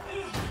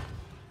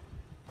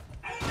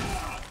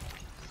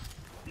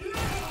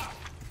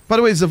 By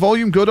the way, is the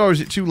volume good or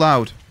is it too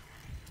loud?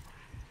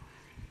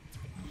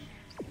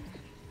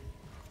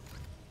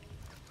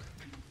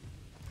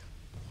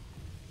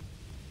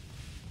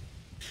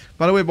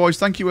 By the way, boys,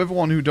 thank you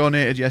everyone who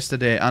donated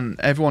yesterday and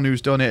everyone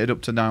who's donated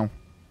up to now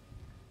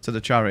to the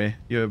charity.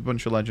 You're a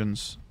bunch of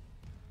legends.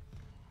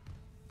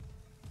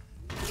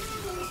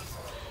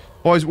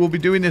 Boys, we'll be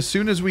doing this as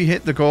soon as we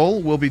hit the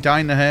goal. We'll be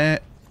dyeing the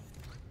hair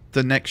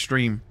the next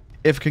stream.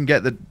 If we can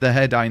get the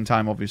hair dyeing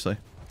time, obviously.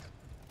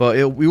 But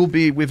we will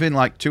be within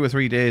like 2 or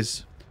 3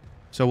 days.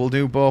 So we'll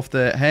do both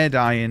the hair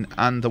dyeing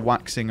and the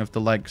waxing of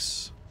the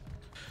legs.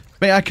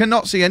 Mate, I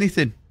cannot see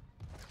anything.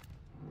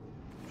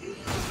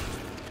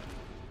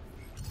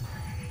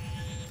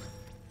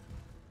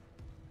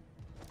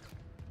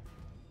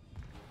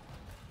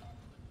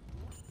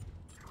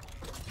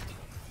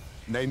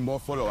 Nine more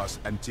followers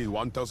until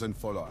 1,000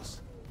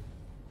 followers.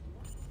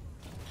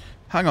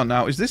 Hang on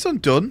now, is this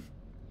undone?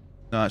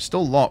 No, it's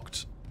still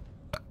locked.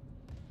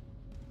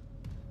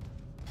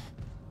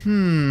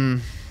 Dye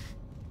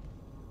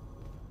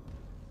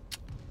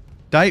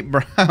it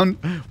brown?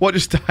 What,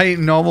 just dye it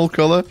normal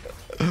colour?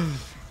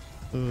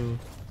 No,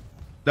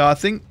 I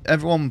think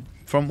everyone,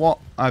 from what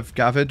I've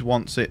gathered,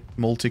 wants it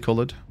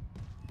multicoloured.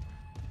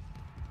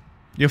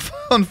 You're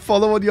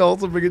unfollow and you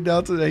also bring it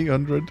down to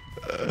 800.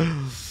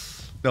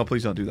 No,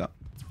 please don't do that.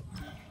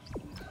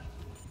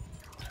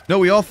 No,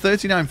 we are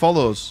 39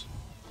 follows.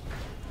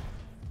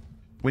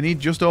 We need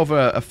just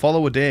over a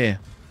follow a day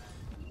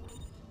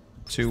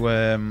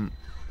to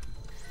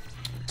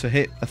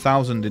hit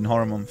 1,000 in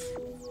Horror Month,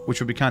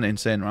 which would be kind of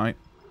insane, right?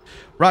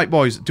 Right,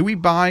 boys, do we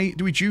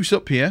juice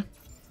up here?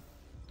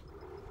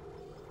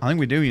 I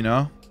think we do, you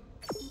know.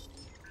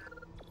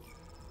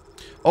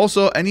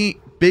 Also,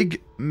 any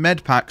big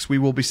med packs we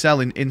will be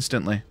selling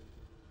instantly.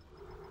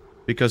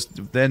 Because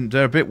then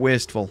they're a bit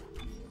wasteful.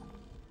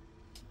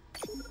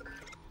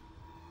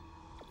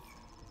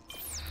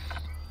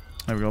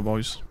 There we go,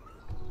 boys.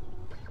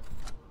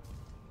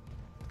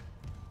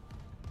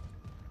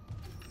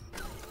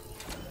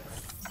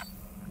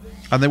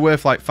 And they're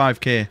worth like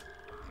 5k.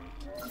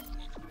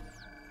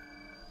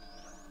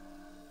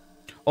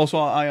 Also,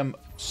 I am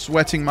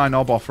sweating my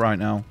knob off right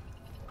now.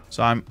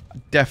 So I'm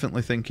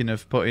definitely thinking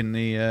of putting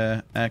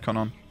the aircon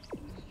on.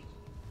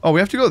 Oh, we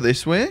have to go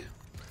this way?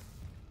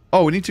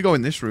 Oh, we need to go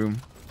in this room.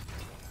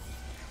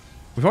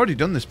 We've already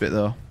done this bit,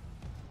 though.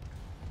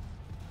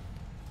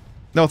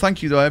 No,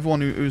 thank you, though, everyone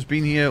who's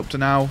been here up to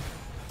now.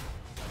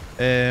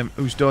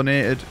 Who's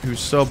donated, who's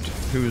subbed,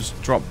 who's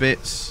dropped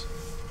bits.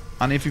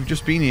 And if you've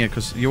just been here,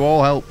 because you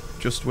all help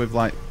just with,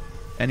 like,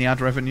 any ad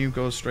revenue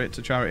goes straight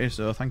to charity.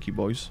 So thank you,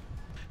 boys.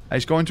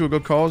 It's going to a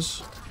good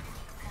cause.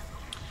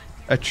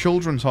 A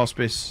children's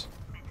hospice.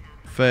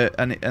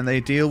 And they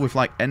deal with,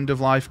 like,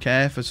 end-of-life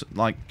care for,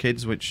 like,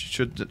 kids, which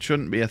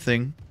shouldn't be a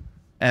thing.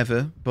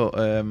 Ever.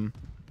 But,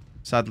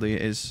 sadly,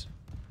 it is.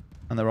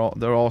 And they're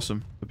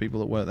awesome, the people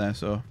that work there,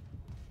 so...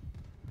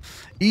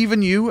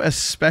 Even you,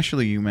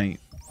 especially you, mate.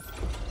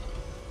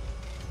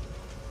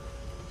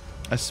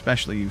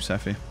 Especially you,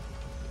 Sephi.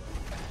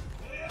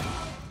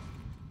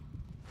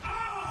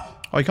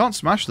 Oh, you can't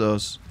smash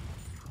those.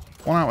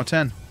 1 out of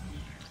 10.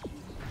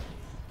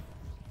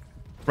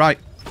 Right.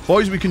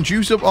 Boys, we can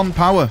juice up on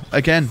power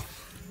again.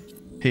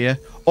 Here.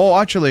 Oh,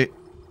 actually...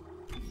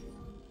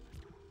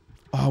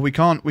 Oh, we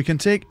can't. We can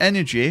take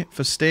energy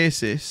for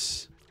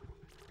stasis.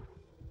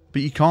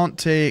 But you can't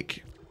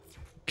take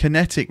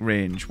kinetic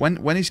range.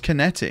 When is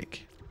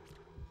kinetic?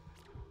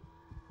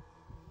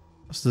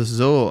 That's the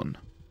zone.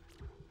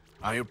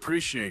 I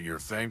appreciate your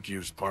thank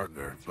yous,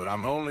 partner, but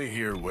I'm only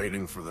here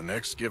waiting for the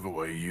next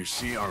giveaway. You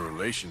see, our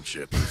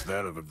relationship is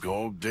that of a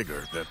gold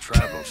digger that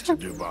travels to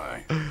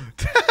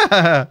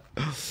Dubai.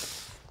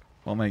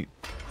 Well, mate,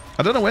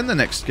 I don't know when the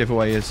next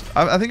giveaway is.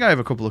 I think I have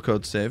a couple of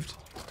codes saved.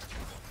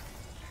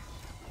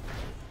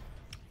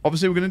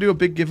 Obviously, we're going to do a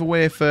big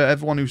giveaway for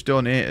everyone who's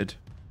donated.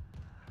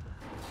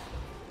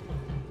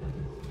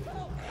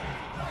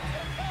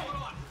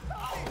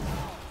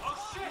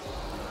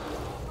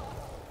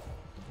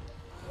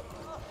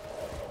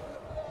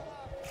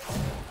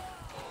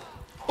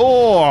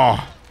 Oh!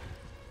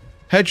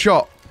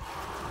 Headshot.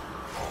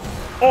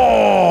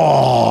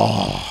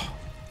 Oh!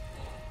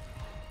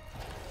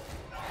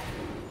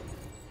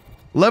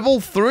 Level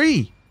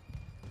 3.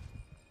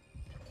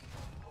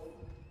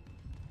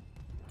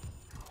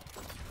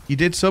 You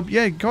did sub?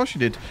 Yeah, of course you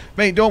did.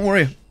 Mate, don't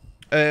worry.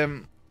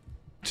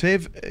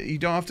 Tiv, you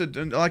don't have to...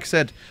 Like I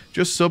said,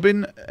 just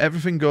subbing,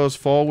 everything goes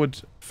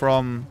forward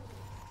from...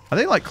 Are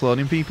they like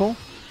cloning people?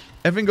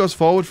 Everything goes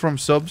forward from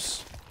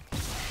subs.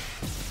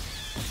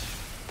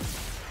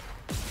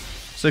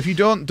 So if you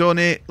don't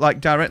donate like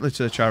directly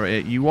to the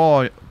charity, you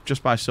are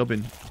just by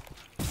subbing.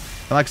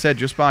 And like I said,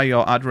 just by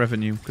your ad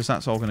revenue, because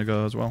that's all going to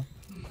go as well.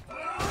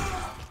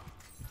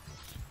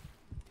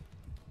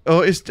 Oh,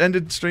 it's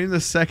ended stream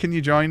the second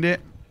you joined it.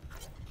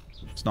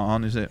 It's not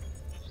on, is it?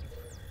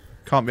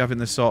 Can't be having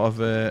this sort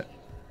of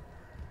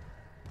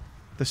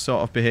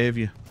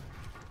behaviour.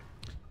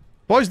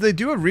 Boys, they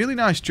do a really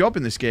nice job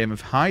in this game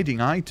of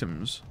hiding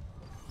items.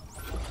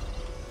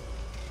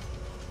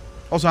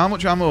 Also, how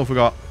much ammo have we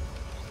got?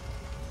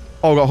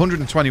 Oh, we got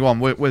 121.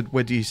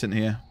 We're decent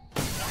here.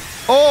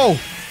 Oh,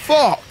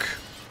 fuck!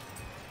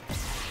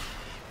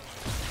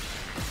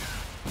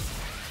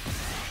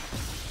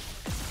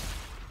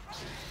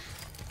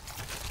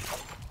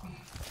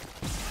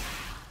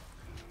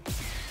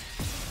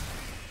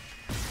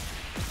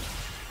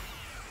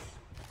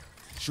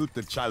 Shoot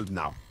the child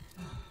now.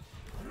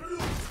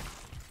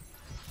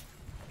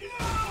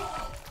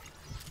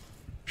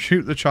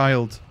 Shoot the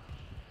child.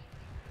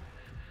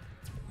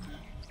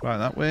 Right,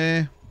 that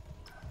way.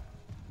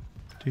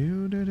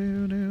 Do, do,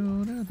 do,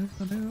 do, do, do,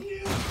 do.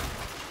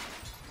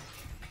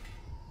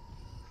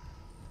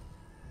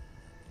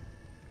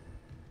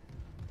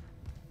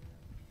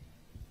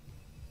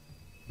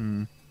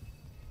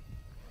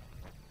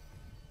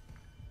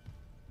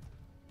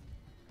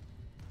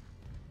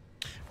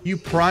 You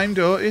primed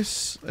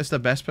Otis? That's the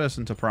best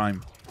person to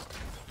prime.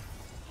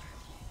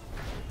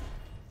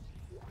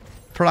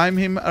 Prime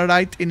him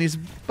right in his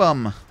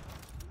bum.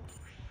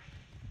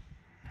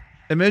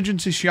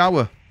 Emergency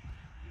shower.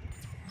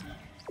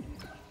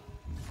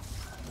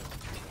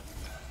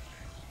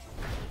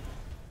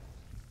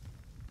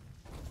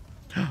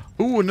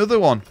 Ooh, another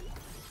one.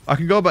 I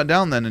can go back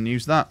down then and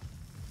use that.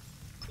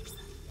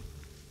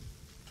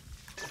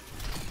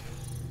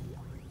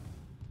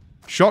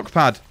 Shock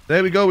pad.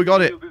 There we go, we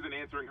got it. Isn't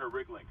answering her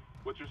rig link.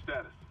 What's your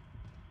status?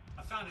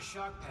 I found a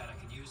shock pad I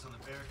can use on the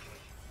barricade.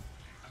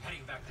 I'm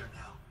heading back there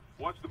now.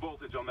 Watch the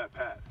voltage on that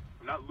pad.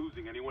 I'm not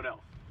losing anyone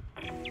else.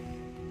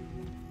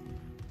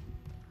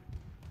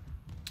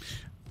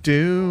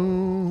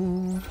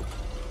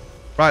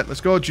 Right,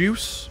 let's go,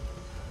 Juice.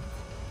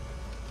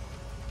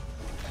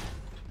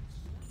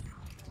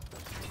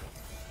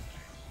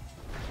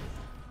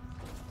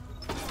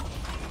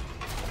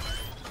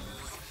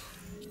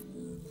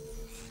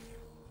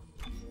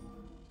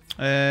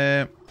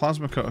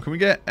 Plasma cutter. Can we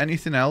get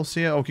anything else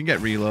here? Oh, we can get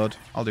reload.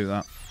 I'll do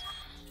that.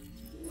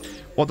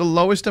 What the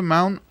lowest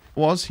amount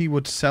was he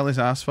would sell his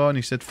ass for, and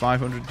he said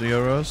 500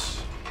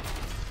 euros.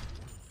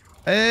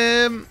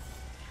 I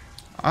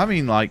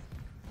mean, like,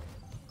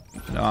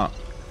 no,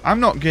 I'm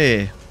not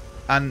gay,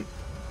 and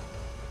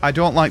I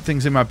don't like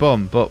things in my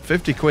bum, but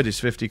 50 quid is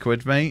 50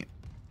 quid, mate.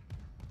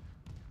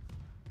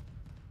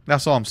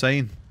 That's all I'm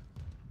saying.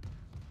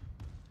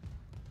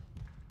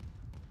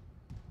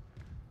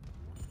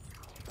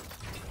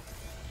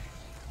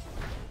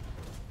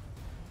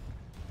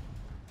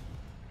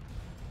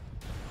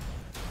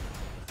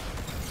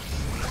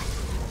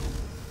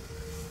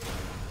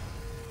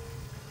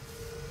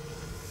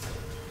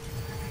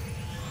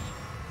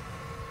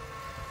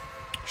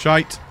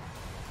 Shite.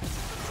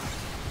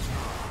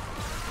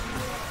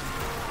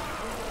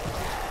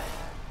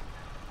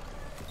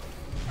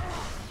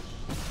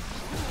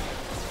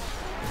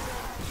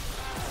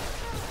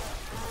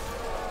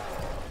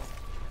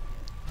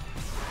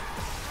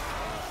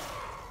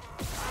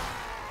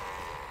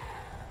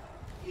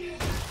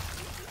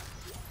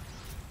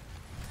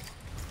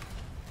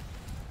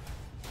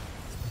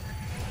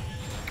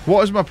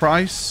 What is my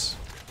price?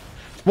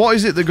 What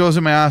is it that goes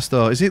in my ass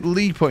though? Is it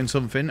Lee putting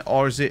something,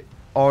 or is it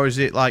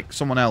like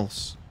someone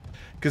else?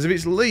 Because if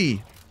it's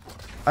Lee,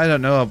 I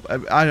don't know.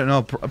 I don't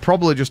know.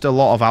 Probably just a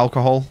lot of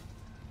alcohol.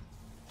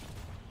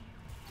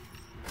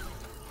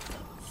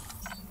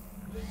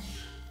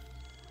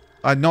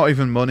 Not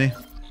even money.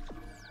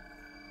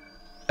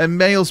 A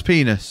male's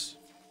penis.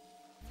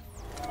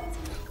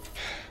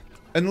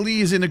 And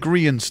Lee is in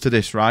agreeance to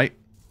this, right?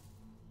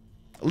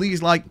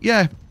 Lee's like,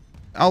 yeah,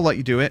 I'll let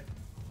you do it.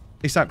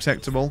 It's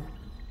acceptable.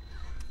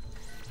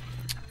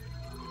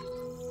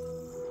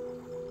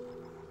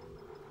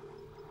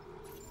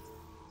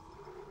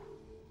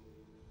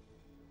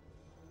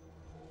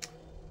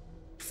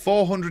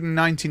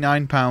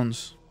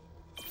 £499.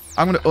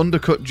 I'm going to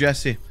undercut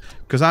Jesse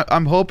because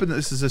I'm hoping that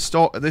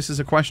this is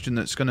a question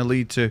that's going to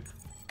lead to.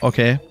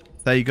 Okay,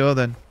 there you go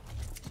then.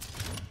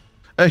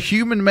 A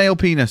human male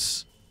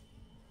penis.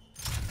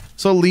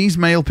 So Lee's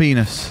male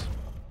penis.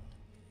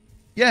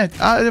 Yeah,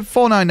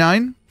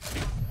 $499.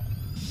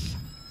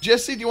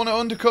 Jesse, do you want to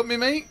undercut me,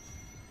 mate?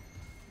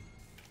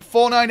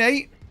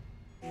 $498.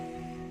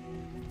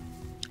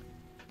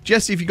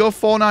 Jesse, if you go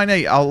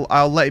 $498,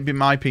 I'll let it be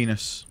my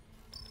penis.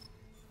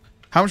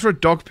 How much for a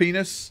dog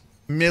penis?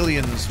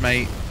 Millions,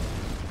 mate.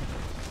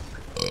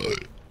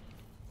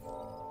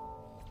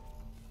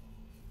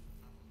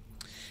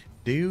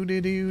 Do do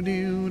do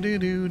do do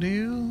do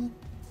do.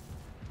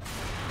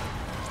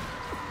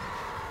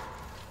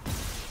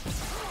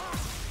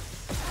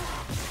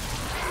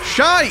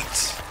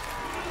 Shite!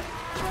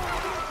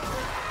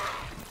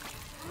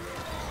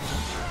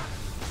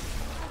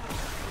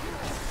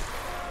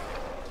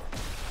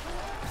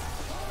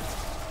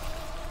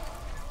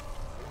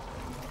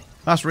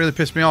 That's really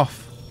pissed me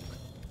off.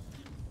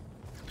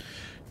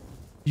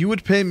 You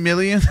would pay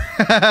million?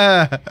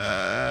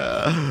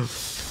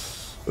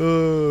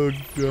 Oh,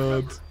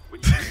 God.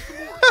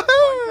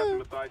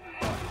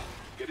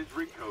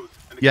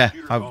 Yeah,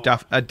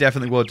 I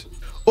definitely would.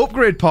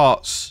 Upgrade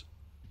parts.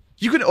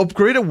 You can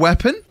upgrade a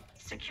weapon?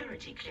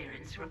 Security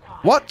clearance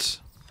required. What?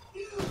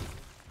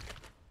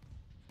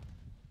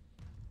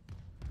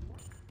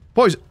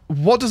 Boys,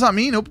 what does that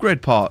mean,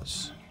 upgrade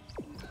parts?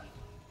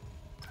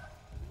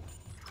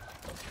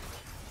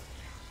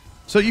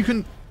 So you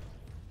can...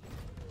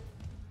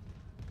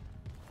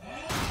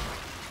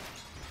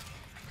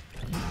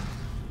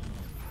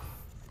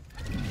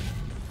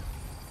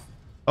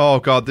 Oh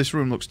god, this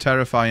room looks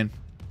terrifying.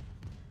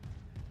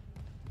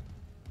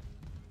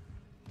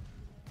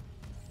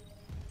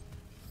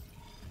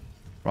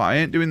 Right, I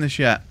ain't doing this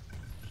yet.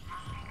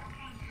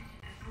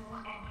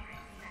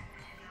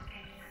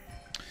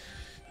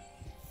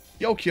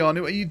 Yo,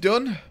 Keanu, are you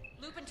done?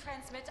 Loop and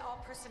transmit to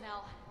all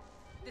personnel.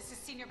 This is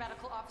Senior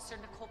Medical Officer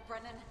Nicole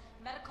Brennan.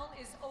 Medical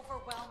is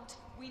overwhelmed.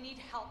 We need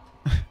help.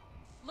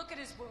 Look at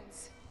his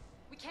wounds.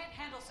 We can't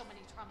handle so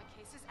many trauma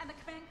cases, and the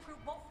command crew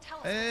won't tell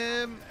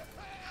us.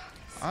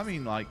 I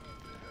mean, like,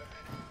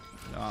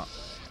 nah,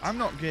 I'm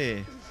not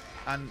gay,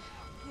 and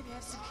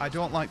I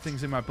don't like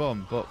things in my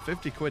bum, but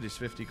 50 quid is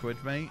 50 quid,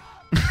 mate.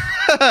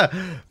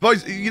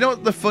 Boys, you know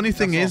what the funny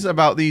thing is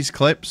about these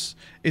clips?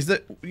 Is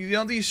that, you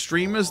know these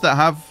streamers that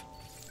have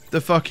the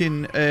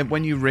fucking,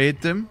 when you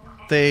raid them,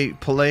 they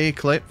play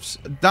clips?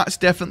 That's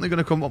definitely going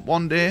to come up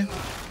one day.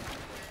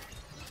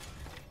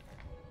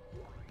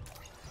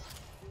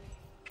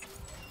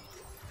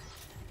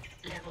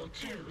 Level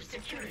 2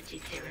 security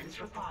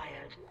clearance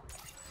required.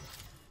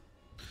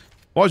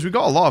 Boys, we've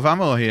got a lot of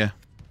ammo here.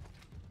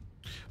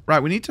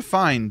 Right, we need to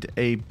find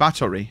a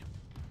battery.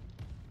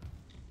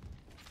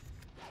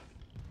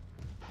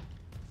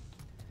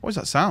 What is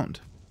that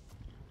sound?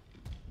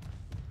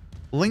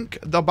 Link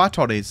the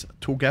batteries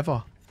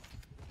together.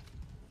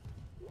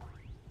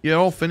 You're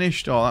all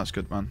finished? Oh, that's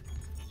good, man.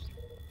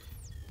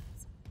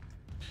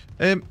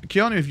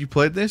 Keanu, have you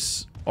played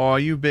this? Or are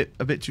you a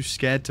bit too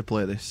scared to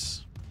play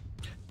this?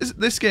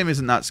 This game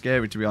isn't that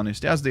scary, to be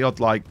honest. It has the odd,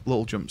 like,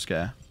 little jump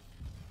scare.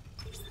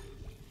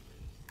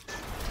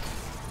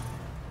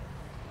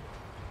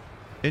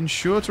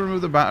 Ensure to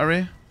remove the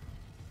battery.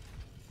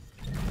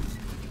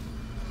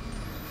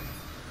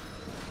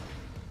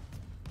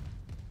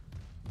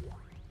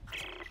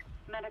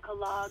 Medical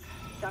log,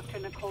 Dr.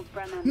 Nicole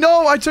Brennan.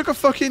 No, I took a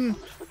fucking...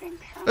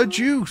 a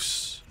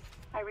juice.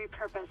 I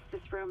repurposed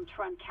this room to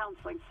run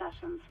counseling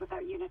sessions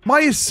without unit.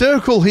 My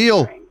circle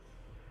heal.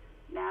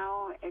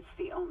 Now it's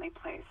the only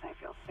place I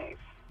feel safe.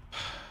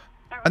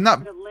 And that,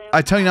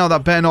 I tell you now,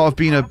 that better not have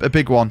been a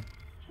big one.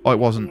 Oh, it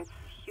wasn't. It's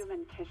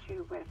human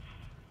tissue with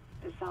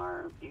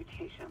bizarre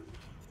mutations.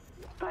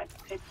 But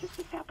it's just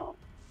a sample.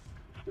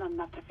 It's not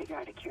enough to figure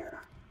out a cure.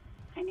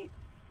 I need...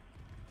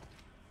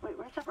 Wait,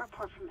 where's that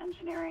report from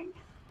engineering?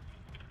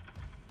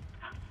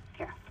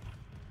 Here.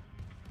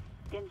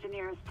 The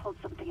engineers pulled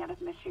something out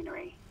of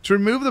machinery. To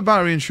remove the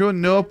battery, ensure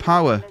no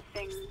power.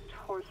 Missing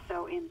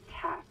torso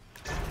intact.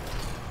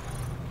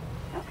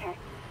 Okay.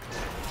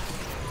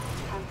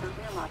 Time for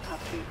real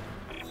autopsy.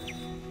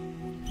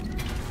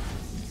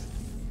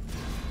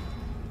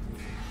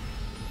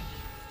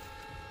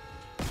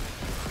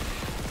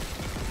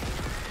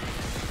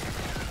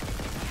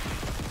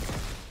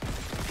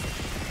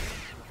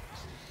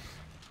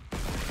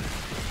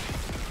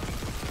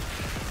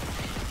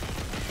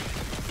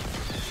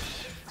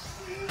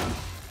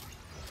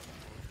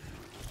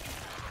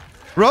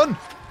 Run!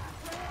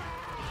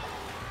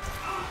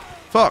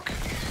 Fuck.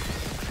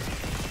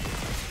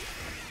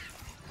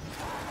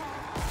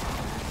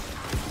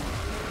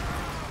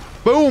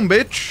 Boom,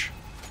 bitch.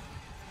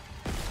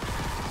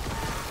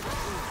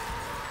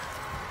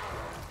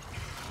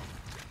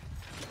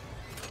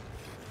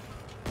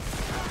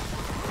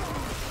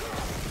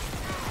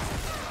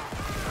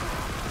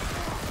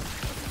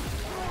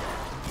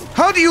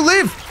 How do you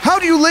live? How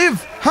do you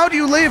live? How do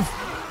you live?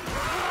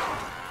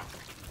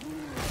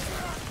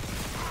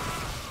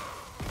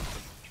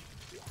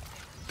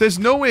 There's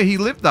no way he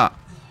lived that.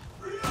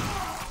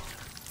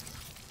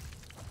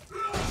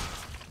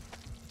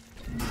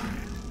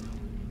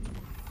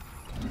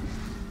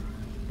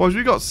 Boys,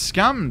 we got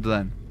scammed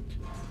then.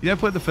 You never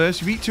played the first.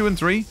 You beat 2 and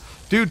 3.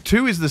 Dude,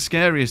 2 is the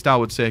scariest, I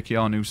would say,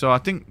 Keanu. So I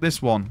think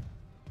this one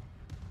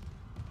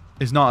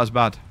is not as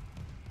bad.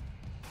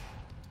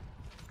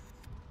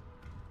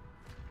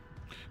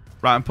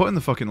 Right, I'm putting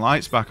the fucking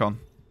lights back on.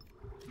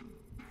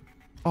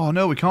 Oh,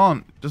 no, we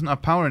can't. It doesn't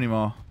have power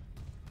anymore.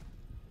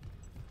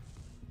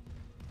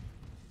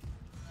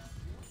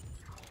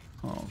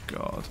 Oh,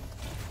 God.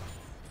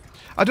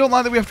 I don't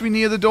like that we have to be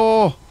near the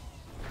door.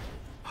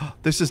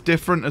 This is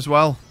different as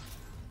well.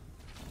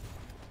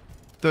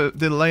 The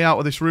layout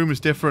of this room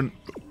is different.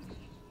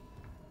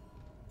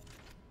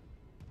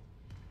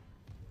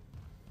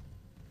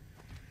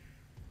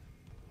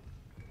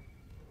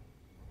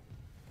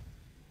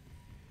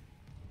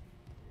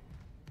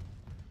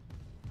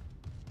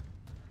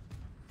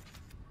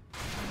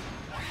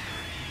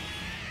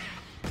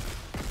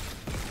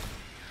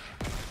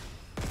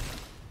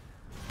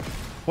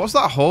 What's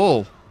that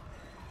hole?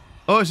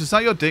 Oh, is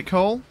that your dick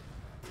hole?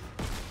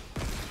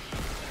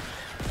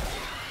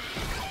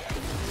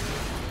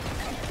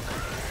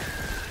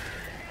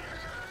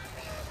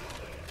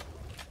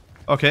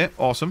 Okay,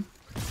 awesome.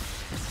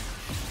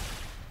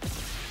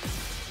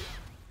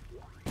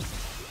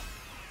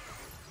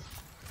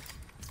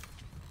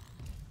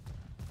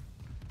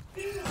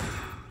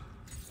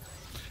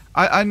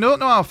 I don't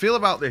know how I feel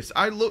about this.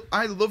 I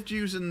loved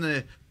using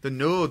the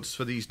nodes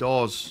for these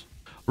doors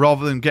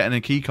rather than getting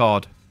a key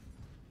card.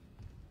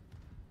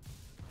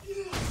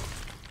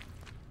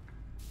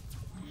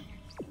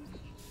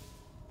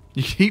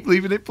 You keep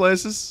leaving it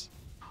places.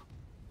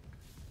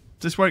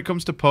 Is this where it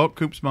comes to poke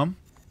Coop's mum?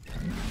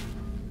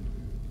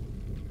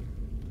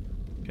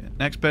 Okay,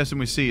 next person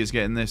we see is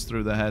getting this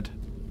through the head.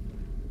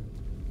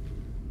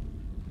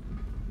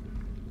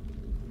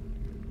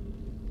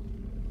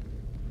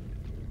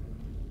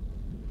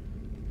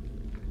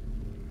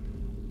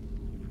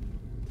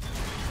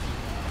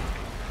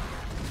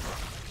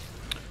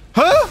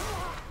 Huh?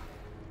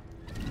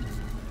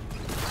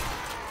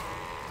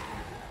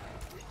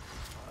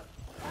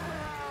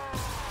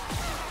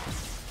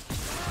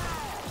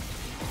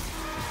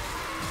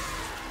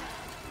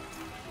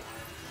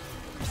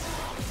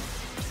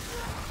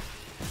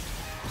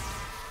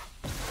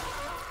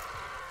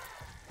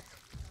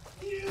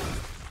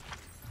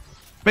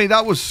 Mate,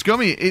 that was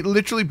scummy. It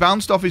literally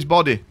bounced off his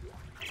body.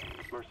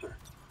 Mercer,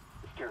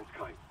 it's Terrence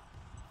Kite.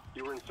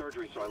 You were in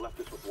surgery, so I left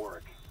this with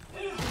Warwick.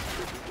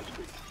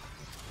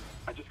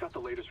 I just got the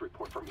latest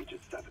report from Aegis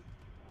 7.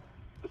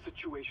 The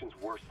situation's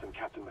worse than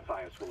Captain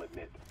Matthias will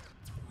admit.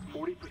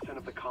 40%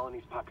 of the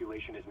colony's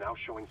population is now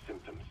showing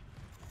symptoms.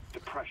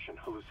 Depression,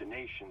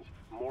 hallucinations,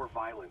 more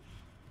violence.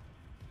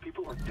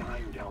 People are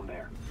dying down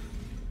there.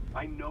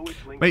 I know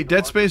it's linked. Mate,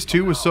 Dead Space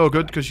 2 was so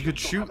good because you could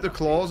shoot the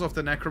claws off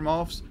the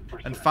necromorphs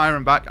and fire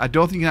them back. I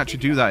don't think you can actually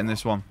do that in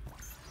this one.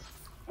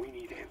 We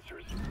need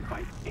answers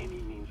by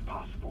any means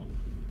possible.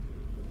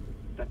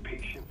 That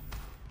patient,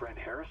 Brent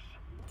Harris,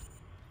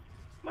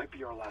 might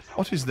be our last hope.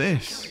 What is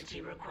this?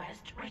 Security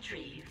request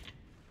retrieved.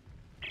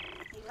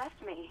 He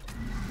left me.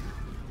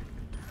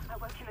 I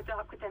worked in the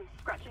dark with them,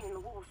 scratching in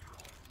the walls.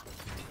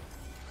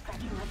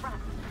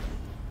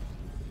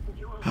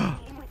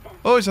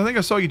 Oh, I think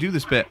I saw you do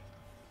this bit.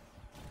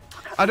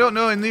 I don't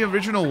know, in the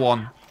original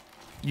one,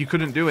 you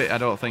couldn't do it, I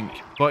don't think.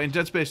 But in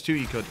Dead Space 2,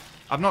 you could.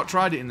 I've not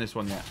tried it in this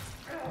one yet.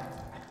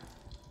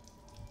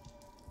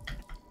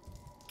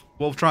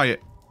 We'll try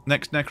it.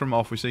 Next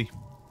Necromorph we see.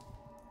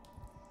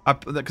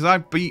 Because I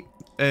beat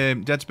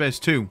Dead Space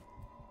 2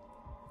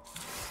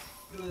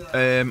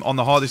 on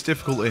the hardest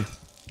difficulty.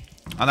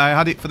 And I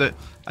had it for the...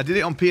 I did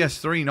it on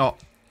PS3, not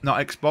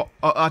Xbox.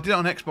 I did it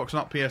on Xbox,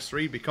 not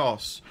PS3,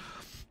 because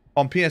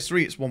on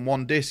PS3 it's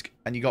one disc,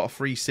 and you got a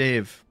free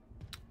save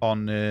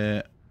on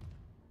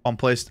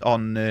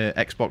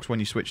Xbox when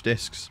you switch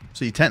discs.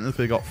 So you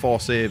technically got 4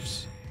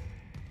 saves,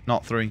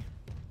 not 3.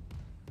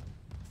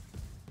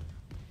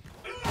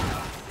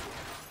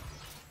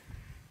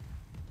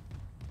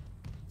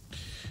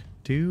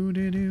 You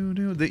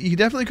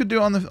definitely could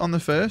do it on the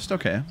first.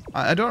 Okay,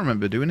 I don't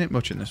remember doing it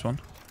much in this one.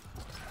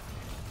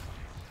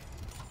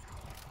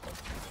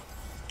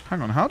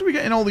 Hang on, how do we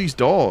get in all these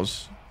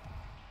doors?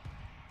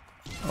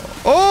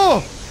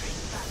 Oh!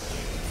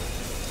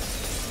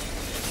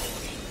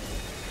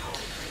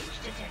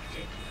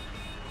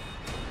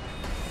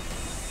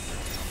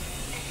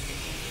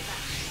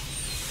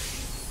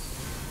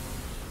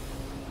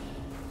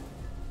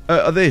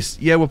 This,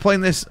 yeah, we're playing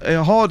this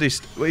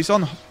hardest. It's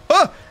on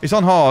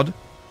hard,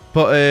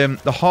 but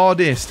the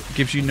hardest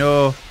gives you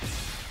no.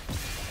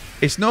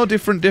 It's no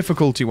different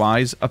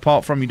difficulty-wise,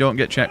 apart from you don't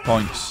get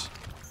checkpoints.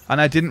 And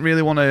I didn't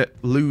really want to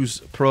lose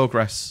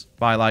progress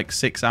by like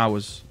 6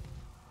 hours.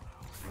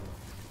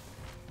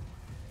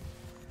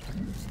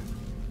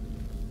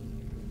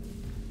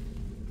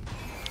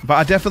 But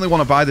I definitely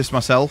want to buy this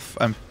myself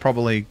and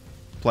probably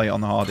play it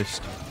on the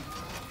hardest.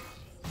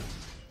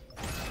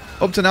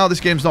 Up to now,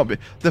 this game's not...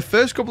 The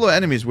first couple of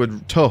enemies were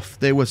tough.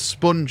 They were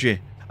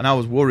spongy. And I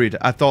was worried.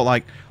 I thought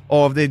like,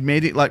 oh, if they'd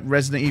made it like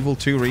Resident Evil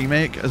 2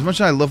 Remake. As much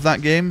as I love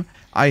that game,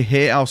 I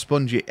hate how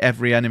spongy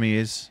every enemy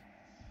is.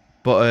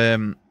 But,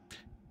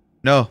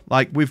 no,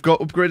 like, we've got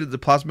upgraded the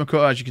plasma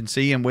cutter, as you can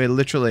see, and we're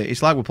literally...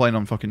 It's like we're playing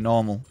on fucking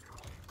normal.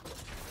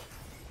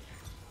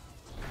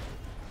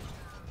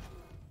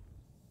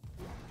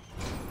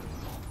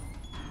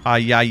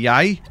 Ay, ay,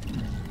 ay.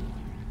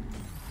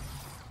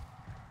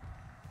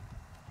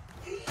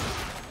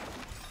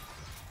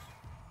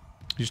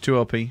 Just too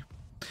OP.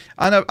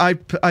 And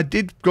I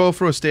did go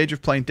for a stage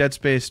of playing Dead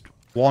Space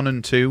 1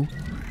 and 2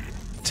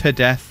 to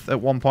death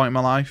at one point in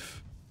my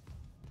life.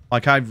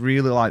 Like, I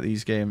really like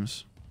these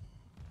games.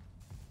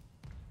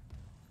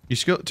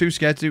 You're too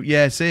scared to do...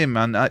 Yeah, same,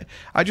 man.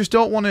 I just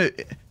don't want to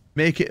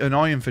make it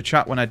annoying for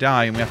chat when I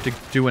die and we have to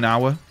do an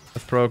hour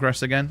of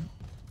progress again.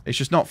 It's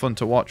just not fun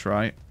to watch,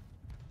 right?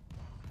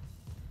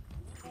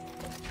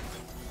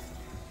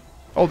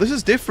 Oh, this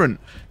is different.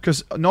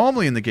 Because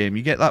normally in the game,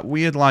 you get that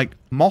weird, like,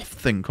 moth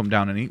thing come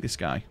down and eat this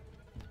guy.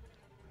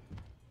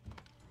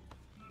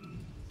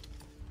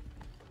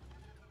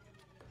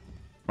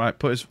 Right,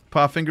 put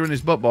our finger in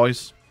his butt,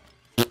 boys.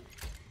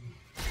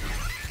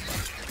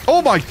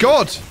 Oh my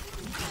god!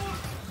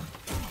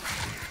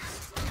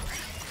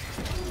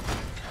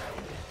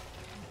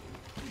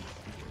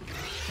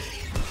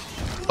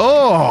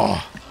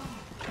 Oh!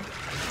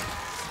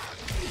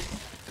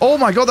 Oh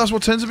my god, that's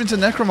what turns them into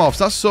necromorphs.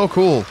 That's so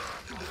cool.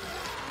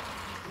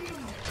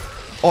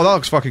 Oh, that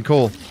looks fucking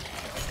cool.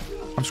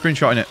 I'm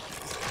screenshotting it.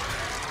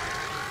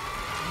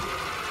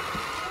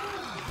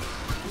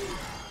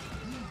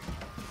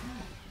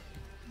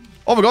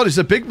 Oh my god, it's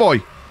a big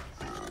boy.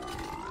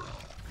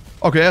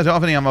 Okay, I don't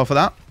have any ammo for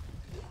that.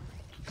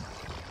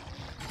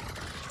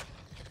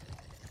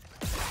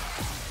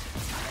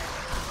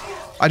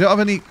 I don't have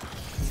any...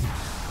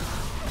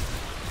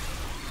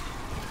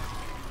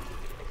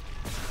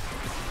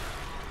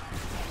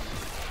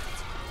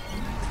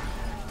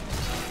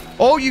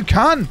 Oh, you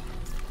can!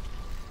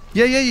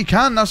 Yeah, you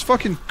can. That's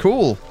fucking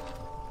cool.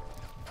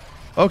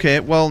 Okay,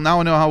 well, now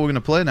I know how we're going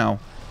to play now.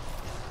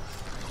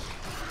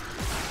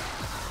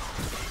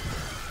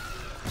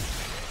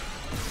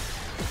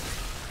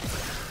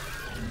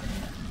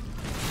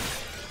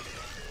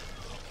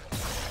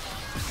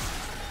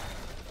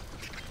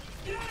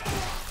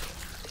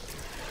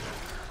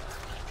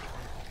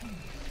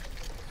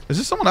 Is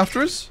this someone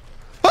after us?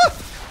 Ah!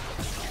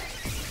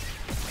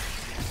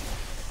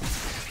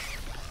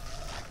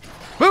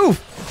 Move!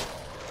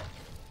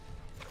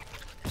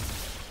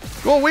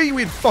 Go away, you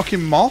weird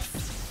fucking moth.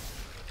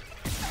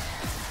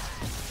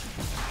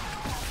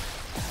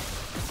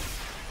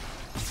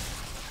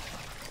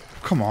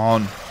 Come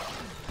on.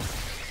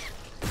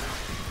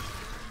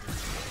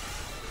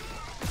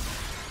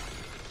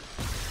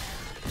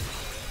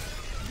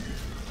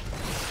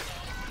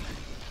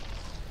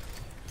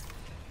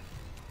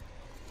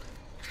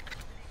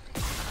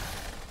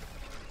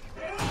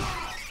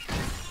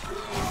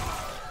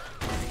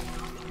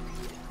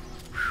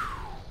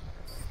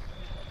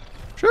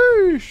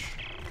 Sheesh.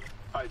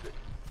 Isaac,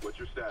 what's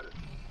your status?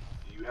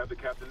 Do you have the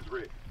captain's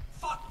rig?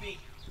 Fuck me.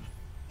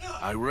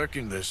 I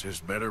reckon this has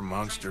better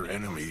monster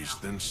enemies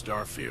than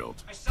Starfield.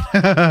 I saw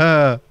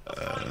him.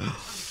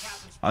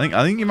 Captain's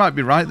I think you might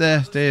be right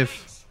there,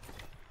 Dave.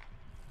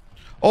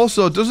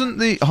 Also, doesn't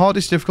the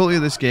hardest difficulty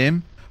of this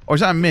game, or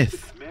is that a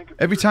myth?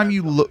 Every time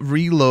you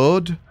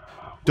reload,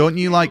 don't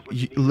you like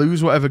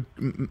lose whatever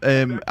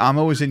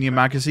ammo is in your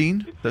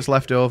magazine that's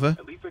left over?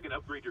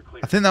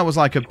 I think that was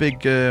like a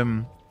big.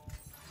 Oh,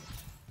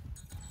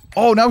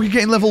 now we're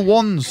getting level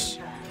 1s.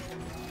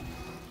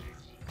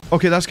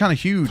 Okay, that's kind of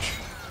huge.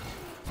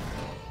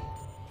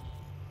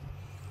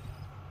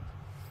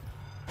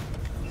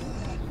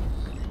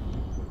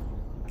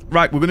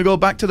 Right, we're going to go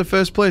back to the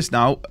first place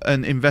now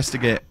and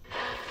investigate.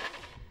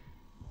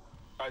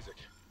 Isaac.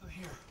 I'm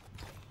here.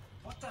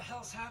 What the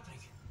hell's happening?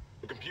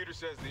 The computer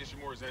says the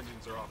Ishimura's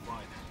engines are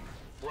offline.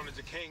 We're on a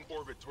decaying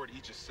orbit toward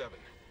Aegis 7.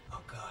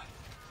 Oh god.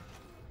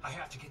 I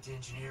have to get to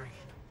engineering.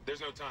 There's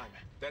no time.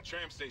 That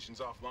tram station's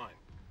offline.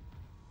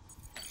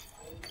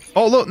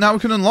 Oh, look, now we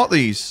can unlock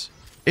these.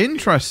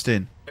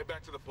 Interesting. Head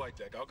back to the flight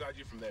deck. I'll guide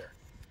you from there.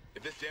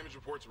 If this damage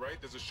report's right,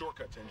 there's a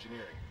shortcut to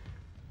engineering.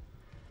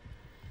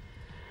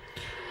 I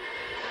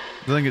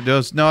don't think it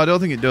does. No, I don't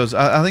think it does.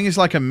 I think it's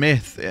like a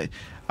myth.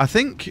 I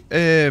think...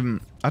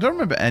 I don't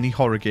remember any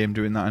horror game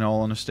doing that, in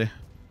all honesty.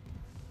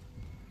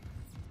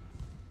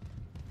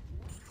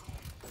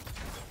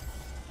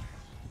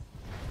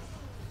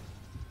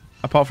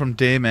 Apart from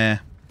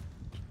Daymare.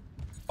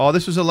 Oh,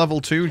 this was a level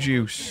 2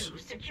 juice.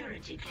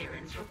 Security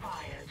clearance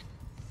required.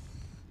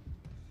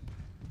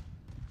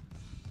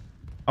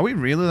 Are we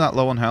really that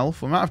low on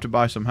health? We might have to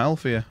buy some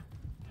health here.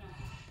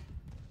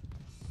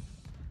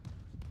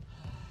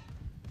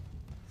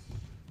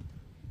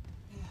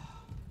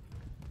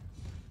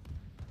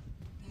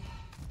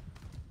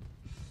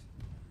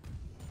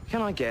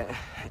 Can I get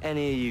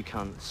any of you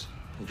cunts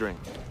a drink?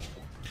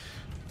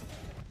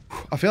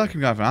 I feel like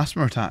I'm going to have an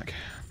asthma attack.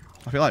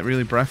 I feel like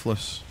really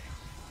breathless.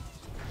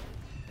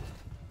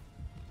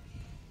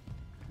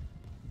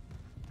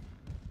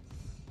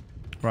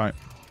 Right.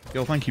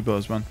 Yo, thank you,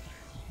 Buzzman.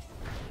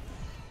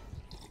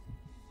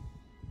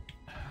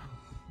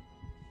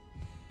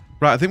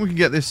 Right, I think we can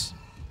get this.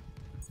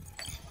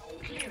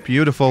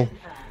 Beautiful.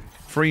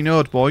 Free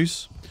node,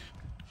 boys.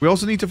 We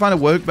also need to find a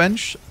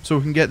workbench so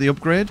we can get the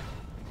upgrade.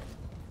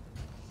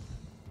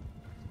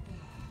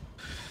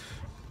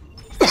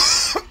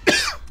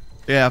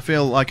 Yeah, I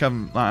feel like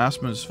my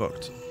asthma's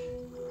fucked.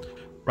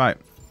 Right.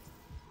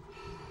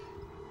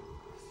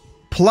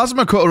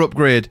 Plasma cutter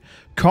upgrade.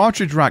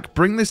 Cartridge rack.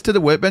 Bring this to the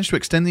workbench to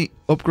extend the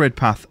upgrade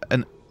path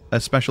and a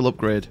special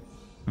upgrade.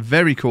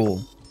 Very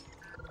cool.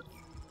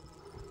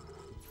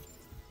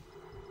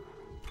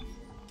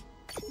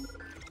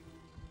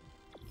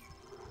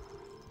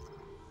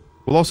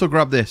 We'll also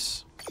grab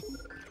this.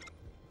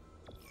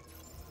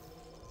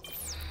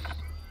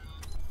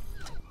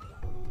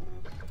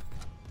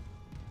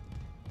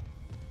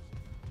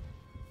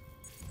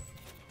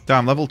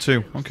 Damn, level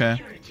 2.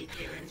 Okay.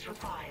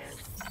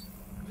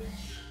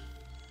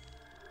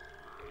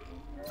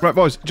 Right,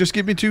 boys, just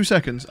give me 2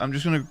 seconds. I'm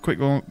just going to quick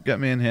go get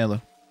my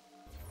inhaler.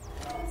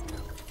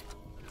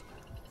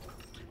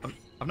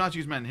 I've not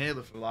used my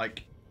inhaler for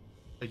like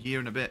a year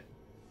and a bit.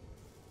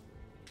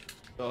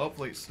 So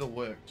hopefully it still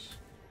works.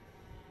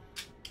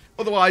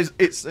 Otherwise,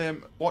 it's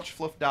watch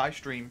Fluff Die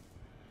stream.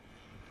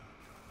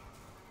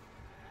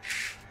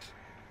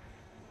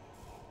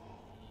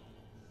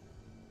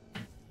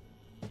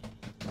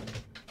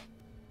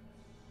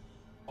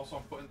 Also,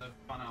 I'm putting the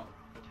fan out.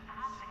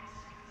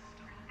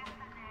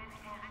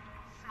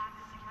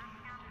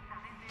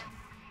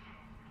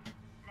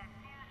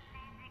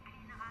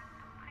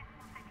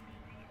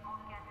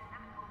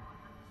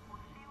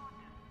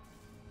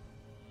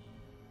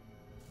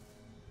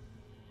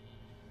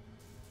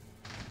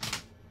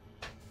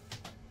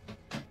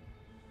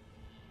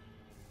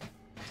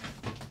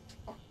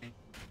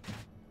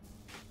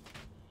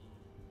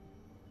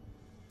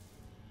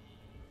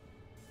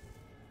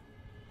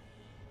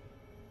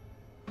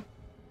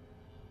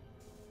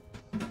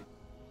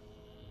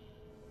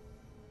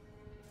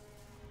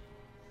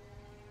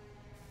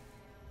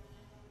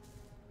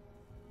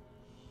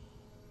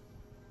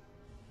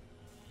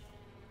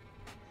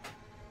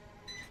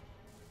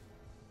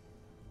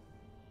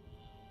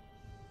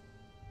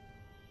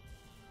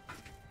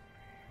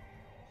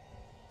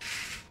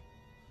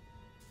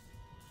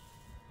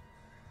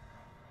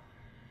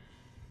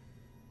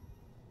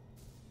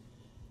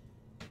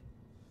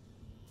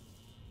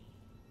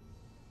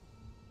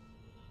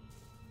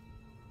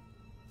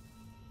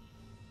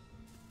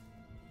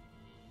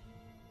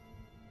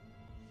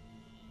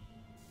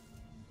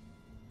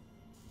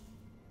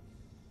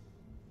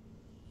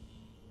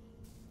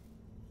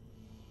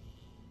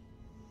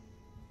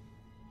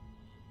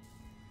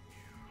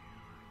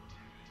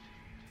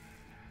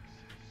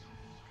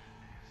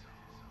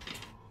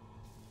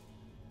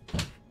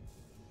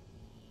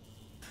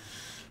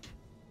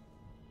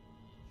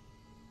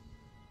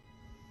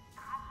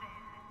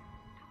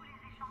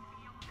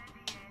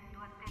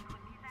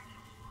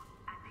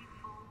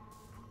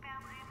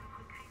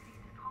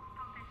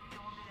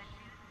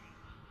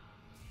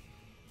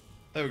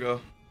 There we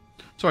go.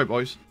 Sorry,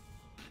 boys.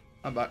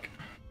 I'm back.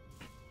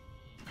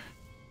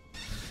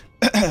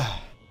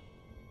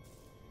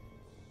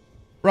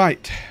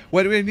 Right.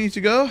 Where do we need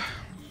to go?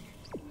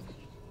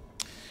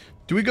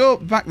 Do we go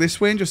back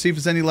this way and just see if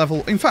there's any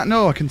level... In fact,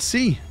 no, I can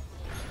see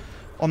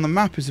on the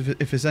map is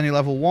if there's any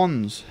level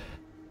 1s.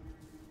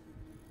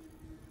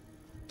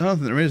 I don't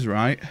think there is,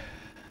 right?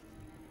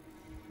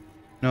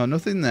 No,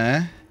 nothing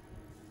there.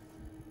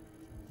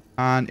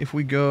 And if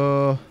we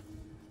go...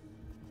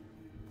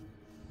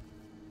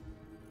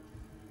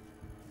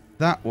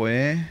 that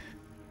way...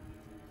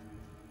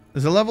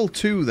 there's a level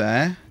 2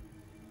 there.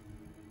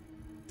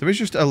 There is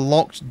just a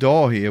locked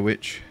door here,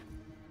 which...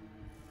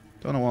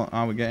 don't know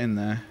how we get in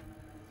there.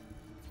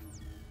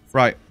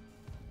 Right.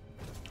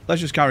 Let's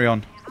just carry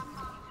on.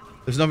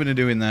 There's nothing to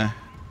do in there.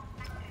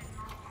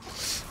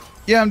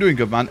 Yeah, I'm doing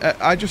good, man.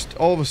 I just,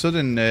 all of a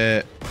sudden,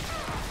 I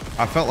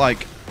felt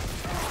like...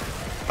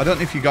 I don't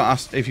know if you got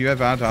asked, if you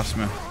ever had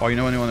asthma, or you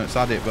know anyone that's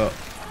had it, but...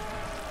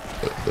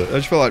 I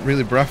just felt like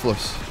really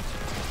breathless.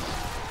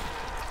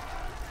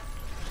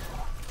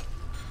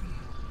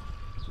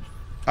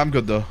 I'm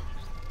good, though.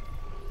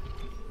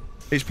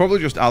 It's probably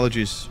just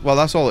allergies. Well,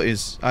 that's all it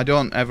is. I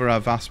don't ever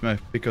have asthma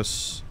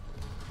because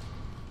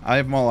I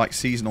have more like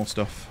seasonal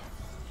stuff.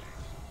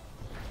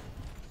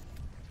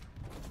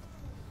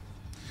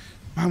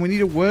 Man, we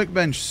need a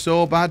workbench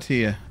so bad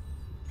here.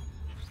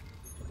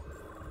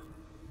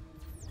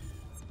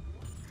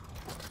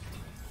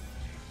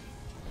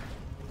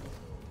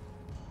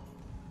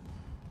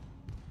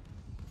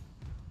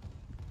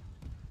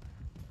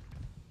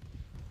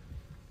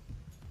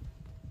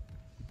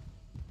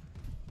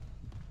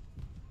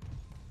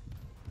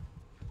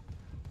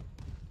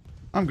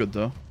 I'm good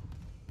though.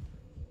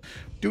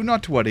 Do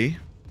not worry.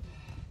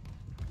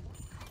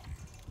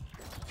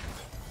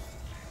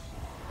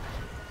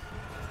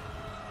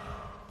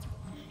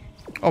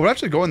 Oh, we're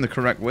actually going the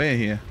correct way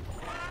here.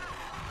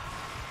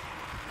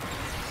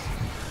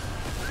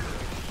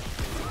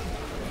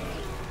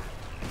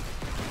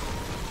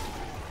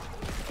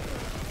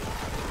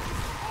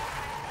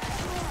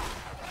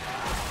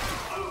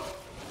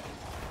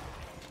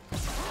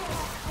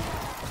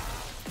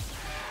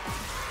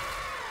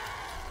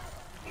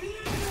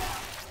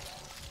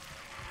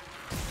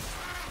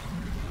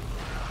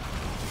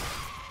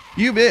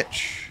 You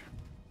bitch.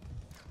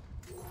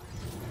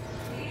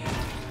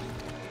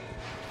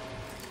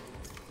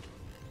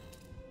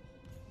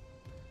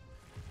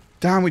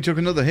 Damn, we took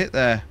another hit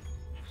there.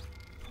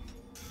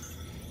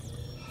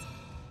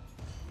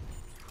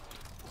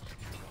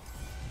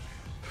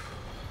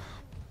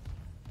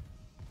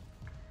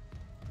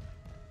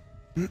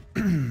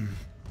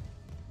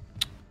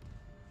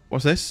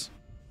 What's this?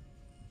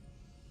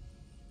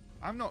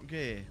 I'm not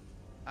gay,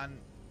 and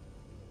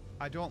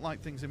I don't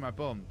like things in my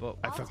bum, but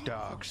I fuck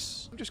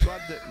dogs. I'm just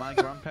glad that my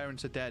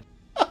grandparents are dead.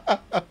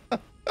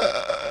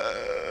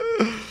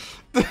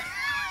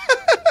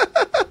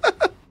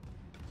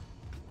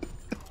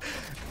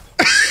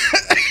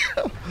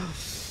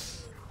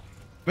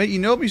 Mate, you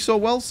know me so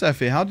well,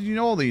 Sephi. How did you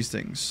know all these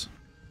things?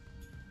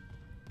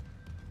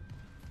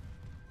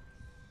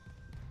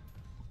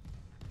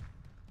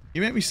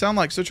 You make me sound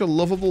like such a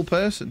lovable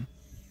person.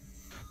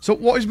 So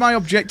what is my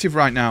objective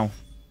right now?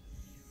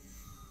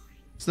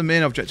 It's the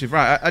main objective.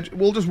 Right,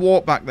 we'll just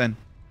walk back then.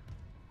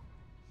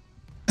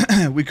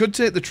 We could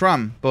take the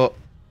tram, but...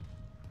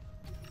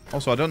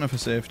 also, I don't know if I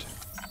saved.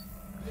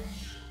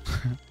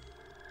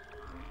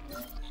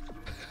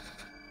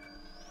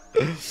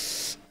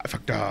 I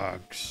fuck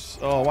dogs.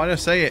 Oh, why did I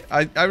say it?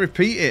 I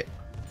repeat it.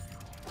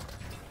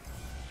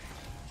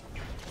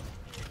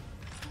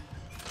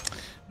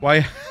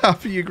 Why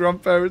half of your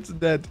grandparents are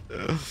dead?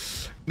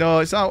 No,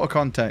 it's out of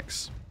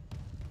context.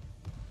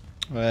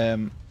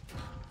 We're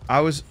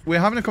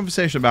having a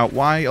conversation about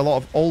why a lot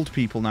of old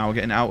people now are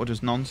getting outed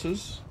as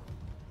nonces.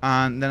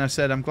 And then I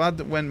said, I'm glad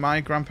that when my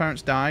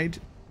grandparents died,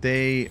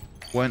 they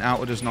weren't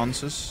outed as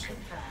nonces.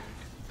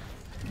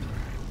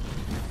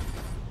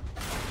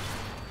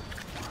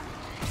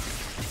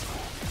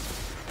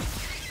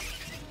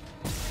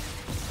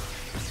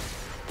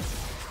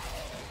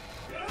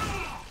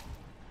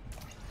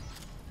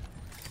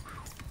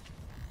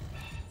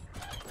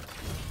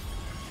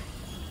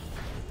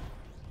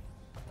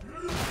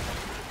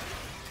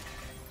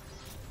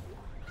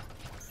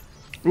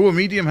 Ooh, a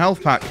medium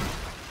health pack.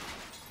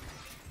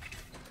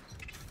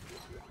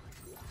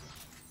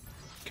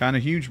 Kind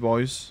of huge,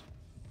 boys.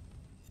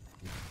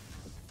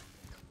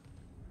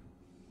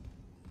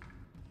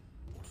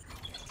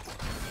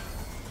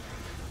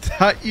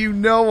 That you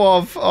know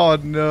of? Oh,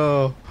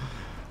 no.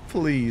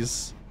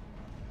 Please.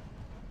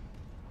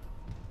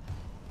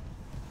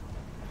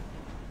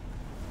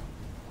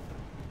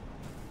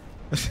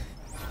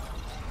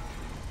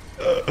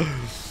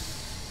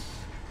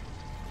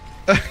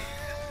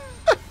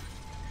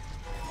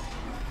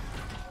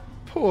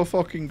 Poor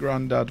fucking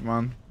granddad,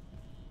 man.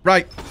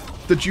 Right,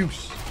 the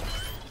juice.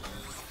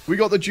 We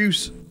got the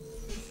juice.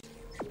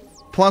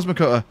 Plasma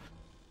cutter.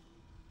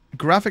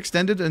 Graph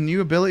extended, a new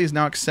ability is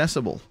now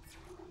accessible.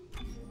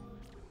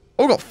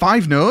 Oh, got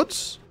 5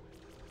 nodes?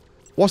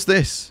 What's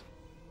this?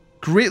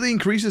 Greatly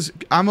increases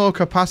ammo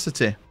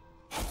capacity.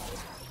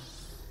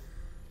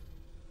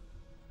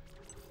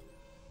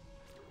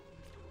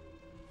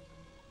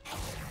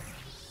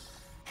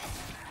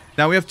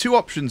 Now we have two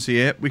options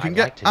here. We can I'd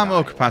get like to ammo die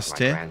like my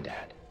capacity,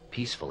 granddad,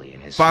 peacefully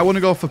in his but I want to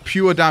sleep. go for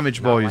pure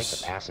damage, Not like boys.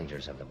 the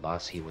passengers of the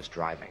bus he was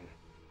driving.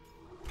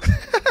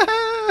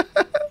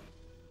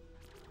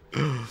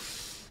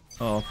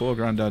 Oh, poor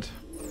granddad.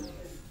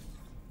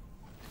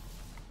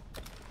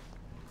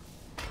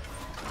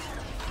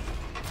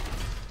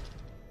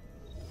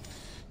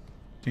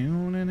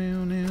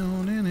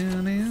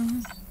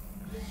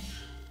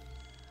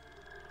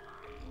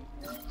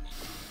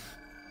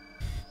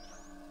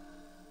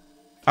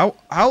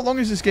 How long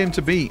is this game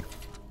to beat?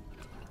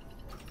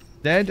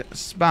 Dead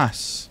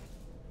Space.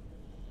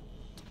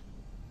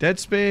 Dead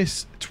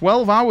Space.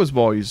 12 hours,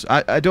 boys.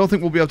 I don't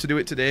think we'll be able to do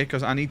it today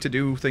because I need to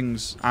do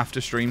things after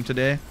stream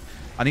today.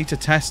 I need to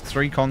test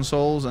 3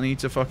 consoles. I need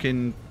to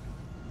fucking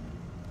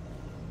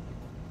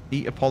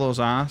eat Apollo's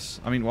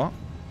ass. I mean, what?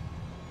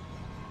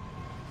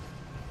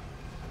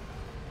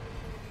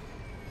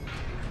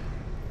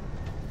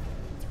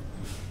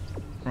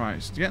 Right,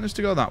 it's getting us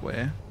to go that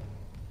way.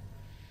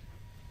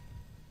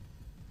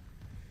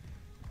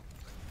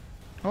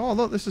 Oh,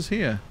 look, this is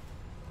here.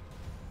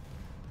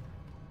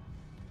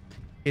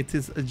 It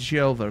is a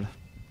Jover.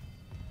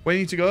 Where do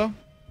you need to go?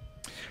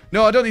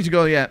 No, I don't need to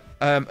go yet.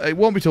 It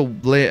won't be till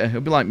later.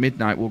 It'll be like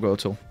midnight we'll go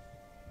till.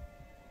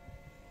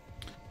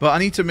 But I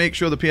need to make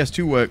sure the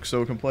PS2 works so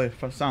we can play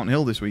Silent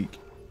Hill this week.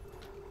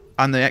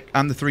 And the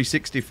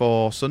 360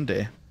 for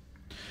Sunday.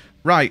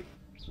 Right.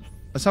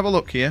 Let's have a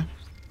look here.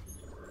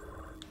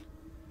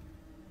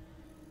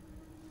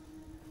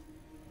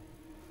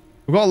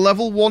 We've got a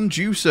level 1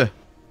 juicer.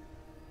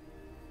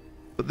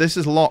 But this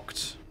is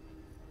locked.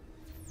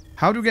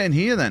 How do we get in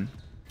here then?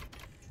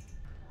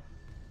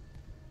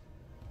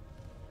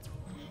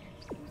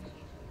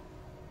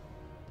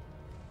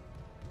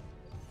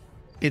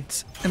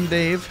 It's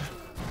Dave.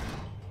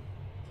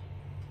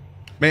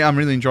 Mate, I'm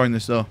really enjoying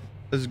this though.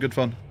 This is good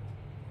fun.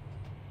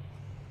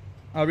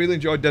 I really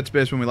enjoyed Dead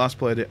Space when we last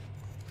played it.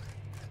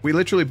 We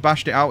literally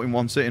bashed it out in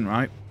one sitting,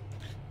 right?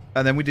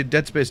 And then we did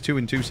Dead Space 2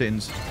 in 2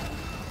 sittings.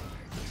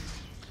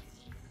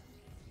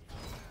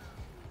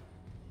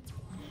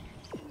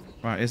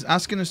 Right, it's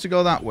asking us to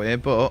go that way,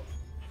 but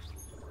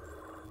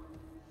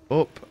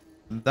up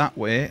that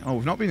way. Oh,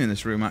 we've not been in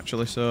this room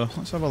actually, so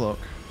let's have a look.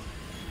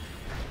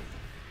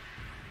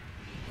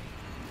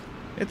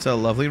 It's a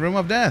lovely room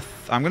of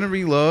death. I'm going to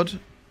reload.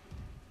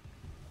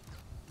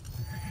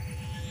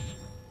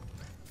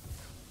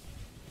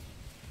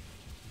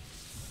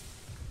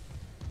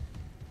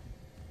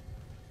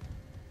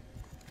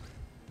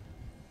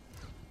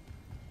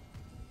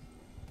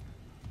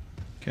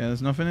 Okay,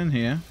 there's nothing in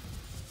here.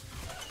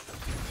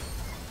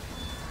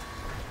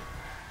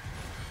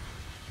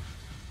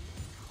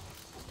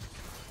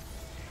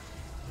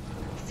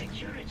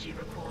 Security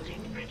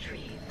reporting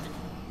retrieved.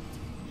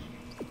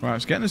 Right,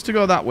 it's getting us to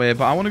go that way,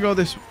 but I want to go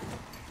this...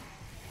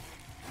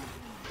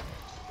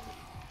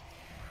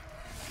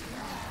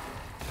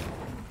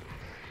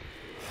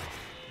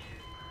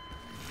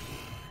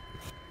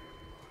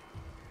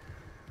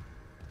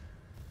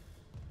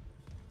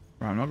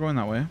 Right, I'm not going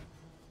that way.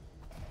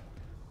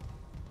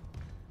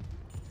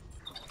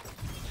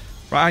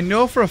 Right, I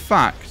know for a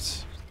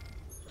fact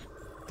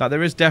that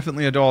there is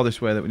definitely a door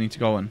this way that we need to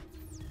go in.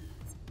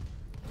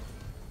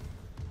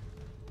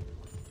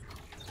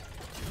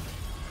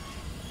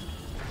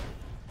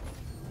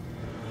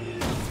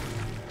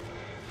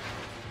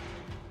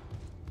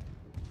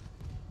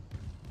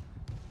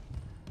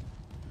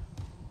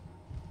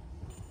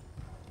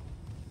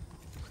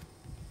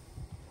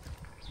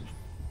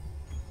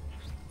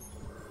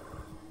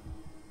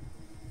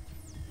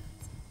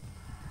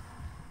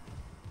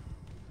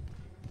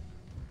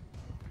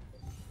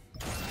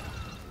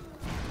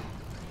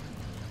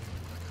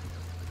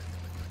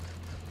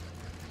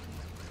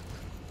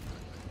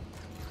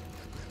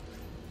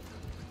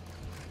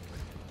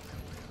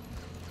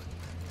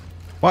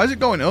 Why is it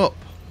going up?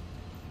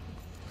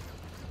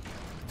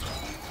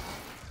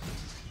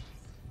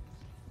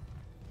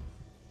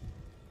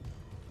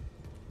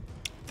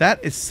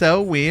 That is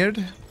so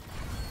weird.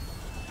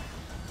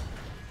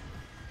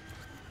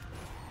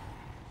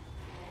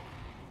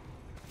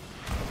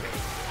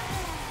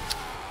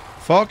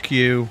 Fuck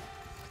you.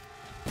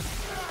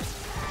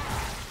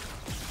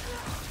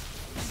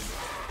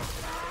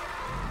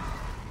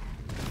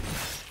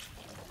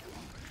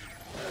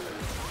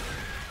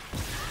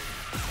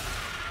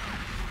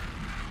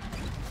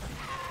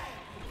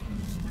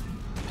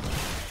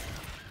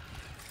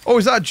 Oh,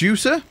 is that a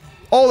juicer?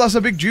 Oh, that's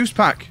a big juice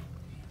pack.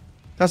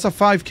 That's a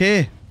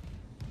 5k.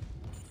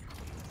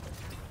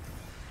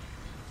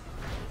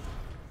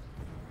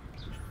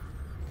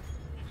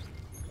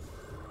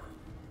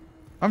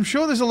 I'm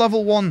sure there's a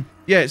level 1.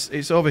 Yeah,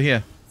 it's over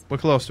here. We're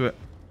close to it.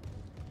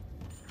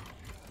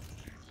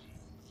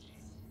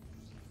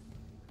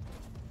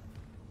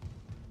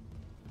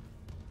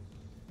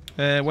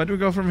 Where do we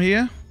go from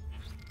here?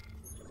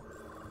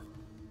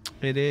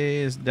 It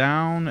is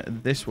down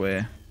this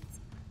way.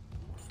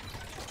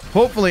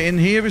 Hopefully in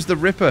here is the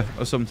Ripper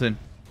or something.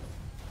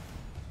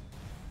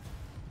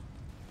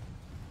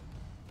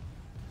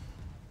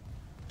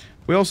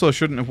 We also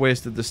shouldn't have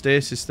wasted the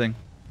stasis thing.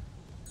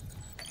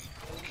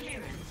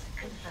 Clearance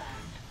confirmed.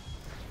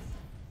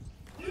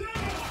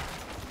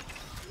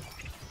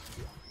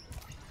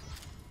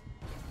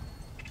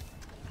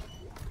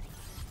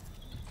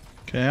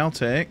 Okay, I'll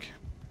take.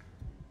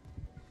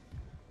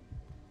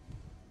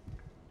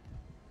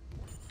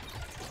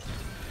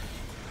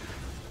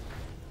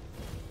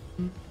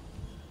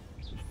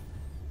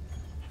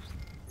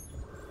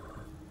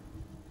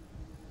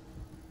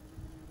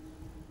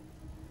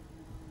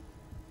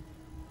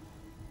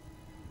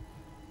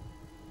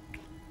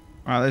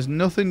 Alright, there's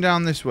nothing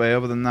down this way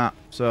other than that.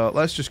 So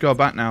let's just go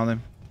back now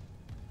then.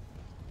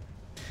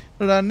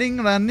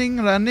 Running, running,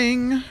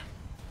 running.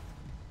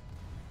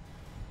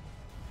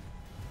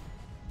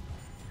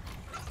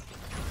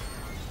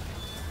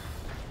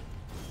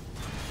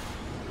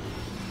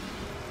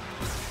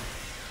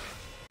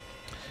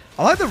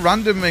 I like the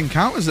random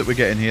encounters that we're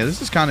getting here.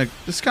 This is kind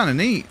of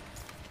neat.